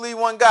 great. You believe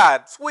one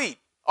God. Sweet.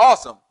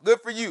 Awesome.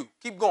 Good for you.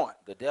 Keep going.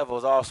 The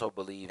devils also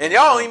believe. And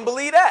y'all don't even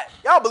believe that.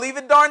 Y'all believe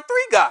in darn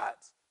 3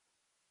 gods.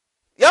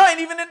 Y'all can't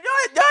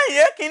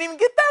even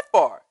get that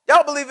far.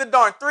 Y'all believe in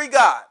darn 3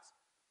 gods.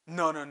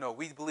 No.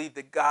 We believe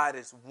that God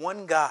is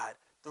one God,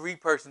 3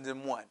 persons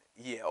in one.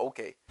 Yeah,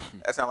 okay.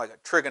 That sounds like a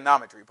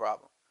trigonometry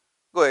problem.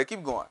 Go ahead,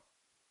 keep going.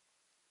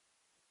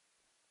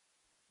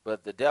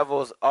 But the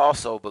devils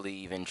also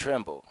believe and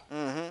tremble.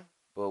 Mm-hmm.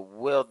 But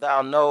wilt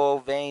thou know, O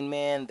vain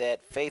man,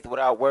 that faith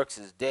without works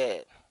is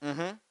dead?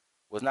 Mm-hmm.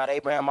 Was not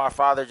Abraham our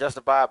father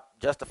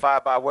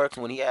justified by works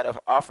when he had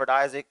offered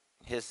Isaac,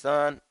 his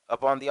son,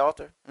 upon the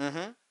altar?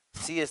 Mm-hmm.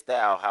 Seest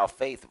thou how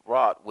faith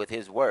wrought with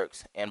his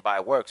works, and by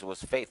works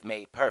was faith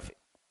made perfect?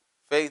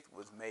 Faith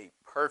was made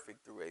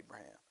perfect through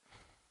Abraham.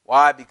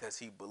 Why? Because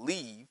he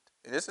believed.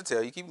 And this will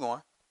tell you, keep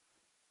going.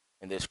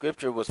 And the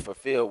scripture was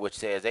fulfilled, which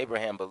says,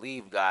 Abraham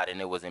believed God, and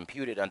it was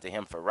imputed unto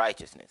him for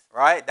righteousness.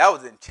 Right? That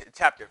was in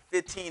chapter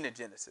 15 of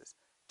Genesis.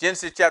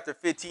 Genesis chapter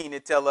 15,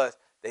 it tells us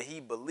that he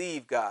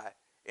believed God,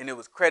 and it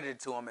was credited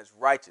to him as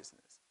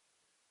righteousness.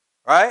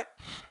 Right?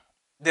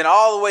 Then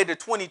all the way to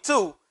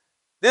 22,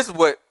 this is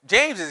what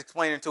James is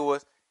explaining to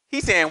us.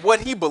 He's saying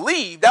what he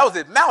believed, that was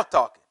his mouth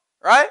talking.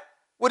 right?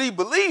 What he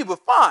believed was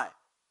fine.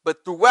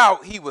 But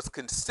throughout, he was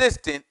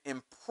consistent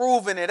in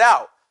proving it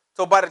out.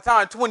 So by the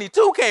time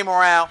 22 came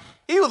around,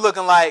 he was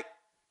looking like,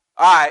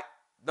 all right,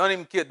 don't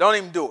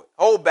even do it.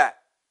 Hold back.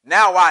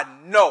 Now I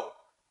know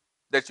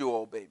that you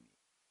obey me.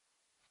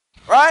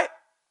 Right?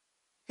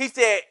 He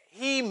said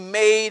he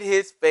made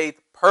his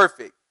faith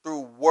perfect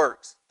through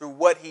works, through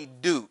what he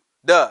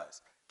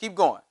does. Keep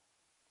going.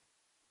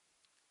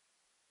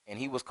 And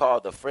he was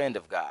called the friend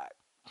of God.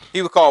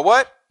 He was called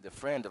what? The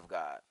friend of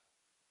God.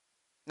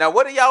 Now,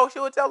 what did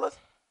Yahushua tell us?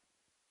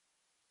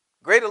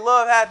 Greater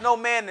love hath no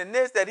man than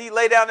this, that he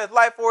lay down his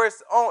life for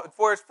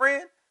his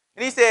friend.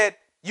 And he said,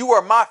 you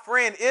are my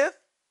friend if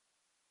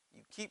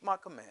you keep my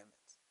commandments.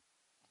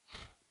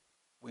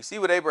 We see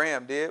what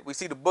Abraham did. We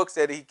see the book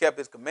said that he kept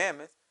his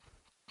commandments.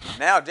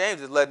 Now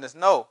James is letting us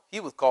know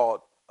he was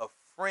called a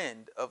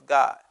friend of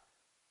God.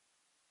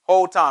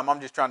 Whole time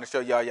I'm just trying to show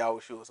y'all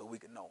Yahushua so we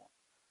can know him.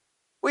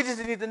 We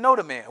just need to know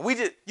the man.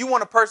 You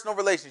want a personal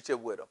relationship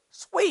with him.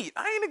 Sweet.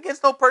 I ain't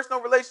against no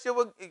personal relationship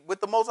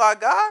with the Most High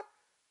God.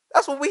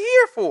 That's what we're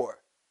here for.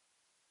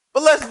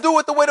 But let's do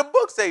it the way the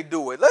books say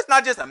do it. Let's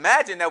not just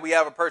imagine that we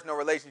have a personal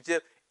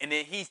relationship and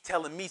then he's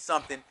telling me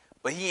something,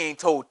 but he ain't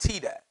told T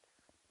that.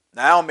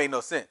 Now, that don't make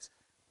no sense.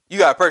 You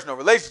got a personal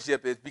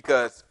relationship is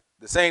because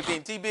the same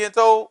thing T being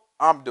told,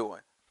 I'm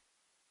doing.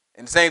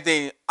 And the same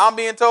thing I'm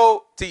being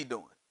told, T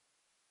doing.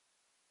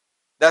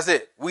 That's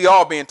it. We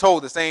all being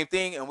told the same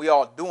thing and we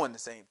all doing the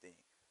same thing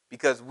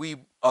because we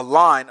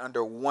align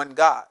under one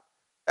God.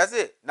 That's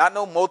it. Not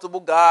no multiple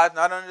gods,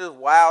 not under this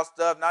wild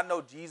stuff, not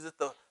no Jesus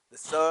the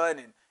Son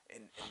and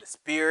the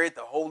Spirit,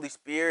 the Holy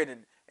Spirit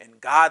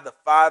and God the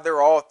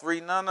Father, all three.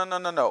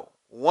 No.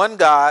 One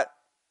God,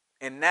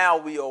 and now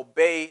we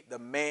obey the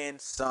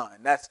man's son.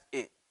 That's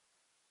it.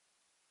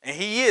 And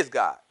he is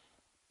God.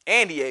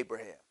 And he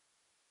Abraham.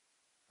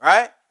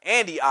 Right?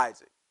 And he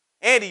Isaac.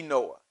 And he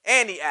Noah.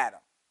 And he Adam.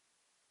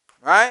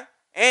 Right?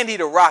 And he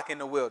the rock in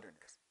the wilderness.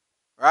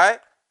 Right?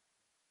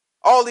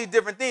 All these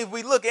different things.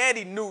 We look at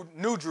he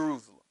New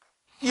Jerusalem.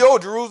 He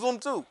old Jerusalem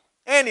too.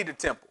 And he the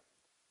temple.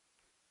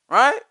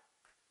 Right?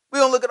 We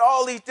gonna look at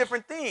all these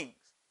different things.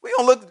 We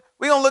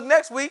gonna look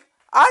next week.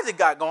 Isaac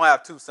gonna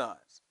have two sons.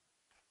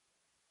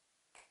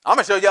 I'm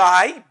gonna show y'all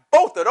how he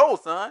both of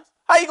those sons.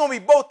 How he gonna be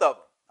both of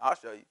them? I'll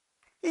show you.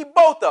 He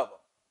both of them.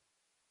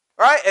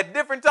 Right? At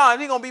different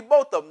times, he gonna be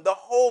both of them. The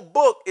whole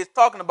book is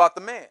talking about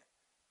the man.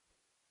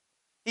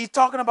 He's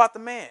talking about the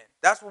man.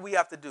 That's what we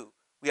have to do.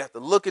 We have to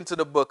look into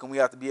the book and we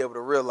have to be able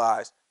to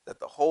realize that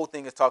the whole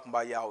thing is talking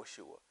about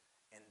Yahushua.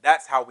 And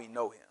that's how we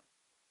know him.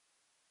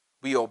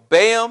 We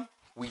obey him,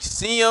 we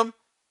see him,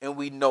 and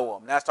we know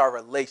him. That's our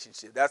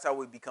relationship. That's how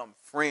we become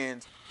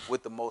friends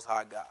with the Most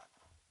High God.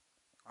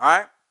 All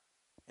right?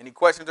 Any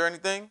questions or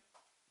anything?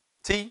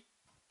 T?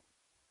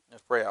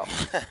 Let's pray out.